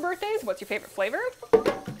pie for birthdays? What's your favorite flavor?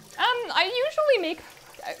 I usually make,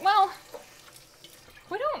 well,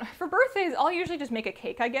 we don't, for birthdays, I'll usually just make a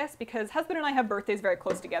cake, I guess, because husband and I have birthdays very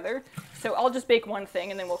close together. So I'll just bake one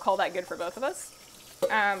thing and then we'll call that good for both of us.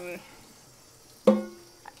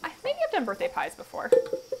 Maybe I've done birthday pies before.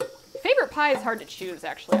 Favorite pie is hard to choose,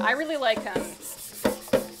 actually. I really like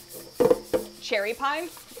cherry pie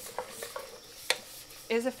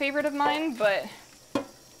is a favorite of mine, but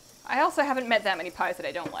I also haven't met that many pies that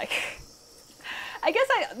I don't like. I guess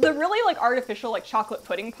the really like artificial like chocolate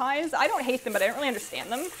pudding pies, I don't hate them, but I don't really understand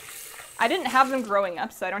them. I didn't have them growing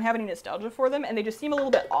up, so I don't have any nostalgia for them, and they just seem a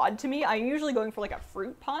little bit odd to me. I'm usually going for like a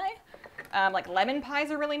fruit pie. Like lemon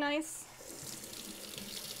pies are really nice.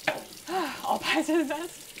 All pies are the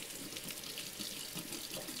best.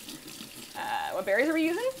 What berries are we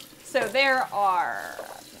using? So there are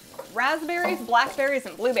raspberries, blackberries,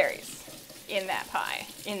 and blueberries in that pie,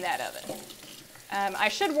 in that oven. I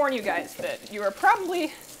should warn you guys that you are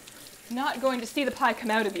probably not going to see the pie come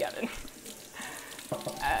out of the oven.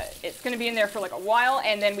 It's going to be in there for like a while,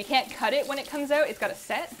 and then we can't cut it when it comes out. It's got to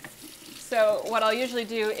set. So what I'll usually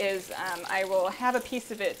do is I will have a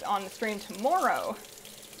piece of it on the stream tomorrow,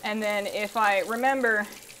 and then if I remember,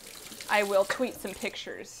 I will tweet some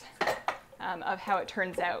pictures of how it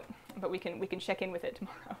turns out. But we can check in with it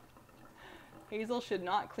tomorrow. Hazel should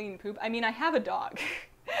not clean poop. I mean, I have a dog,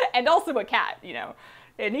 and also a cat. You know,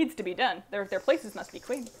 it needs to be done. Their places must be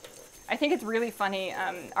clean. I think it's really funny.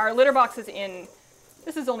 Our litter box is in.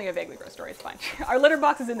 This is only a vaguely gross story, it's fine. Our litter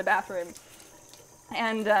box is in the bathroom,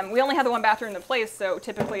 and we only have the one bathroom in the place, so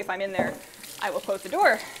typically if I'm in there, I will close the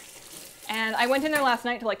door. And I went in there last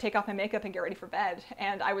night to like take off my makeup and get ready for bed,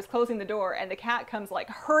 and I was closing the door, and the cat comes like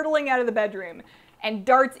hurtling out of the bedroom and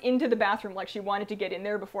darts into the bathroom like she wanted to get in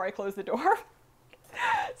there before I closed the door.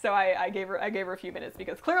 So I gave her a few minutes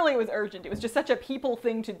because clearly it was urgent. It was just such a people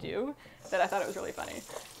thing to do that I thought it was really funny.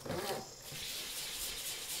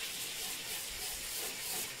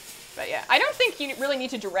 But yeah, I don't think you really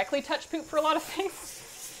need to directly touch poop for a lot of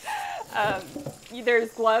things.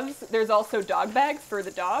 There's gloves, there's also dog bags for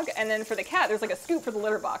the dog, and then for the cat, there's like a scoop for the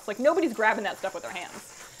litter box. Like, nobody's grabbing that stuff with their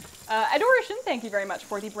hands. Adoration, thank you very much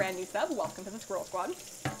for the brand new sub. Welcome to the Squirrel Squad.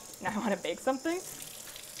 Now I want to bake something.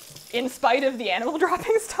 In spite of the animal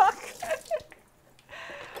dropping stock.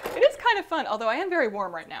 It is kind of fun, although I am very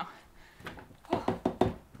warm right now. Oh,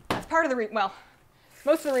 that's part of the well,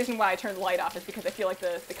 most of the reason why I turned the light off is because I feel like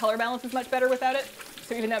the color balance is much better without it.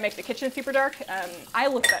 So even though it makes the kitchen super dark, I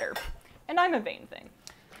look better. And I'm a vain thing.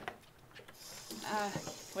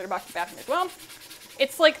 Litter box in the bathroom as well.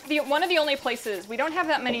 It's like one of the only places, we don't have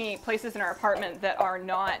that many places in our apartment that are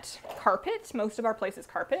not carpet. Most of our place is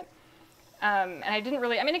carpet. And I didn't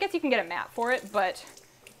really, I mean, I guess you can get a mat for it, but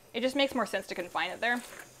it just makes more sense to confine it there.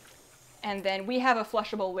 And then we have a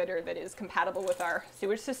flushable litter that is compatible with our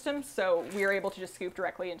sewage system, so we are able to just scoop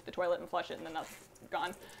directly into the toilet and flush it, and then that's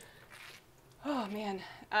gone. Oh, man.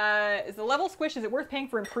 Is the level squish, is it worth paying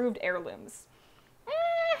for improved heirlooms?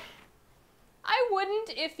 I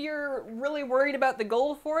wouldn't if you're really worried about the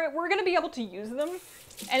gold for it. We're going to be able to use them,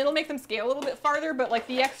 and it'll make them scale a little bit farther, but like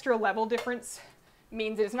the extra level difference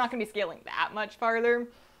means that it's not going to be scaling that much farther.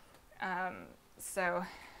 So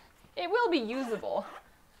it will be usable.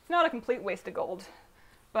 It's not a complete waste of gold,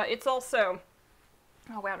 but it's also,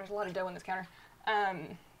 oh wow, there's a lot of dough on this counter.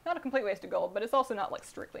 Not a complete waste of gold, but it's also not like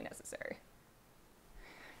strictly necessary.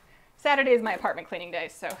 Saturday is my apartment cleaning day,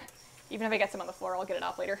 so even if I get some on the floor, I'll get it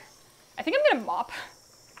off later. I think I'm gonna mop.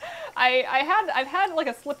 I've had like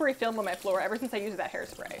a slippery film on my floor ever since I used that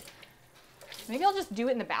hairspray. Maybe I'll just do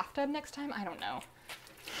it in the bathtub next time? I don't know.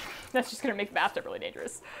 That's just gonna make the bathtub really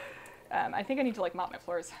dangerous. I think I need to like mop my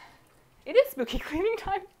floors. It is spooky cleaning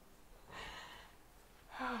time.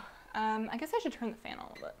 I guess I should turn the fan on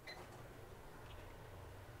a little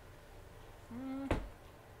bit.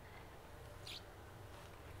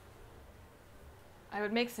 I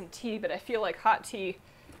would make some tea, but I feel like hot tea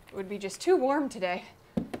would be just too warm today.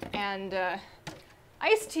 And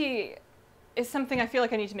iced tea is something I feel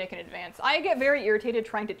like I need to make in advance. I get very irritated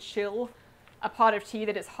trying to chill a pot of tea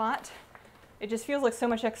that is hot. It just feels like so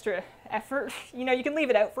much extra effort. You know, you can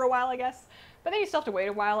leave it out for a while, I guess, but then you still have to wait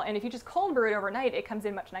a while, and if you just cold brew it overnight, it comes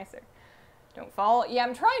in much nicer. Don't fall. Yeah,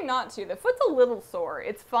 I'm trying not to. The foot's a little sore.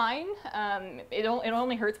 It's fine. It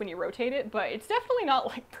only hurts when you rotate it, but it's definitely not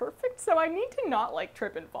like perfect, so I need to not like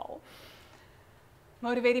trip and fall.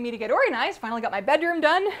 Motivating me to get organized. Finally got my bedroom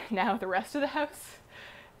done. Now the rest of the house.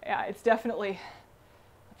 Yeah, it's definitely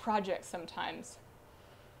a project sometimes.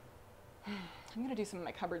 I'm gonna do some of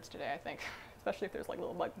my cupboards today, I think, especially if there's like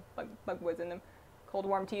little bugwoods in them. Cold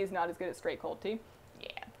warm tea is not as good as straight cold tea.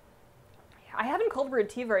 Yeah. I haven't cold brewed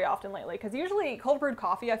tea very often lately, because usually cold brewed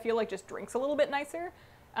coffee I feel like just drinks a little bit nicer.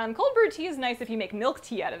 Cold brewed tea is nice if you make milk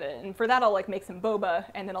tea out of it, and for that I'll like make some boba,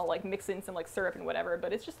 and then I'll like mix in some like syrup and whatever,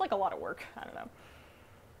 but it's just like a lot of work. I don't know.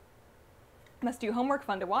 Must do homework,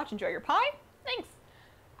 fun to watch, enjoy your pie? Thanks.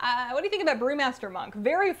 What do you think about Brewmaster Monk?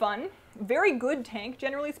 Very fun, very good tank,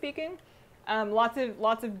 generally speaking. Lots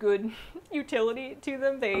of good utility to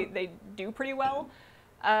them. They do pretty well.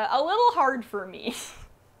 A little hard for me.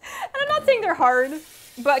 And I'm not saying they're hard,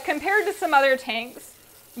 but compared to some other tanks,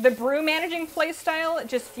 the brew managing playstyle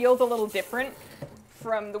just feels a little different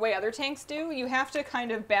from the way other tanks do. You have to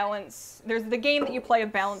kind of balance, there's the game that you play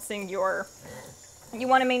of balancing your, you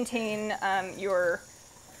want to maintain your,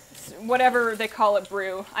 whatever they call it,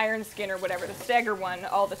 brew, iron skin or whatever, the stagger one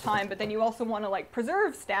all the time, but then you also want to like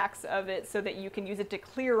preserve stacks of it so that you can use it to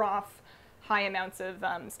clear off high amounts of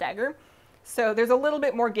stagger. So there's a little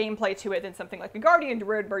bit more gameplay to it than something like the Guardian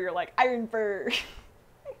Druid where you're like, iron fur.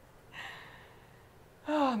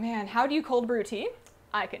 Oh man, how do you cold brew tea?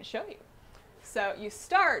 I can show you. So you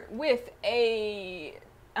start with a,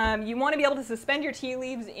 you want to be able to suspend your tea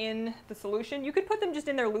leaves in the solution. You could put them just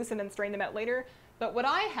in there loose and then strain them out later. But what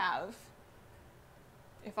I have,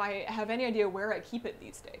 if I have any idea where I keep it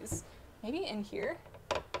these days, maybe in here?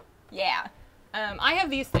 Yeah, I have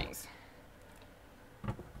these things.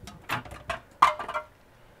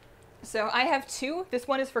 So I have two. This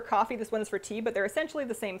one is for coffee, this one is for tea, but they're essentially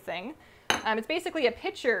the same thing. It's basically a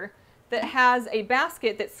pitcher that has a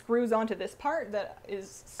basket that screws onto this part that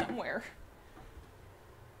is somewhere.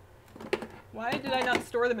 Why did I not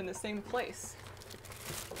store them in the same place?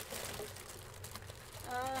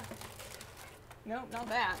 Nope, not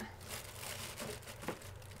that.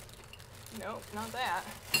 Nope, not that.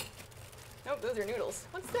 Nope, those are noodles.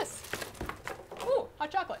 What's this? Ooh,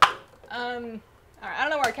 hot chocolate. All right, I don't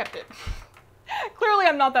know where I kept it. Clearly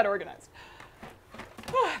I'm not that organized.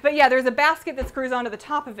 But yeah, there's a basket that screws onto the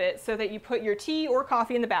top of it so that you put your tea or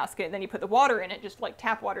coffee in the basket, and then you put the water in it, just like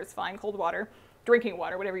tap water is fine, cold water, drinking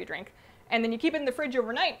water, whatever you drink. And then you keep it in the fridge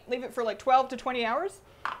overnight, leave it for like 12 to 20 hours.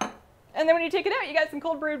 And then when you take it out, you got some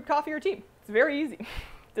cold brewed coffee or tea. It's very easy.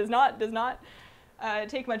 does not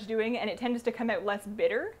take much doing, and it tends to come out less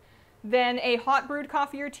bitter than a hot brewed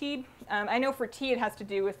coffee or tea. I know for tea it has to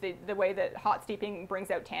do with the way that hot steeping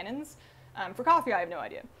brings out tannins. For coffee, I have no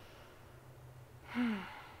idea.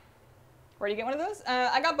 Where do you get one of those?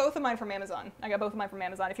 I got both of mine from Amazon.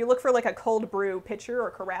 If you look for like a cold brew pitcher or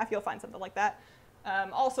carafe, you'll find something like that.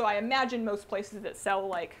 Also, I imagine most places that sell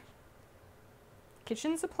like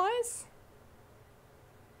kitchen supplies.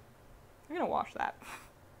 I'm gonna wash that.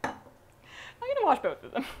 I'm gonna wash both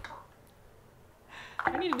of them.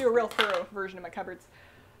 I need to do a real thorough version of my cupboards,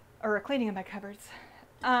 or a cleaning of my cupboards.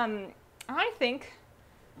 I think,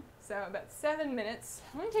 so about 7 minutes.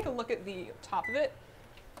 Let me take a look at the top of it.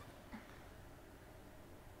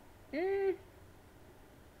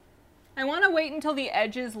 I want to wait until the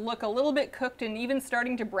edges look a little bit cooked and even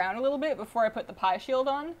starting to brown a little bit before I put the pie shield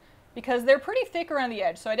on, because they're pretty thick around the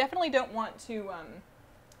edge, so I definitely don't want to,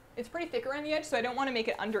 it's pretty thick around the edge, so I don't want to make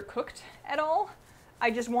it undercooked at all. I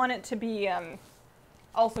just want it to be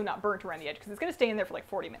also not burnt around the edge, because it's going to stay in there for like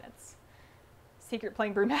 40 minutes. Secret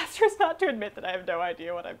playing brewmaster is not to admit that I have no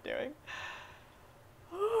idea what I'm doing.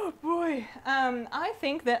 Oh boy. I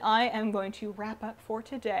think that I am going to wrap up for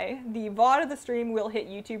today. The VoD of the stream will hit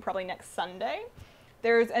YouTube probably next Sunday.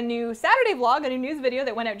 There's a new Saturday vlog, a new news video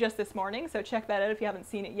that went out just this morning, so check that out if you haven't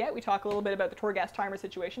seen it yet. We talk a little bit about the Torghast timer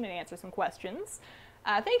situation and answer some questions.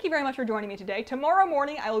 Thank you very much for joining me today. Tomorrow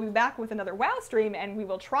morning I will be back with another WoW stream, and we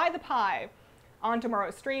will try the pie on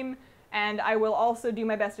tomorrow's stream, and I will also do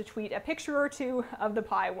my best to tweet a picture or two of the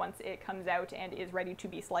pie once it comes out and is ready to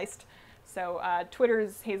be sliced. So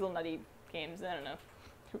Twitter's hazelnutty games, I don't know,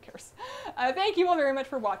 who cares. Thank you all very much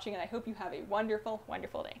for watching, and I hope you have a wonderful,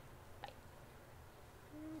 wonderful day. Bye.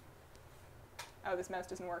 Oh, this mouse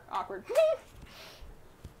doesn't work. Awkward. I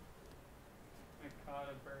caught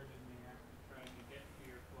a bird in the act of trying to get to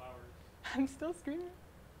your flowers. I'm still screaming.